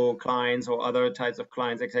CEO clients or other types of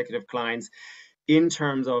clients, executive clients, in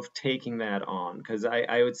terms of taking that on? Because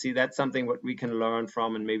I would see that's something what we can learn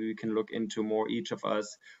from, and maybe we can look into more, each of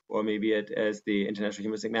us, or maybe as the International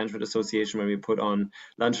Humanistic Management Association, when we put on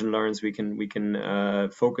lunch and learns, we can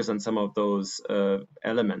focus on some of those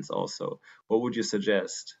elements also. What would you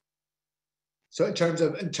suggest? So in terms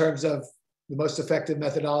of the most effective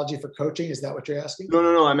methodology for coaching, is that what you're asking?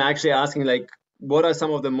 No. I'm actually asking, like, what are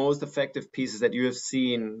some of the most effective pieces that you have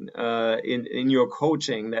seen in your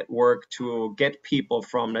coaching that work to get people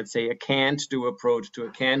from, let's say, a can't do approach to a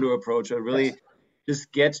can do approach, or really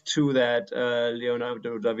just get to that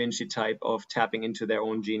Leonardo da Vinci type of tapping into their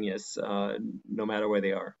own genius, no matter where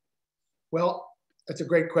they are? Well, that's a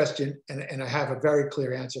great question, and I have a very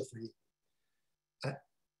clear answer for you.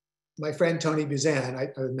 My friend Tony Buzan, I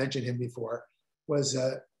mentioned him before, was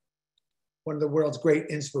one of the world's great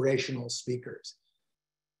inspirational speakers.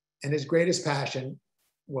 And his greatest passion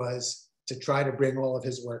was to try to bring all of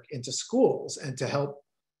his work into schools and to help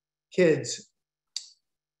kids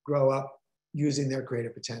grow up using their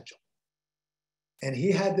creative potential. And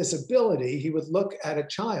he had this ability, he would look at a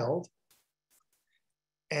child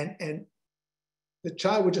and the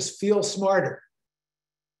child would just feel smarter.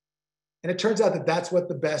 And it turns out that that's what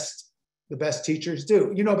the best teachers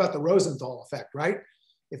do. You know about the Rosenthal effect, right?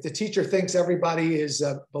 If the teacher thinks everybody is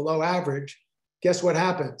below average, guess what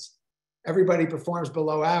happens? Everybody performs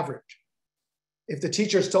below average. If the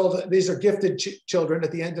teacher is told that these are gifted children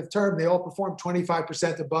at the end of term, they all perform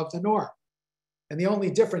 25% above the norm. And the only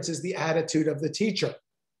difference is the attitude of the teacher.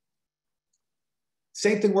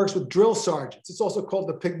 Same thing works with drill sergeants. It's also called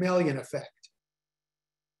the Pygmalion effect.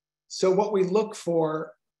 So what we look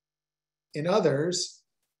for in others,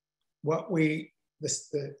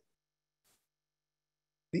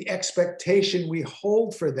 the expectation we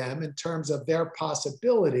hold for them in terms of their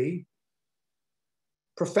possibility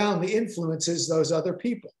profoundly influences those other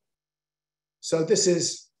people. So this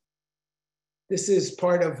is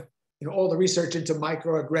part of all the research into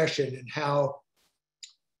microaggression and how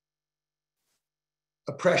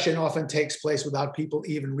oppression often takes place without people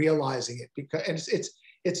even realizing it. Because and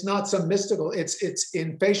it's not some mystical, it's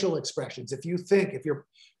in facial expressions. If you're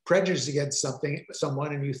prejudiced against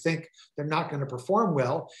someone and you think they're not going to perform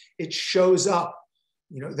well, it shows up.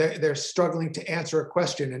 They're struggling to answer a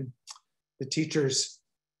question and the teacher's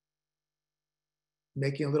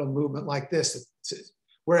making a little movement like this.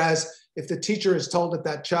 Whereas if the teacher is told that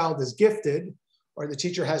that child is gifted, or the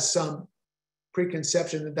teacher has some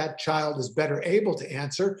preconception that that child is better able to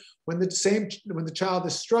answer, when the child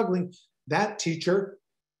is struggling, that teacher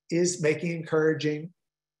is making encouraging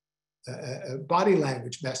body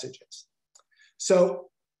language messages. So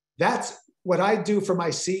that's what I do for my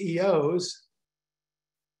CEOs,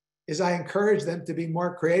 is I encourage them to be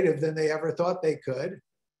more creative than they ever thought they could.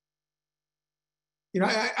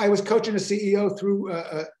 I was coaching a CEO through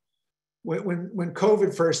when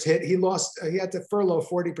COVID first hit. He had to furlough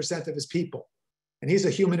 40% of his people, and he's a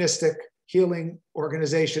humanistic healing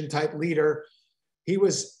organization type leader.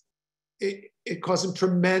 It caused him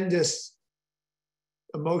tremendous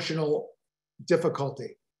emotional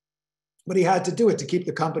difficulty, but he had to do it to keep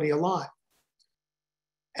the company alive.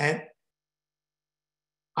 And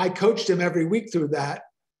I coached him every week through that.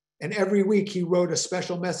 And every week he wrote a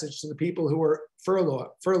special message to the people who were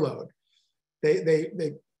furloughed.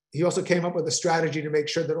 He also came up with a strategy to make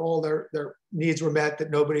sure that all their needs were met,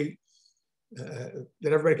 that everybody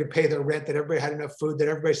could pay their rent, that everybody had enough food, that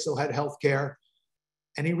everybody still had health care.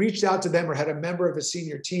 And he reached out to them, or had a member of his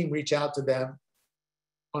senior team reach out to them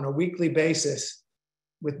on a weekly basis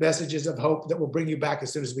with messages of hope that will bring you back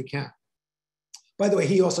as soon as we can. By the way,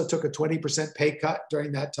 he also took a 20% pay cut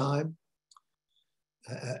during that time.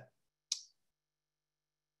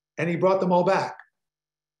 And he brought them all back.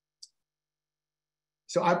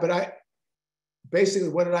 Basically,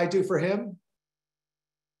 what did I do for him?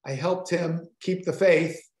 I helped him keep the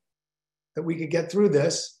faith that we could get through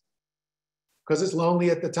this, because it's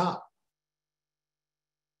lonely at the top.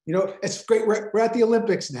 It's great. We're at the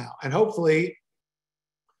Olympics now, and hopefully,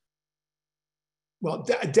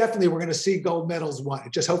 definitely we're going to see gold medals won.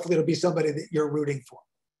 Hopefully it'll be somebody that you're rooting for.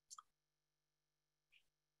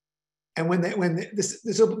 And when this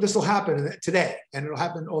will happen today, and it'll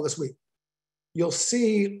happen all this week, you'll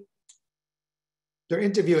see they're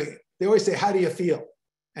interviewing. They always say, "How do you feel?"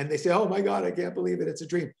 And they say, "Oh my God, I can't believe it. It's a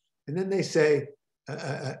dream." And then they say,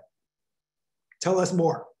 "Tell us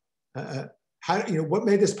more. What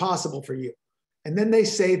made this possible for you?" And then they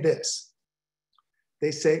say this.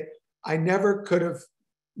 They say, "I never could have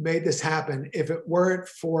made this happen if it weren't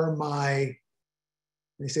for my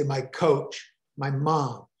coach, my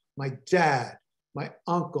mom, my dad, my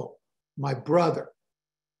uncle, my brother."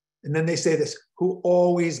 And then they say this, "who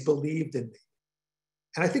always believed in me."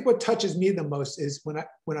 And I think what touches me the most is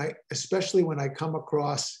especially when I come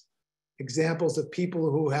across examples of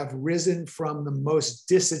people who have risen from the most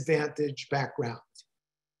disadvantaged backgrounds,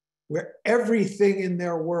 where everything in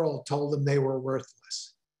their world told them they were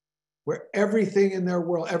worthless, where everything in their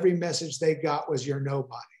world, every message they got was "you're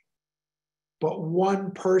nobody." but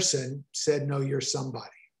one person said, no, you're somebody.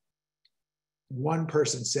 One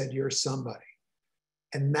person said, you're somebody.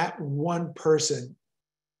 And that one person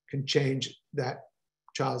can change that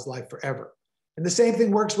child's life forever. And the same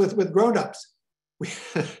thing works with grown-ups.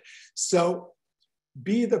 So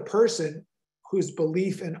be the person whose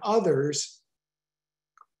belief in others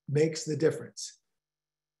makes the difference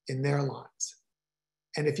in their lives.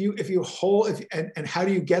 And and how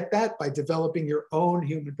do you get that? By developing your own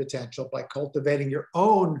human potential, by cultivating your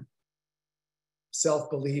own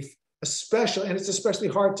self-belief, especially, and it's especially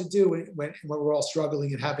hard to do when we're all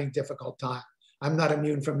struggling and having difficult time. I'm not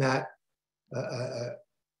immune from that.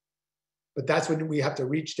 But that's when we have to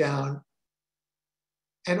reach down.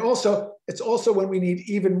 And also, it's also when we need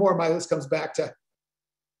even more. My list comes back to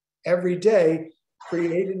every day,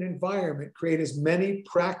 create an environment, create as many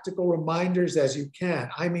practical reminders as you can.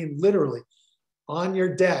 I mean, literally, on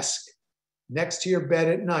your desk, next to your bed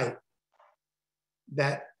at night,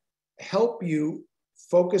 that help you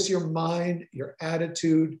focus your mind, your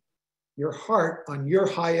attitude, your heart on your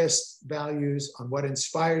highest values, on what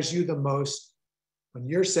inspires you the most, on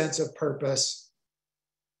your sense of purpose.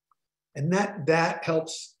 And that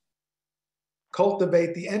helps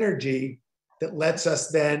cultivate the energy that lets us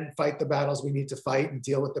then fight the battles we need to fight and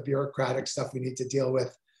deal with the bureaucratic stuff we need to deal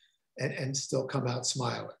with and still come out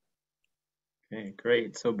smiling. Okay,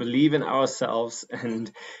 great. So believe in ourselves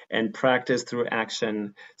and practice through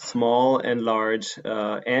action, small and large.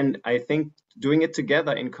 And I think doing it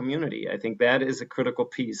together in community, I think that is a critical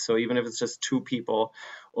piece. So even if it's just two people,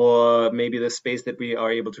 or maybe the space that we are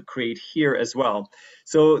able to create here as well.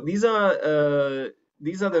 So these are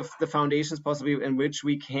the foundations possibly in which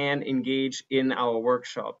we can engage in our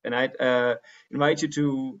workshop. And I'd invite you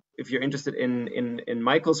to, if you're interested in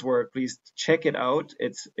Michael's work, please check it out.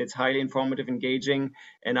 It's highly informative, engaging,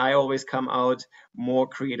 and I always come out more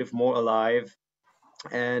creative, more alive,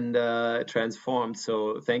 and transformed.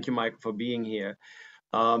 So thank you, Michael, for being here.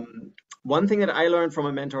 One thing that I learned from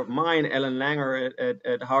a mentor of mine, Ellen Langer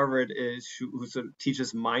at Harvard, is who sort of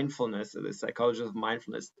teaches mindfulness, the psychologist of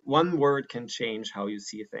mindfulness. One word can change how you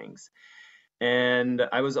see things. And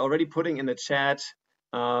I was already putting in the chat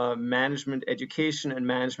management education and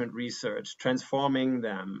management research, transforming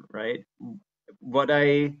them, right? What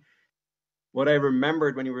I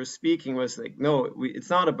remembered when you were speaking was like, no,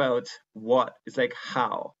 it's not about what, it's like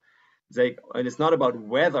how. It's like, and it's not about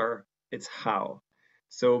whether, it's how.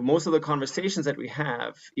 So most of the conversations that we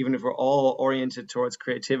have, even if we're all oriented towards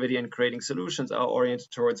creativity and creating solutions, are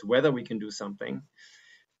oriented towards whether we can do something,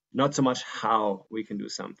 not so much how we can do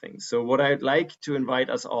something. So what I'd like to invite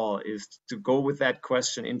us all is to go with that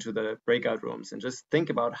question into the breakout rooms and just think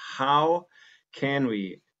about how can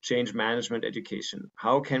we change management education?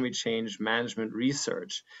 How can we change management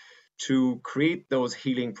research to create those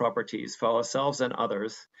healing properties for ourselves and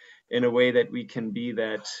others in a way that we can be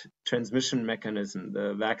that transmission mechanism,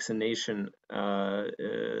 the vaccination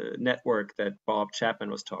network that Bob Chapman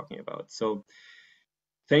was talking about. So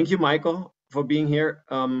thank you, Michael, for being here.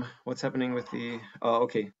 What's happening with the,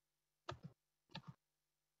 okay.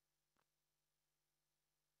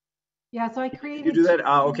 Yeah, so I created. Did you do that?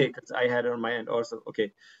 Okay, because I had it on my end also.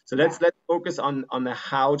 Okay, so let's focus on the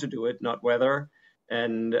how to do it, not whether.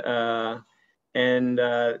 And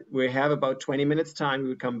we have about 20 minutes time. We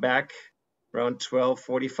would come back around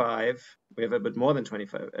 12:45. We have a bit more than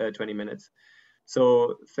 20 minutes.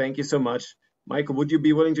 So thank you so much. Michael, would you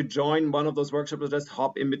be willing to join one of those workshops or just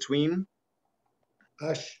hop in between?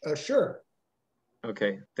 Sure.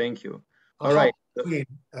 Okay, thank you. All right. You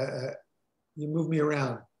move me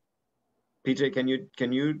around. PJ,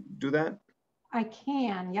 can you do that? I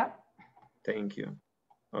can, yep. Thank you.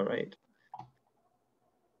 All right.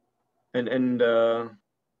 And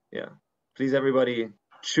yeah, please everybody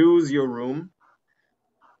choose your room.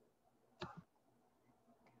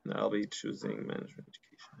 I'll be choosing management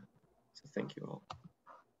education. So thank you all.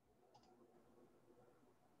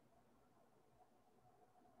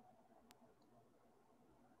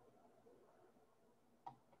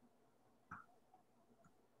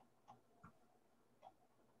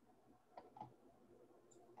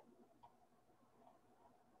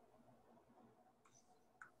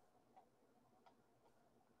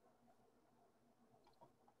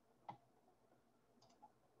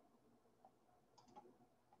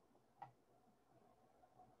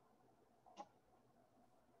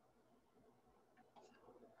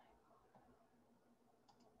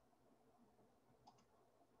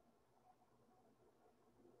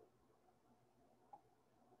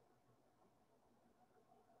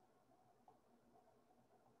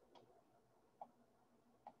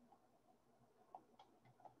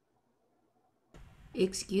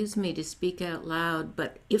 Excuse me to speak out loud,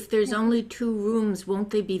 but if there's only 2 rooms, won't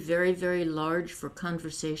they be very, very large for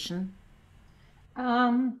conversation?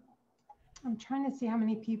 I'm trying to see how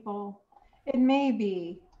many people. It may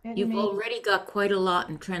be. You've already got quite a lot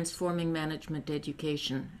in transforming management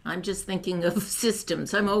education. I'm just thinking of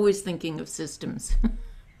systems. I'm always thinking of systems.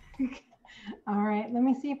 All right, let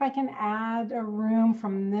me see if I can add a room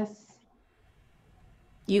from this.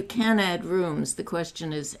 You can add rooms. The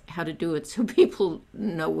question is how to do it so people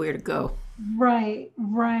know where to go. Right,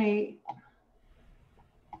 right.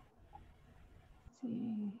 Let's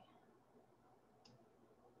see.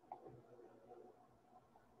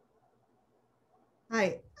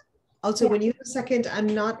 Hi. Also, when you have a second, I'm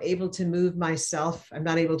not able to move myself. I'm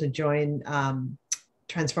not able to join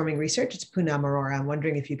Transforming Research. It's Poonam Arora. I'm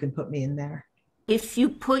wondering if you can put me in there. If you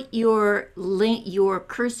put your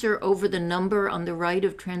cursor over the number on the right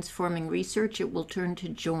of Transforming Research, it will turn to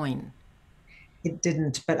join. It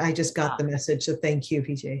didn't, but I just got the message. So thank you,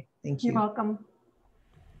 PJ. Thank you. You're welcome.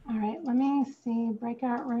 All right, let me see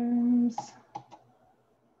breakout rooms.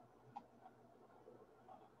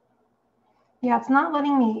 Yeah, it's not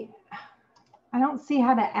letting me. I don't see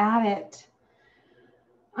how to add it.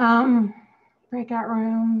 Breakout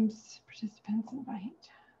rooms, participants invite.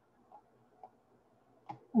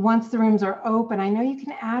 Once the rooms are open, I know you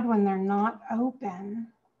can add when they're not open.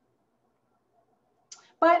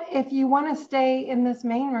 But if you want to stay in this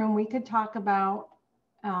main room, we could talk about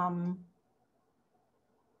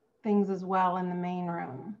things as well in the main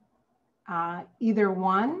room. Either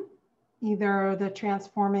the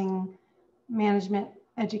transforming management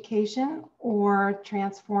education or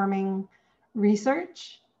transforming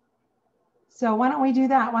research. So why don't we do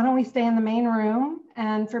that? Why don't we stay in the main room?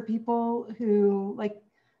 And for people who, like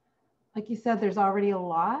you said, there's already a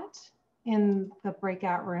lot in the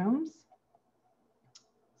breakout rooms.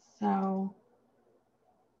 So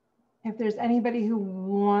if there's anybody who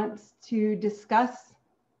wants to discuss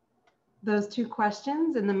those 2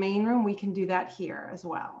 questions in the main room, we can do that here as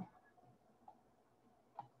well.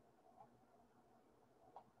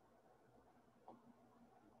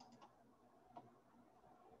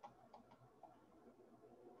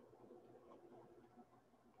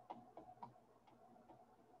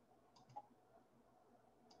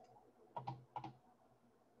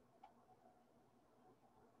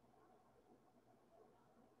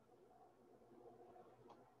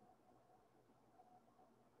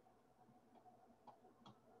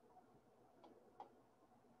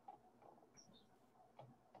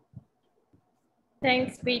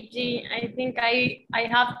 Thanks, PG. I think I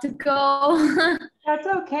have to go. That's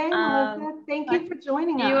okay, Melissa. Thank you for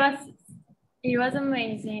joining us. It was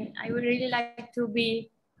amazing. I would really like to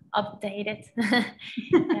be updated.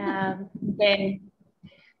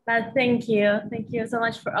 But thank you so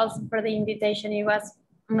much for the invitation. It was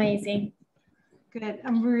amazing. Good.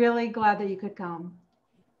 I'm really glad that you could come.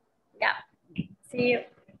 Yeah. See you.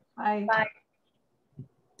 Bye. Bye.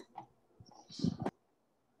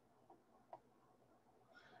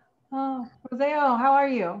 Oh, Roseo, how are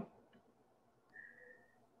you?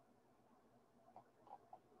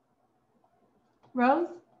 Rose,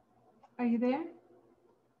 are you there?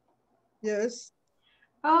 Yes.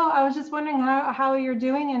 Oh, I was just wondering how you're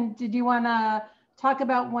doing, and did you want to talk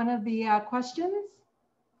about one of the questions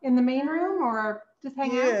in the main room, or just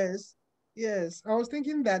hang out? Yes. I was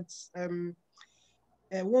thinking that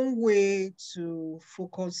one way to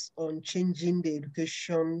focus on changing the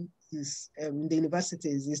education is the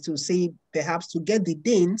universities is to say perhaps to get the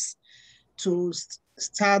deans to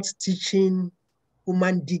start teaching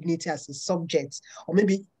human dignity as a subject, or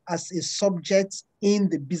maybe as a subject in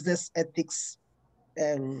the business ethics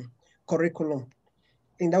curriculum.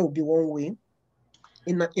 I think that would be one way.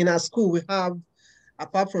 In our school, we have,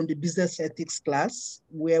 apart from the business ethics class,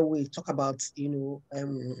 where we talk about,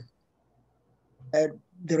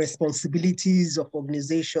 the responsibilities of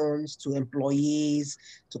organizations to employees,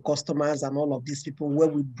 to customers, and all of these people, where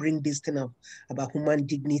we bring this thing up about human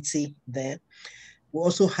dignity there. We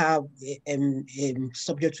also have a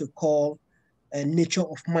subject we call nature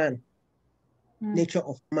of man, nature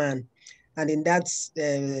of man. And in that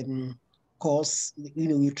course,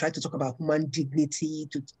 we try to talk about human dignity,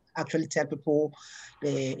 to actually tell people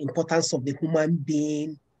the importance of the human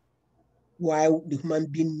being, why the human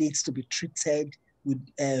being needs to be treated with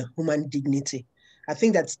human dignity. I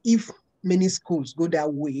think that if many schools go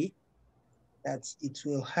that way, that it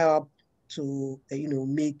will help to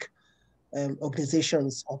make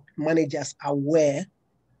organizations or managers aware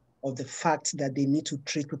of the fact that they need to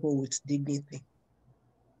treat people with dignity.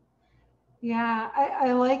 Yeah,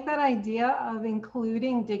 I like that idea of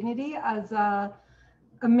including dignity as a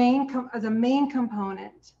a main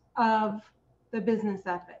component of the business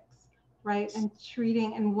ethics, right? And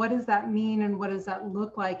treating, and what does that mean and what does that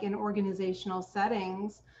look like in organizational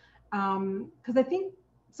settings? Because I think,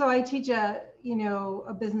 so I teach a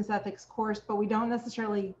business ethics course, but we don't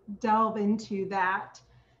necessarily delve into that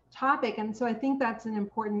topic. And so I think that's an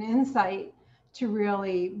important insight to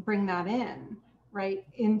really bring that in, right,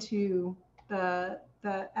 into the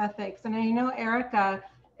ethics. And I know Erica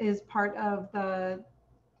is part of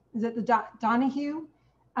is it the Donahue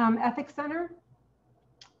Ethics Center?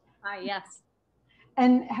 Yes.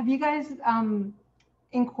 And have you guys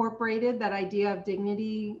incorporated that idea of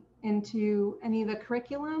dignity into any of the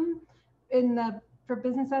curriculum for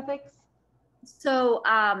business ethics? So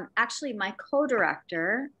actually my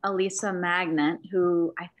co-director, Elisa Magnet,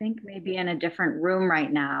 who I think may be in a different room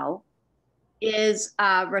right now, is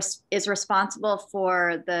responsible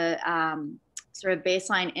for the sort of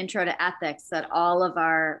baseline intro to ethics that all of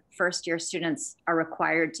our first year students are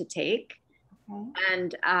required to take. Okay.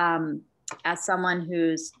 And as someone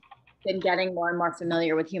who's been getting more and more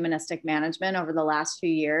familiar with humanistic management over the last few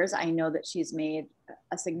years, I know that she's made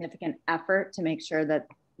a significant effort to make sure that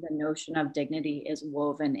the notion of dignity is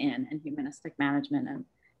woven in humanistic management, and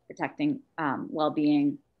protecting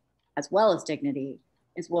well-being as well as dignity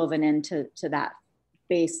is woven into that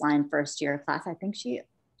baseline first year class. I think she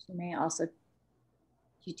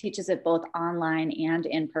teaches it both online and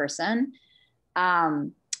in person.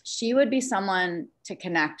 She would be someone to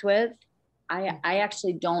connect with. I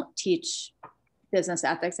actually don't teach business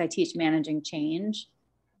ethics. I teach managing change.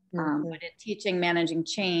 But in teaching managing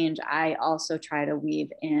change, I also try to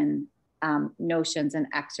weave in notions and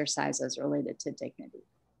exercises related to dignity.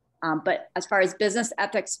 But as far as business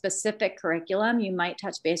ethics specific curriculum, you might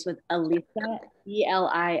touch base with Elisa,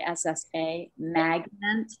 E-L-I-S-S-A,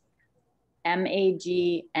 Magnant,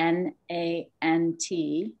 M-A-G-N-A-N-T.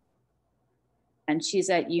 And she's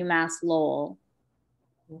at UMass Lowell.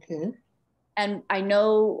 Okay. And I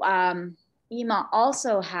know EMA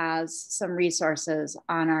also has some resources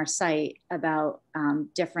on our site about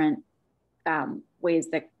different ways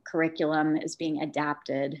that curriculum is being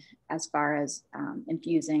adapted as far as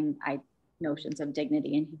infusing notions of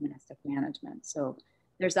dignity and humanistic management. So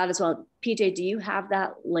there's that as well. PJ, do you have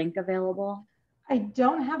that link available? I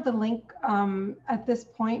don't have the link at this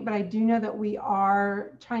point, but I do know that we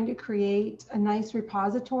are trying to create a nice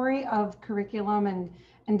repository of curriculum and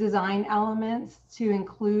design elements to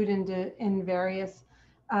include in various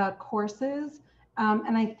courses.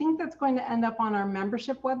 And I think that's going to end up on our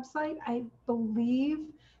membership website, I believe.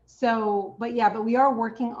 So, but we are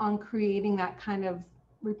working on creating that kind of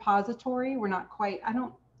repository. We're not quite, I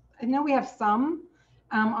know we have some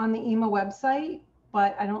on the EMA website,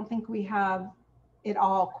 but I don't think we have it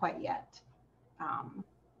all quite yet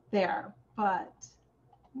there. But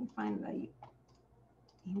let me find the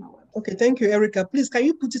EMA website. Okay, thank you, Erica. Please, can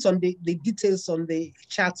you put it on the details on the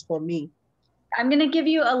chat for me? I'm going to give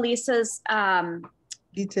you Elisa's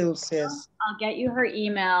details. Yes. I'll get you her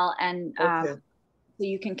email, and so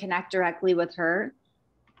you can connect directly with her.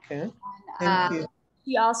 Okay. Thank you.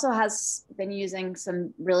 She also has been using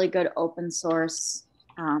some really good open source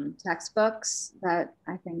textbooks that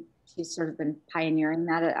I think she's sort of been pioneering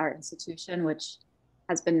that at our institution, which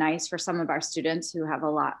has been nice for some of our students who have a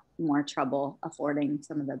lot more trouble affording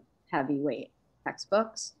some of the heavyweight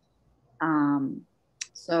textbooks.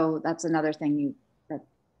 So that's another thing that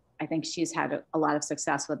I think she's had a lot of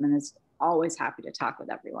success with and is always happy to talk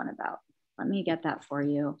with everyone about. Let me get that for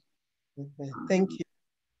you. Okay. Thank you.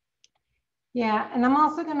 Yeah, and I'm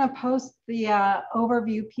also going to post the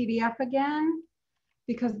overview PDF again,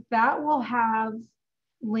 because that will have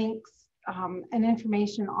links and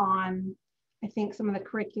information on, I think, some of the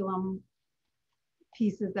curriculum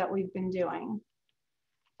pieces that we've been doing.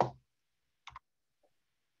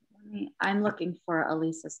 I'm looking for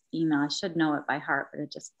Elisa's email. I should know it by heart, but it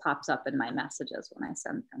just pops up in my messages when I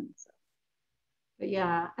send them. So. But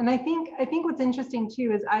yeah, and I think what's interesting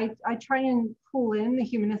too is I try and pull in the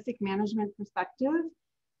humanistic management perspective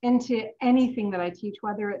into anything that I teach,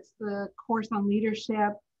 whether it's the course on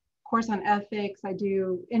leadership, course on ethics. I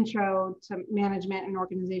do intro to management and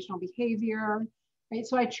organizational behavior, right?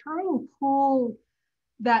 So I try and pull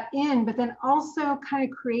that in, but then also kind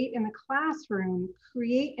of create in the classroom,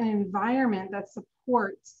 create an environment that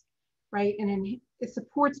supports, right? And it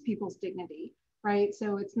supports people's dignity, right?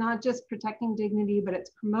 So it's not just protecting dignity, but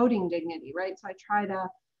it's promoting dignity, right? So I try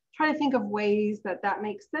to think of ways that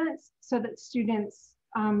makes sense so that students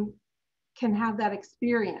can have that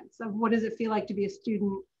experience of what does it feel like to be a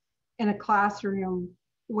student in a classroom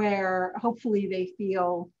where hopefully they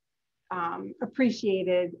feel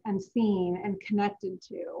appreciated and seen and connected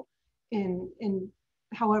to in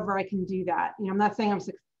however I can do that. You know, I'm not saying I'm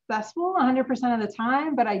successful 100% of the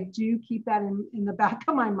time, but I do keep that in the back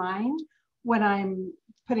of my mind when I'm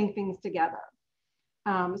putting things together.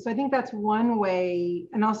 So I think that's one way,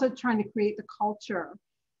 and also trying to create the culture.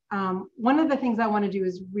 One of the things I want to do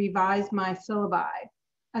is revise my syllabi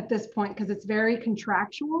at this point, because it's very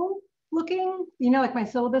contractual looking. You know, like my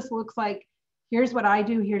syllabus looks like, here's what I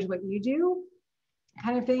do, here's what you do,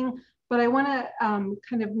 kind of thing. But I want to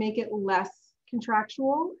kind of make it less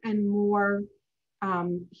contractual and more,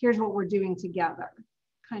 here's what we're doing together,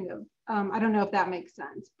 kind of. I don't know if that makes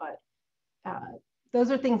sense, but those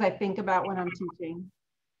are things I think about when I'm teaching.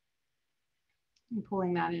 I'm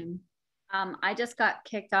pulling that in. I just got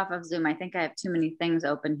kicked off of Zoom. I think I have too many things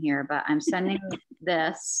open here, but I'm sending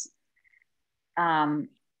this.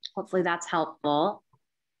 Hopefully that's helpful.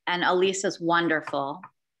 And Elisa's wonderful.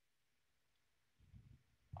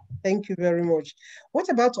 Thank you very much. What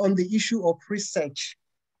about on the issue of research?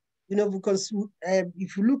 You know, because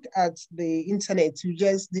if you look at the internet,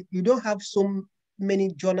 you don't have so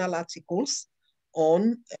many journal articles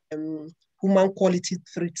on human quality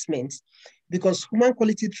treatment, because human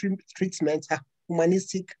quality treatment and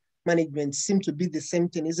humanistic management seem to be the same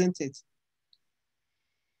thing, isn't it?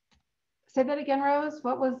 Say that again, Rose.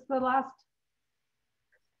 What was the last?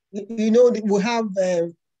 You know, we have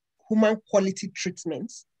human quality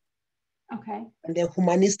treatment. Okay. And then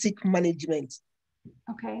humanistic management.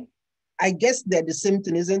 Okay. I guess they're the same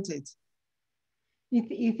thing, isn't it?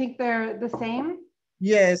 You think they're the same?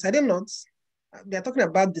 Yes, I don't know. They're talking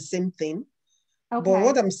about the same thing. Okay. But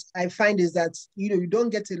what I find is that, you know, you don't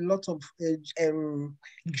get a lot of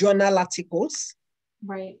journal articles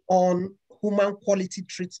on human quality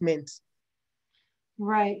treatment.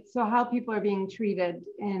 Right. So how people are being treated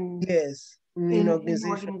in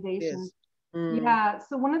organizations. Yes. Yeah.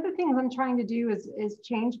 So one of the things I'm trying to do is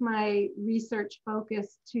change my research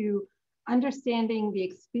focus to understanding the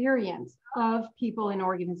experience of people in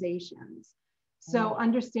organizations. So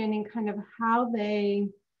understanding kind of how they,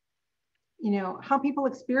 you know, how people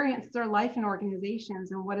experience their life in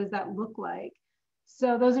organizations and what does that look like?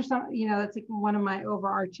 So those are some, you know, that's like one of my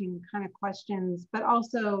overarching kind of questions, but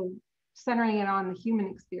also centering it on the human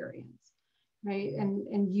experience, right?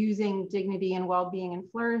 And using dignity and well-being and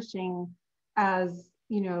flourishing as,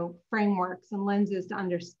 you know, frameworks and lenses to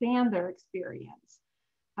understand their experience.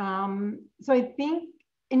 So I think,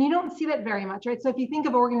 and you don't see that very much, right? So if you think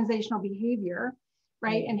of organizational behavior,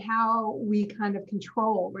 right, and how we kind of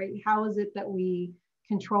control, right? How is it that we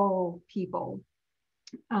control people?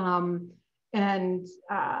 In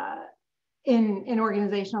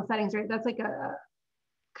organizational settings, right? That's like a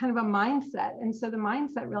kind of a mindset. And so the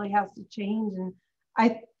mindset really has to change. And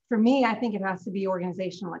for me, I think it has to be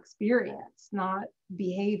organizational experience, not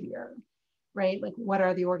behavior, right? Like what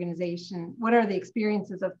are the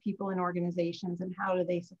experiences of people in organizations and how do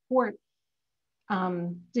they support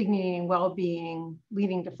dignity and well-being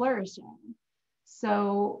leading to flourishing?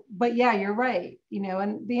 So, but yeah, you're right. You know,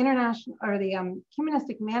 and the international or the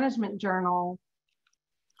Humanistic Management Journal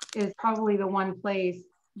is probably the one place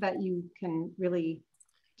that you can really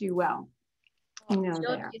do well. You know,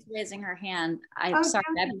 She's raising her hand. I'm sorry,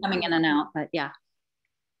 I'm coming in and out, but yeah.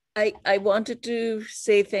 I wanted to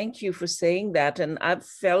say thank you for saying that, and I've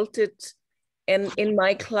felt it. And in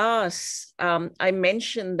my class, I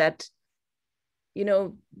mentioned that, you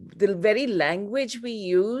know, the very language we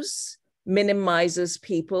use minimizes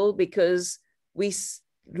people, because we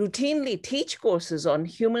routinely teach courses on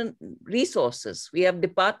human resources. We have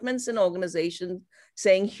departments and organizations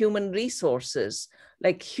saying human resources,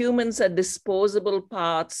 like humans are disposable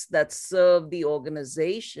parts that serve the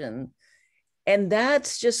organization. And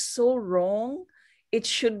that's just so wrong. It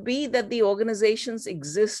should be that the organizations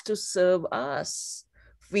exist to serve us.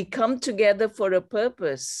 We come together for a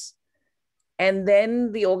purpose, and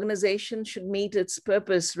then the organization should meet its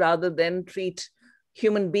purpose rather than treat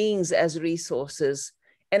human beings as resources.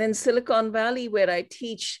 And in Silicon Valley, where I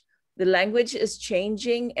teach, the language is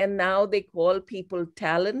changing, and now they call people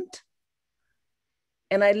talent.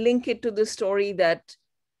 And I link it to the story that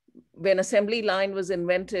when assembly line was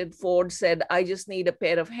invented, Ford said, I just need a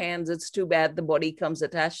pair of hands. It's too bad the body comes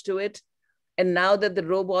attached to it. And now that the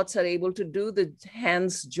robots are able to do the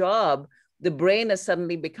hands job, the brain has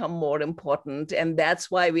suddenly become more important. And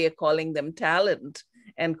that's why we are calling them talent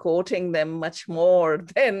and quoting them much more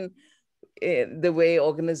than the way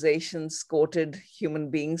organizations quoted human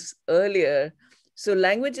beings earlier. So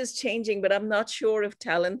language is changing, but I'm not sure if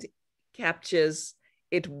talent captures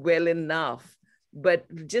it well enough.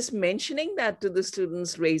 But just mentioning that to the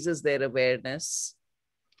students raises their awareness.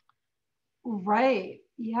 Right.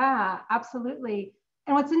 Yeah, absolutely.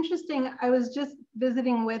 And what's interesting, I was just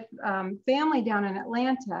visiting with family down in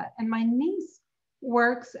Atlanta, and my niece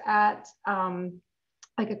works at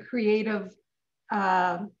like a creative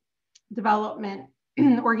development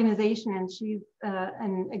organization, and she's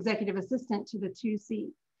an executive assistant to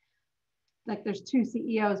the there's two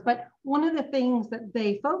CEOs. But one of the things that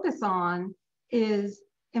they focus on is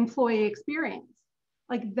employee experience.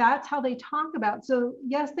 Like that's how they talk about. So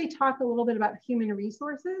yes, they talk a little bit about human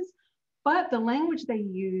resources, but the language they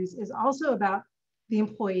use is also about the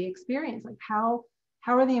employee experience. Like how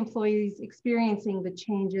are the employees experiencing the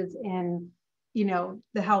changes in, you know,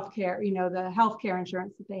 the healthcare, you know, the healthcare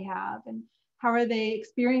insurance that they have, and how are they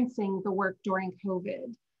experiencing the work during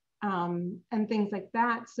COVID, and things like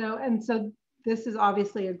that. So this is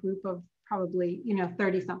obviously a group of probably, you know,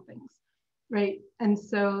 30 somethings. Right. And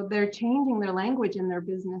so they're changing their language in their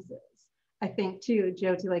businesses, I think, too,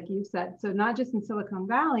 Jyoti, like you said. So not just in Silicon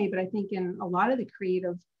Valley, but I think in a lot of the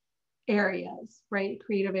creative areas, right?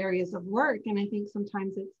 Creative areas of work. And I think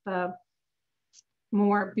sometimes it's the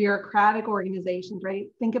more bureaucratic organizations, right?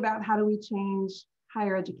 Think about how do we change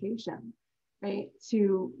higher education, right?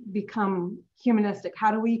 To become humanistic.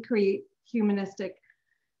 How do we create humanistic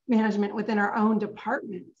management within our own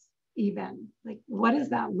departments even? Like, what does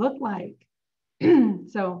that look like?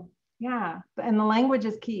 So yeah, and the language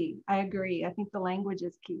is key. I agree. I think the language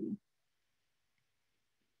is key.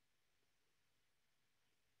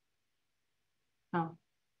 Oh.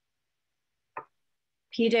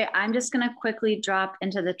 PJ, I'm just going to quickly drop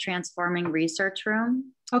into the transforming research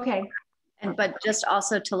room. Okay. But just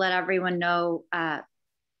also to let everyone know,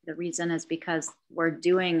 the reason is because we're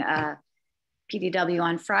doing a PDW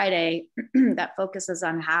on Friday that focuses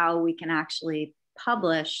on how we can actually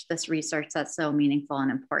publish this research that's so meaningful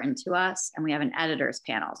and important to us. And we have an editors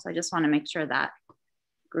panel. So I just want to make sure that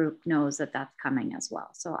group knows that that's coming as well.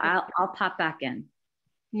 So I'll pop back in.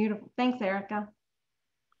 Beautiful. Thanks, Erica.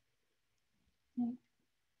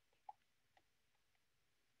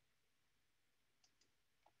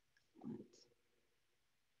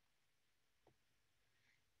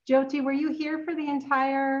 Jyoti, were you here for the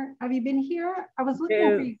entire, have you been here? I was looking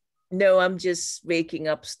for you. No, I'm just waking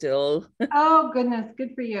up still. Oh, goodness.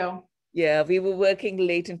 Good for you. Yeah, we were working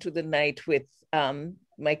late into the night with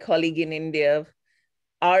my colleague in India.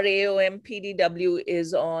 Our AOM PDW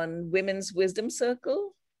is on Women's Wisdom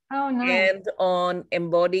Circle. Oh, nice. And on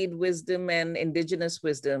embodied wisdom and indigenous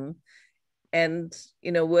wisdom. And,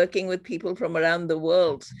 you know, working with people from around the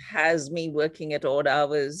world has me working at odd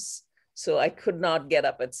hours. So I could not get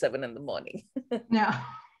up at 7 in the morning.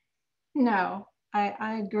 No,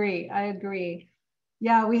 I agree. I agree.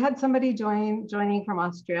 Yeah, we had somebody joining from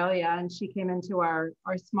Australia, and she came into our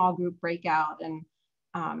small group breakout,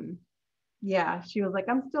 and yeah, she was like,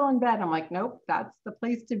 I'm still in bed. I'm like, nope, that's the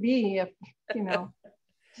place to be if, you know,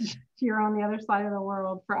 you're on the other side of the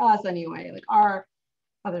world, for us anyway, like our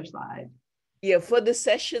other side. Yeah, for the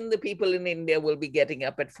session, the people in India will be getting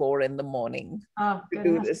up at 4 in the morning to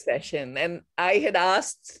do the session. And I had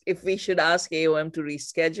asked if we should ask AOM to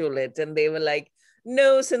reschedule it. And they were like,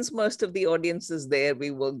 no, since most of the audience is there,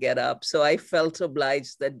 we will get up. So I felt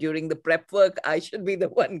obliged that during the prep work, I should be the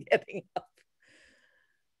one getting up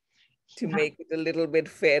to make it a little bit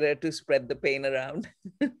fairer to spread the pain around.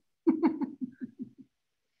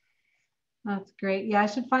 That's great. Yeah, I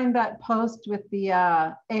should find that post with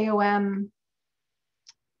the AOM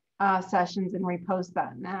sessions and repost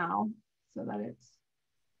that now so that it's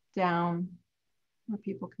down where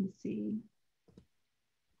people can see.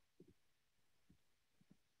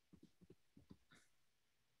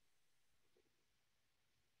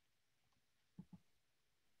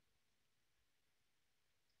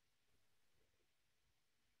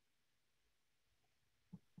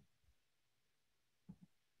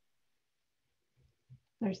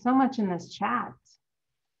 There's so much in this chat,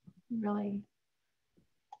 really.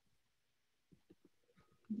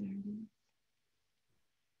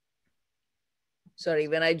 Sorry,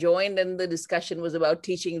 when I joined and the discussion was about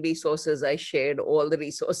teaching resources, I shared all the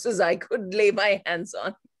resources I could lay my hands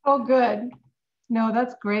on. Oh, good. No,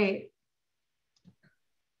 that's great.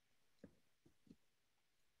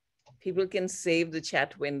 People can save the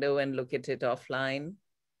chat window and look at it offline.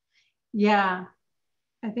 Yeah,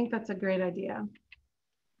 I think that's a great idea.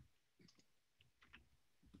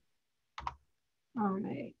 All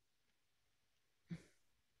right.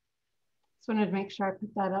 Just wanted to make sure I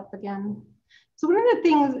put that up again. So one of the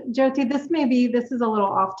things, Jyoti, this is a little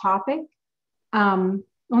off topic. Well,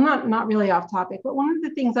 not really off topic, but one of the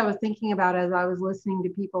things I was thinking about as I was listening to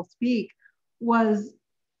people speak was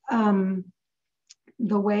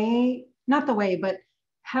but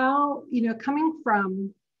how, coming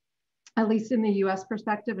from, at least in the US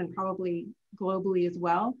perspective and probably globally as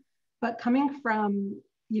well, but coming from,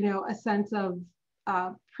 a sense of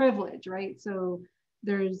privilege, right? So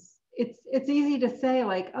it's easy to say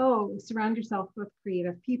like, oh, surround yourself with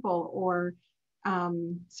creative people, or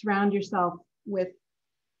surround yourself with,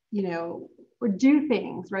 or do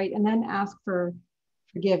things, right? And then ask for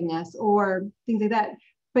forgiveness or things like that.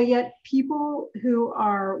 But yet people who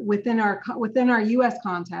are within our US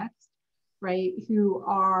context, right, who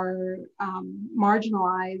are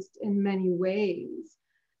marginalized in many ways,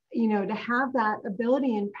 to have that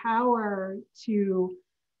ability and power to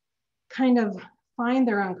kind of find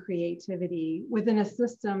their own creativity within a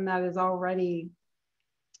system that is already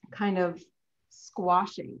kind of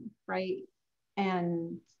squashing, right,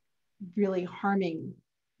 and really harming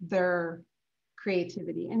their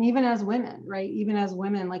creativity. And even as women, right, even as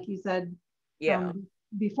women, like you said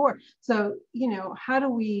before. So, how do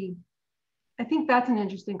we, I think that's an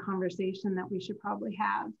interesting conversation that we should probably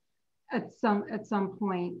have at some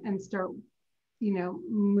point, and start,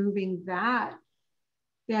 moving that,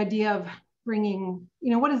 the idea of bringing,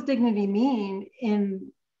 what does dignity mean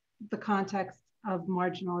in the context of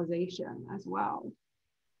marginalization as well?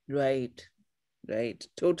 Right.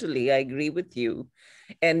 Totally. I agree with you.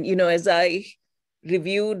 And, as I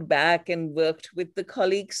reviewed back and worked with the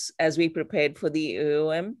colleagues as we prepared for the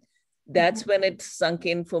AOM, that's when it sunk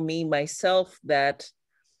in for me myself that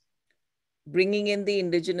bringing in the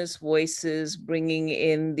indigenous voices, bringing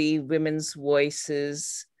in the women's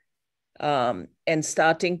voices, and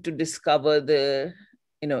starting to discover the,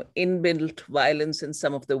 inbuilt violence in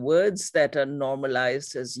some of the words that are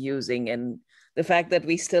normalized as using, and the fact that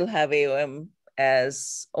we still have AOM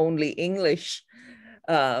as only English,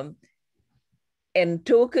 and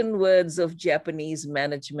token words of Japanese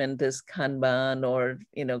management as kanban, or,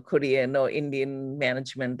 Korean or Indian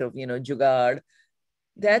management of, jugaad.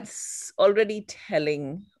 That's already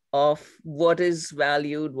telling of what is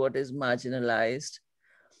valued, what is marginalized.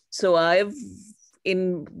 So I've,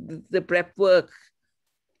 in the prep work,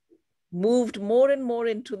 moved more and more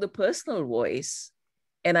into the personal voice.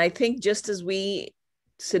 And I think just as we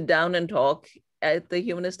sit down and talk at the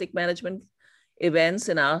humanistic management events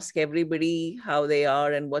and ask everybody how they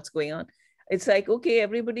are and what's going on, it's like, okay,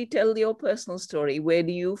 everybody tell your personal story. Where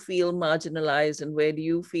do you feel marginalized and where do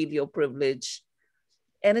you feel your privilege?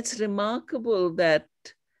 And it's remarkable that,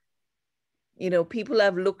 people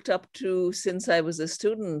I've looked up to since I was a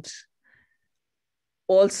student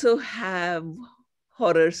also have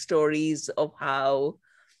horror stories of how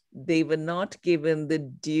they were not given the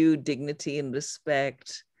due dignity and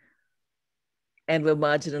respect and were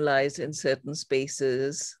marginalized in certain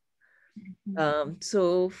spaces.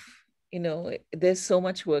 So, there's so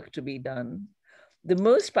much work to be done. The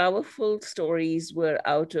most powerful stories were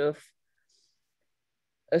out of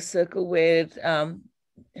a circle where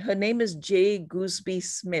her name is Jay Gooseby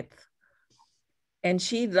Smith, and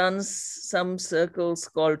she runs some circles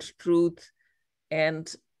called Truth,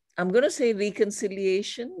 and I'm going to say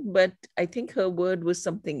reconciliation, but I think her word was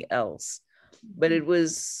something else. But it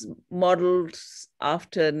was modeled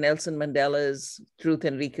after Nelson Mandela's Truth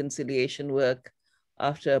and Reconciliation work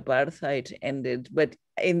after apartheid ended, but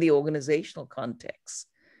in the organizational context.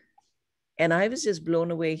 And I was just blown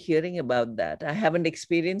away hearing about that. I haven't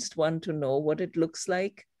experienced one to know what it looks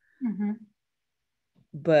like,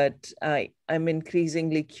 but I'm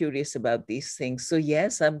increasingly curious about these things. So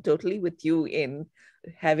yes, I'm totally with you in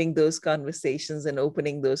having those conversations and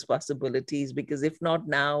opening those possibilities, because if not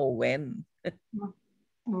now, when?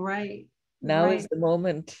 Right. Now is the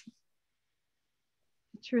moment.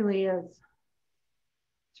 It truly is.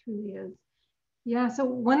 It truly is. Yeah. So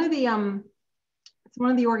one of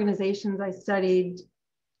the organizations I studied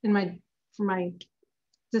for my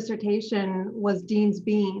dissertation was Dean's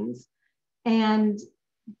Beans, and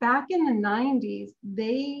back in the 90s,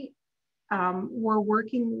 they were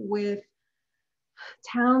working with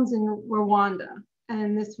towns in Rwanda.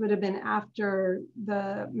 And this would have been after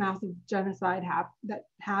the massive genocide that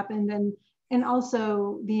happened, and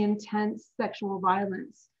also the intense sexual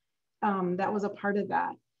violence that was a part of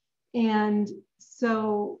that. And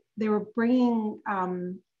so they were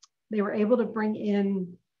able to bring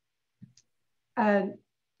in a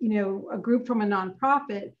group from a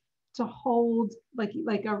nonprofit to hold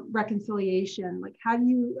like a reconciliation, like how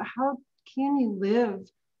can you live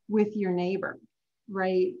with your neighbor,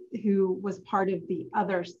 right, who was part of the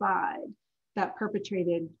other side that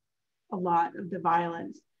perpetrated a lot of the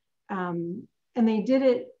violence. And they did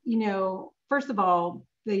it, first of all,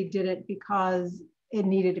 they did it because it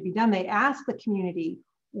needed to be done. They asked the community,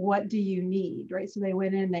 what do you need, right? So they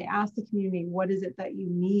went in, they asked the community, what is it that you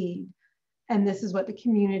need? And this is what the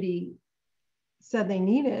community said they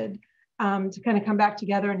needed to kind of come back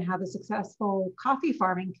together and have a successful coffee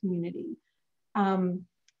farming community.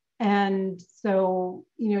 And so,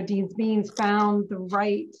 you know, Dean's Beans found the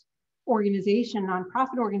right organization,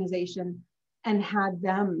 nonprofit organization, and had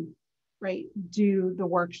them, right, do the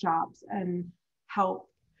workshops and help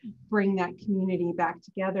bring that community back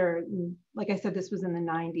together. And like I said, this was in the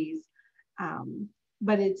 90s.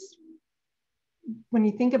 But it's, when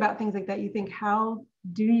you think about things like that, you think, how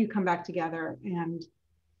do you come back together and,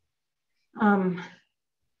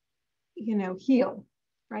 you know, heal,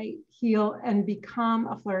 right? Heal and become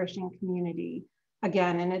a flourishing community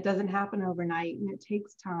again. And it doesn't happen overnight, and it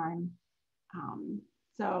takes time.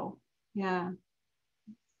 So yeah,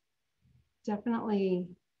 definitely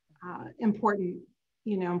important,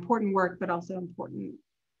 you know, important work, but also important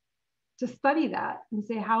to study that and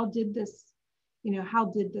say, how did this, you know, how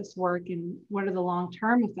did this work, and what are the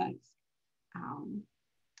long-term effects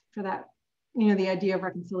for that, you know, the idea of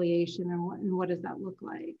reconciliation, and what does that look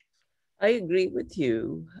like? I agree with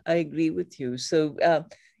you. I agree with you. So,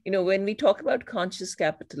 you know, when we talk about conscious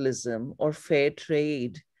capitalism or fair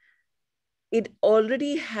trade, it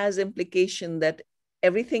already has implication that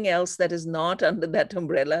everything else that is not under that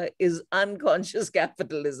umbrella is unconscious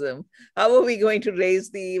capitalism. How are we going to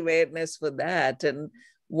raise the awareness for that and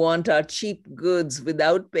want our cheap goods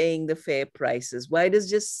without paying the fair prices? Why does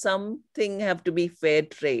just something have to be fair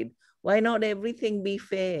trade? Why not everything be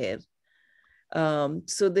fair?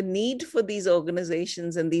 So the need for these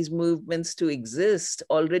organizations and these movements to exist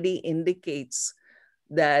already indicates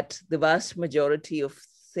that the vast majority of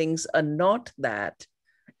things are not that.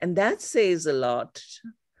 And that says a lot.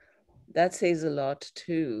 That says a lot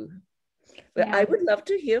too. But Yeah. I would love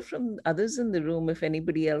to hear from others in the room if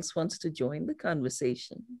anybody else wants to join the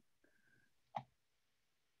conversation.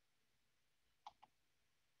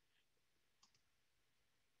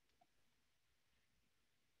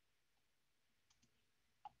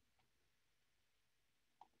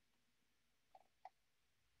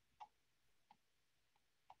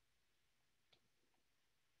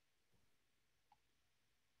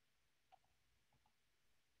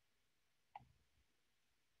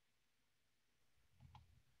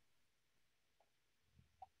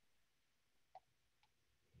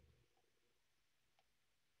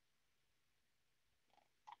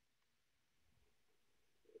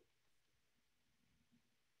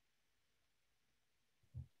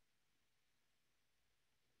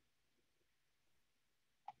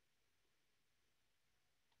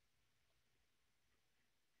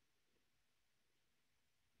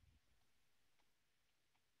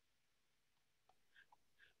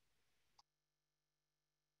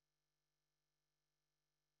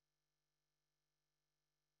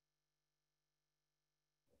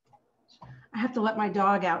 I have to let my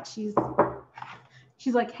dog out. She's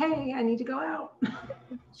like, hey, I need to go out.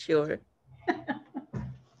 Sure. Come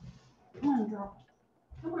on, girl.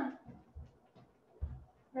 Come on.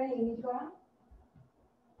 Ready? You need to go out?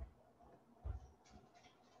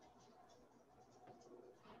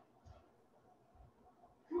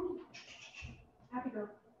 Come on. Happy girl.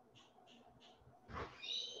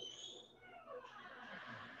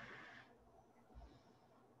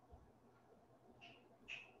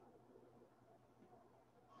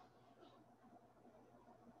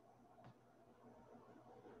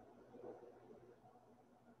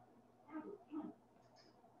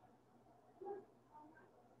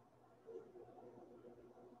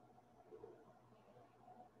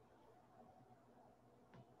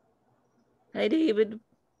 Hi, David.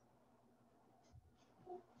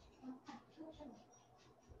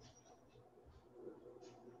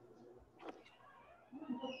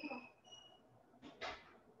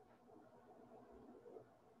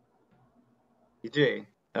 EJ,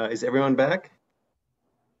 is everyone back?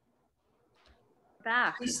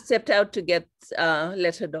 Back. She stepped out to get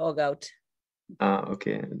let her dog out. Ah,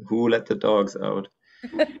 okay. Who let the dogs out?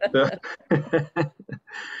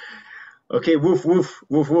 Okay, woof, woof,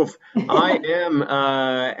 woof, woof. I am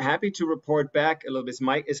happy to report back a little bit.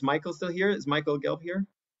 Is Michael still here? Is Michael Gelb here?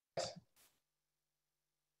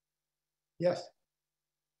 Yes.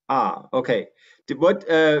 Ah, okay. What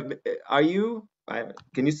are you?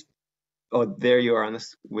 Can you? Oh, there you are on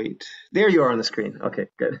this. Wait, there you are on the screen. Okay,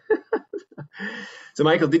 good. So,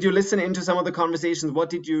 Michael, did you listen into some of the conversations? What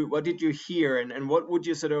did you hear, and what would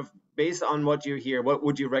you sort of, based on what you hear, what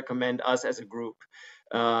would you recommend us as a group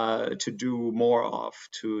to do more of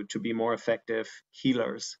to be more effective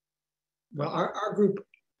healers? Well, our group,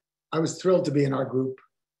 I was thrilled to be in our group,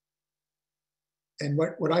 and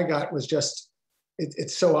what I got was just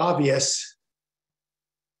it's so obvious,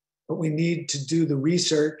 but we need to do the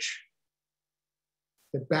research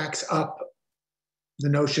that backs up the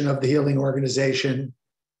notion of the healing organization.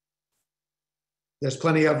 There's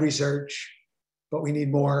plenty of research, but we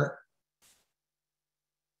need more.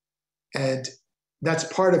 And that's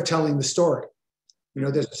part of telling the story. You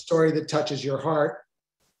know, there's a story that touches your heart,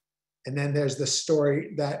 and then there's the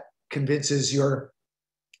story that convinces your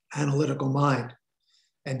analytical mind.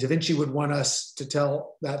 And Da Vinci would want us to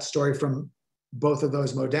tell that story from both of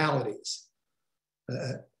those modalities.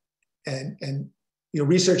 And you know,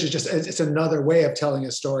 research is it's another way of telling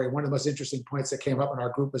a story. One of the most interesting points that came up in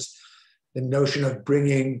our group was the notion of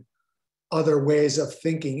bringing other ways of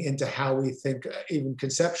thinking into how we think, even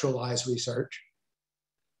conceptualize research.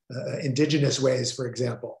 Indigenous ways, for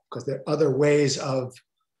example, because there are other ways of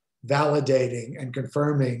validating and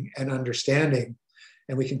confirming and understanding.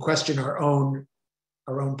 And we can question our own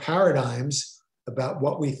paradigms about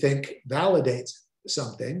what we think validates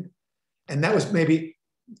something. And that was maybe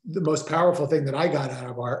the most powerful thing that I got out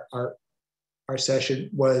of our session,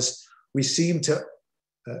 was we seem to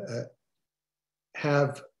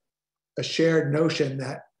have a shared notion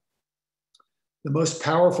that the most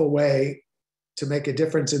powerful way to make a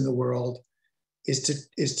difference in the world is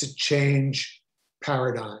to change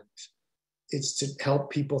paradigms. It's to help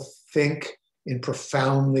people think in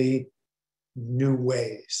profoundly new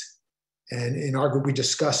ways. And in our group, we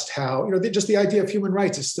discussed how, you know, just the idea of human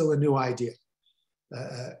rights is still a new idea.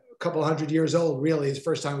 A couple hundred years old, really. It's the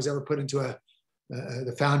first time it was ever put into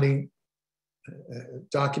the founding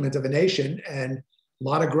document of a nation, and a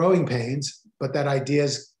lot of growing pains, but that idea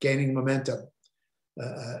is gaining momentum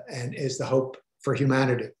and is the hope for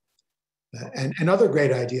humanity. And other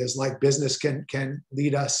great ideas like business can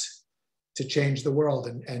lead us to change the world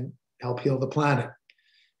and help heal the planet.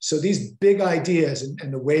 So these big ideas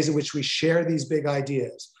and the ways in which we share these big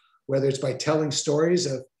ideas, whether it's by telling stories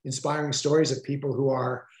of inspiring stories of people who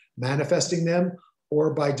are manifesting them,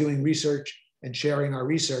 or by doing research and sharing our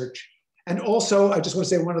research. And also, I just want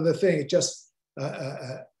to say one other thing. It just,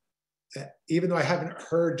 even though I haven't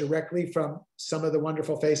heard directly from some of the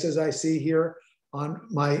wonderful faces I see here on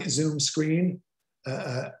my Zoom screen,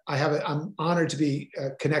 I'm honored to be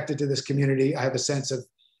connected to this community. I have a sense of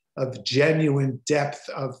genuine depth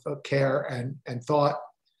of care and thought.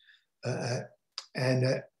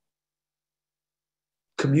 And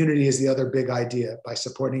community is the other big idea. By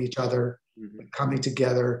supporting each other, by coming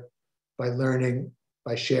together, by learning,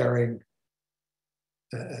 by sharing,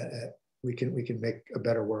 we can make a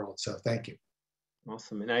better world. So thank you.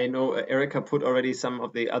 Awesome. And I know Erica put already some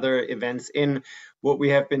of the other events in. What we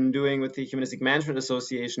have been doing with the Humanistic Management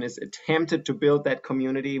Association is attempted to build that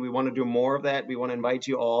community. We want to do more of that. We want to invite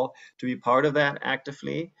you all to be part of that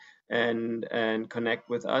actively and connect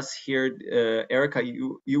with us here. Erica,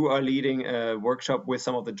 you are leading a workshop with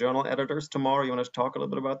some of the journal editors tomorrow. You want to talk a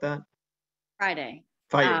little bit about that? Friday.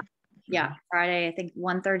 Friday. Yeah, Friday, I think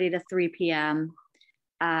 1:30 to 3 p.m.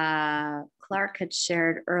 Clark had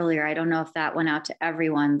shared earlier, I don't know if that went out to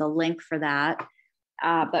everyone, the link for that.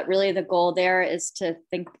 But really the goal there is to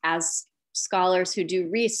think as scholars who do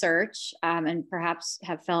research and perhaps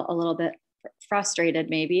have felt a little bit frustrated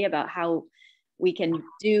maybe about how we can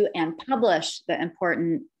do and publish the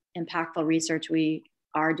important, impactful research we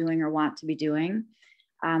are doing or want to be doing.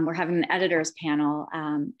 We're having an editors panel,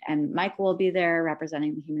 and Michael will be there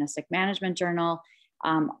representing the Humanistic Management Journal,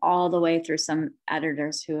 all the way through some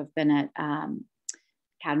editors who have been at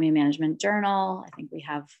Academy of Management Journal. I think we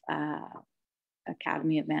have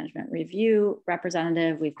Academy of Management Review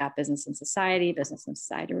representative. We've got Business and Society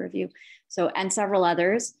Review, so, and several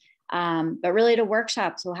others. But really to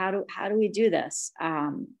workshop, so how do we do this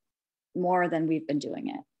more than we've been doing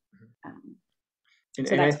it?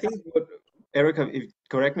 And I think what, Erica,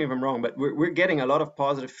 correct me if I'm wrong, but we're getting a lot of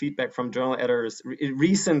positive feedback from journal editors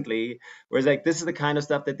recently, where it's like, this is the kind of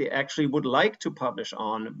stuff that they actually would like to publish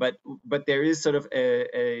on, but there is sort of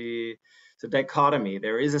a dichotomy.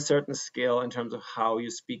 There is a certain skill in terms of how you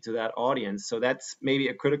speak to that audience. So that's maybe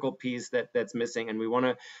a critical piece that's missing, and we want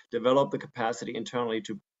to develop the capacity internally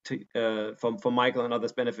to for Michael and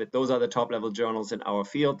others' benefit. Those are the top level journals in our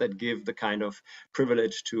field that give the kind of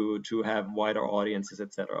privilege to have wider audiences,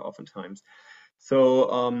 etc. oftentimes.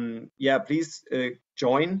 So yeah, please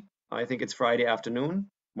join. I think it's Friday afternoon,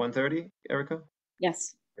 1:30, Erica?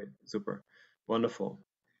 Yes. Okay, super, wonderful,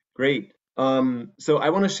 great. So I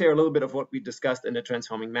want to share a little bit of what we discussed in the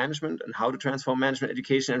Transforming Management and how to transform management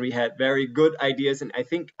education. And we had very good ideas. And I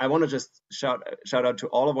think I want to just shout out to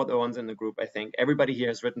all of the ones in the group. I think everybody here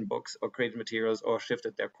has written books or created materials or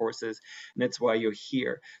shifted their courses. And that's why you're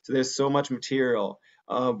here. So there's so much material.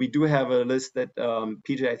 We do have a list that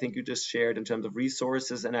PJ, I think you just shared in terms of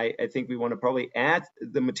resources, and I think we want to probably add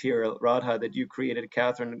the material, Radha, that you created.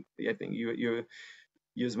 Catherine, I think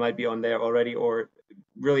yours might be on there already, or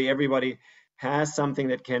really everybody has something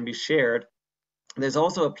that can be shared. There's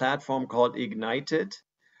also a platform called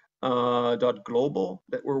Ignited.global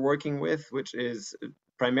that we're working with, which is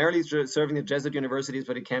primarily serving the Jesuit universities,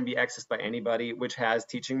 but it can be accessed by anybody, which has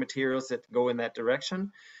teaching materials that go in that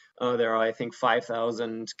direction. There are, I think,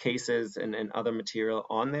 5,000 cases and other material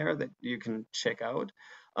on there that you can check out.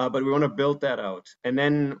 But we want to build that out. And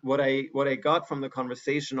then what I got from the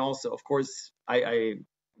conversation also, of course,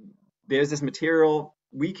 there's this material.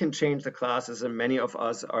 We can change the classes, and many of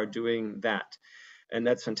us are doing that. And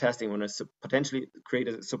that's fantastic. We want to potentially create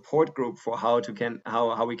a support group for how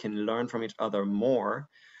we can learn from each other more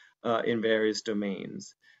in various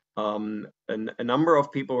domains. A number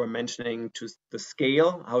of people were mentioning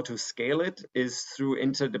how to scale it is through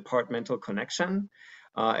interdepartmental connection.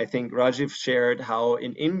 I think Rajiv shared how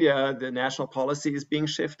in India, the national policy is being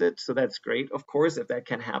shifted. So that's great, of course, if that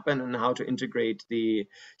can happen, and how to integrate the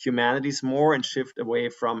humanities more and shift away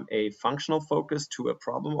from a functional focus to a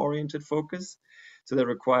problem-oriented focus. So that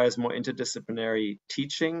requires more interdisciplinary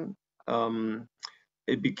teaching.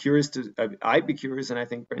 I'd be curious, and I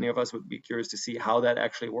think many of us would be curious to see how that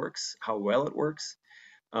actually works, how well it works,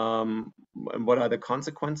 and what are the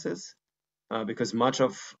consequences, because much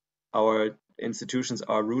of our institutions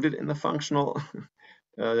are rooted in the functional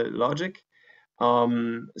logic.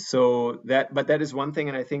 But that is one thing,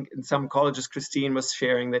 and I think in some colleges, Christine was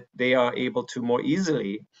sharing that they are able to more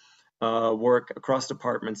easily work across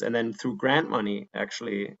departments, and then through grant money,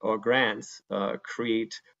 actually, or grants,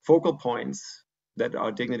 create focal points that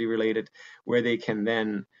are dignity related, where they can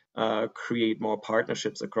then create more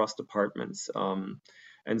partnerships across departments.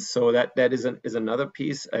 And so that is another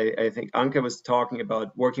piece. I think Anke was talking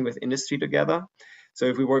about working with industry together. So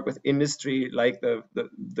if we work with industry, like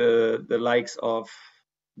the likes of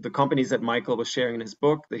the companies that Michael was sharing in his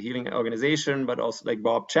book, the Healing Organization, but also like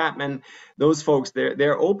Bob Chapman, those folks,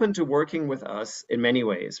 they're open to working with us in many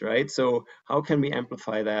ways, right? So how can we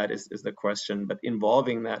amplify that is the question, but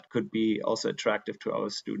involving that could be also attractive to our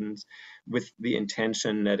students with the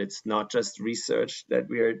intention that it's not just research that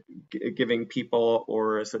we are giving people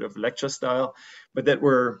or a sort of lecture style, but that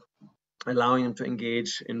we're allowing them to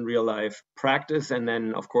engage in real life practice. And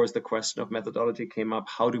then of course the question of methodology came up.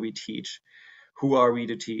 How do we teach? Who are we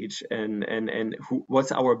to teach, and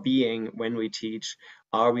what's our being when we teach?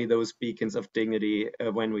 Are we those beacons of dignity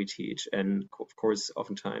when we teach? And of course,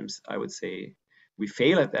 oftentimes I would say we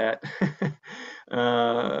fail at that,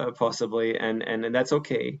 possibly, and that's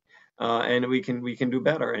okay. And we can do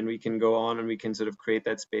better, and we can go on, and we can sort of create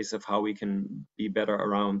that space of how we can be better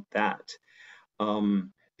around that.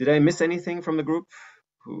 Did I miss anything from the group?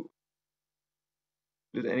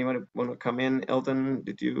 Did anyone want to come in? Elton,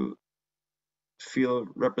 did you feel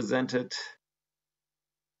represented?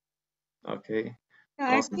 Okay.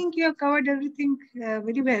 Yeah, awesome. I think you have covered everything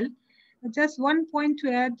very well. Just one point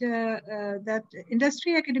to add, that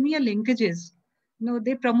industry academia linkages,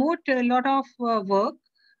 they promote a lot of work,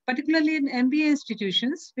 particularly in MBA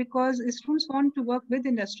institutions, because students want to work with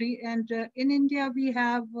industry. And in India, we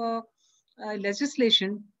have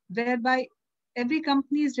legislation whereby every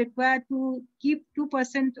company is required to keep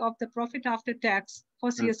 2% of the profit after tax for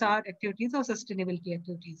CSR activities or sustainability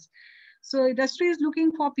activities. So industry is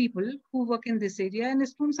looking for people who work in this area, and the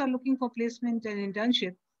students are looking for placement and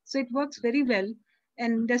internship. So it works very well.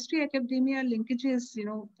 And industry academia linkages,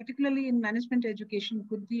 particularly in management education,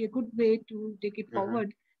 could be a good way to take it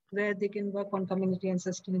forward, where they can work on community and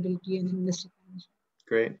sustainability and industry.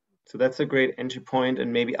 Great. So that's a great entry point,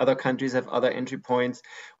 and maybe other countries have other entry points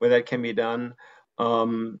where that can be done.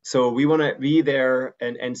 So we want to be there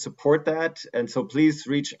and support that. And so please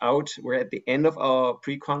reach out. We're at the end of our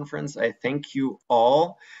pre-conference. I thank you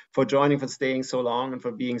all for joining, for staying so long, and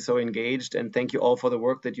for being so engaged. And thank you all for the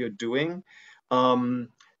work that you're doing.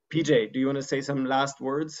 PJ, do you want to say some last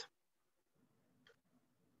words?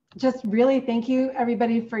 Just really thank you,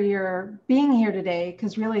 everybody, for your being here today,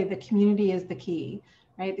 because really the community is the key,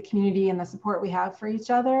 right? The community and the support we have for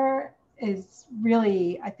each other is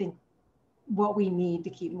really, I think, what we need to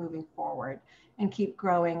keep moving forward and keep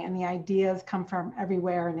growing. And the ideas come from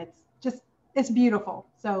everywhere, and it's beautiful.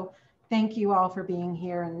 So thank you all for being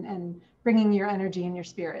here and bringing your energy and your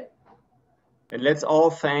spirit. And let's all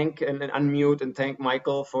thank and unmute and thank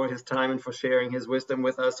Michael for his time and for sharing his wisdom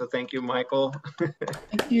with us. So thank you, Michael.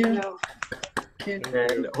 Thank you.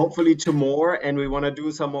 and hopefully to more. And we want to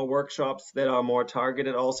do some more workshops that are more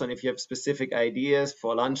targeted also. And if you have specific ideas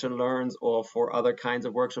for lunch and learns or for other kinds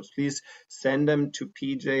of workshops, please send them to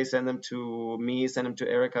PJ, send them to me, send them to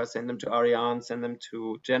Erica, send them to Ariane, send them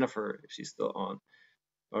to Jennifer if she's still on.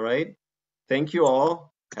 All right. Thank you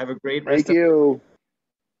all. Have a great rest Thank you.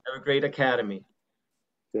 Have a great academy.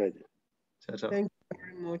 Good. Thank you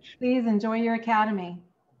very much. Please enjoy your academy.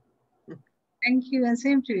 Thank you, and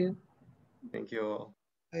same to you. Thank you all.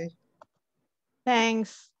 Bye.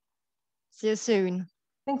 Thanks. See you soon.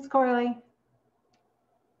 Thanks, Corley.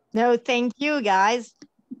 No, thank you, guys.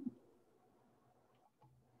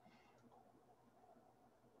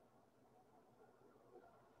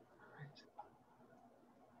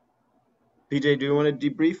 PJ, do you want to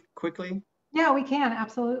debrief quickly? Yeah, we can,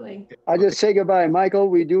 absolutely. I'll just say goodbye. Michael,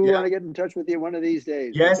 we do want to get in touch with you one of these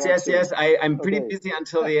days. Yes, yes, yes. I'm pretty busy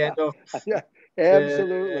until the end of yeah,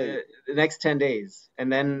 absolutely. The next 10 days.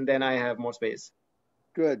 And then I have more space.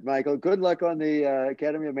 Good, Michael. Good luck on the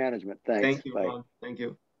Academy of Management. Thanks. Thank you, Bye. Ron. Thank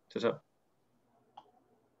you. Ciao.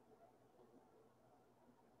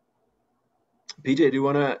 PJ, do you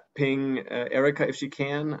want to ping Erica if she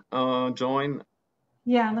can join?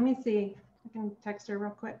 Yeah, let me see. I can text her real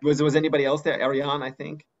quick. Was anybody else there? Ariane, I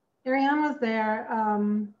think. Ariane was there.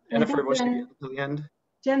 Jennifer, was she until the end?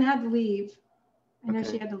 Jen had to leave. I know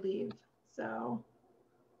Okay. she had to leave. So.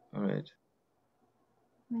 All right.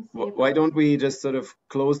 Let me see Why don't we just sort of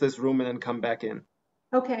close this room and then come back in?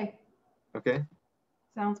 Okay. Okay.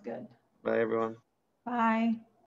 Sounds good. Bye, everyone. Bye.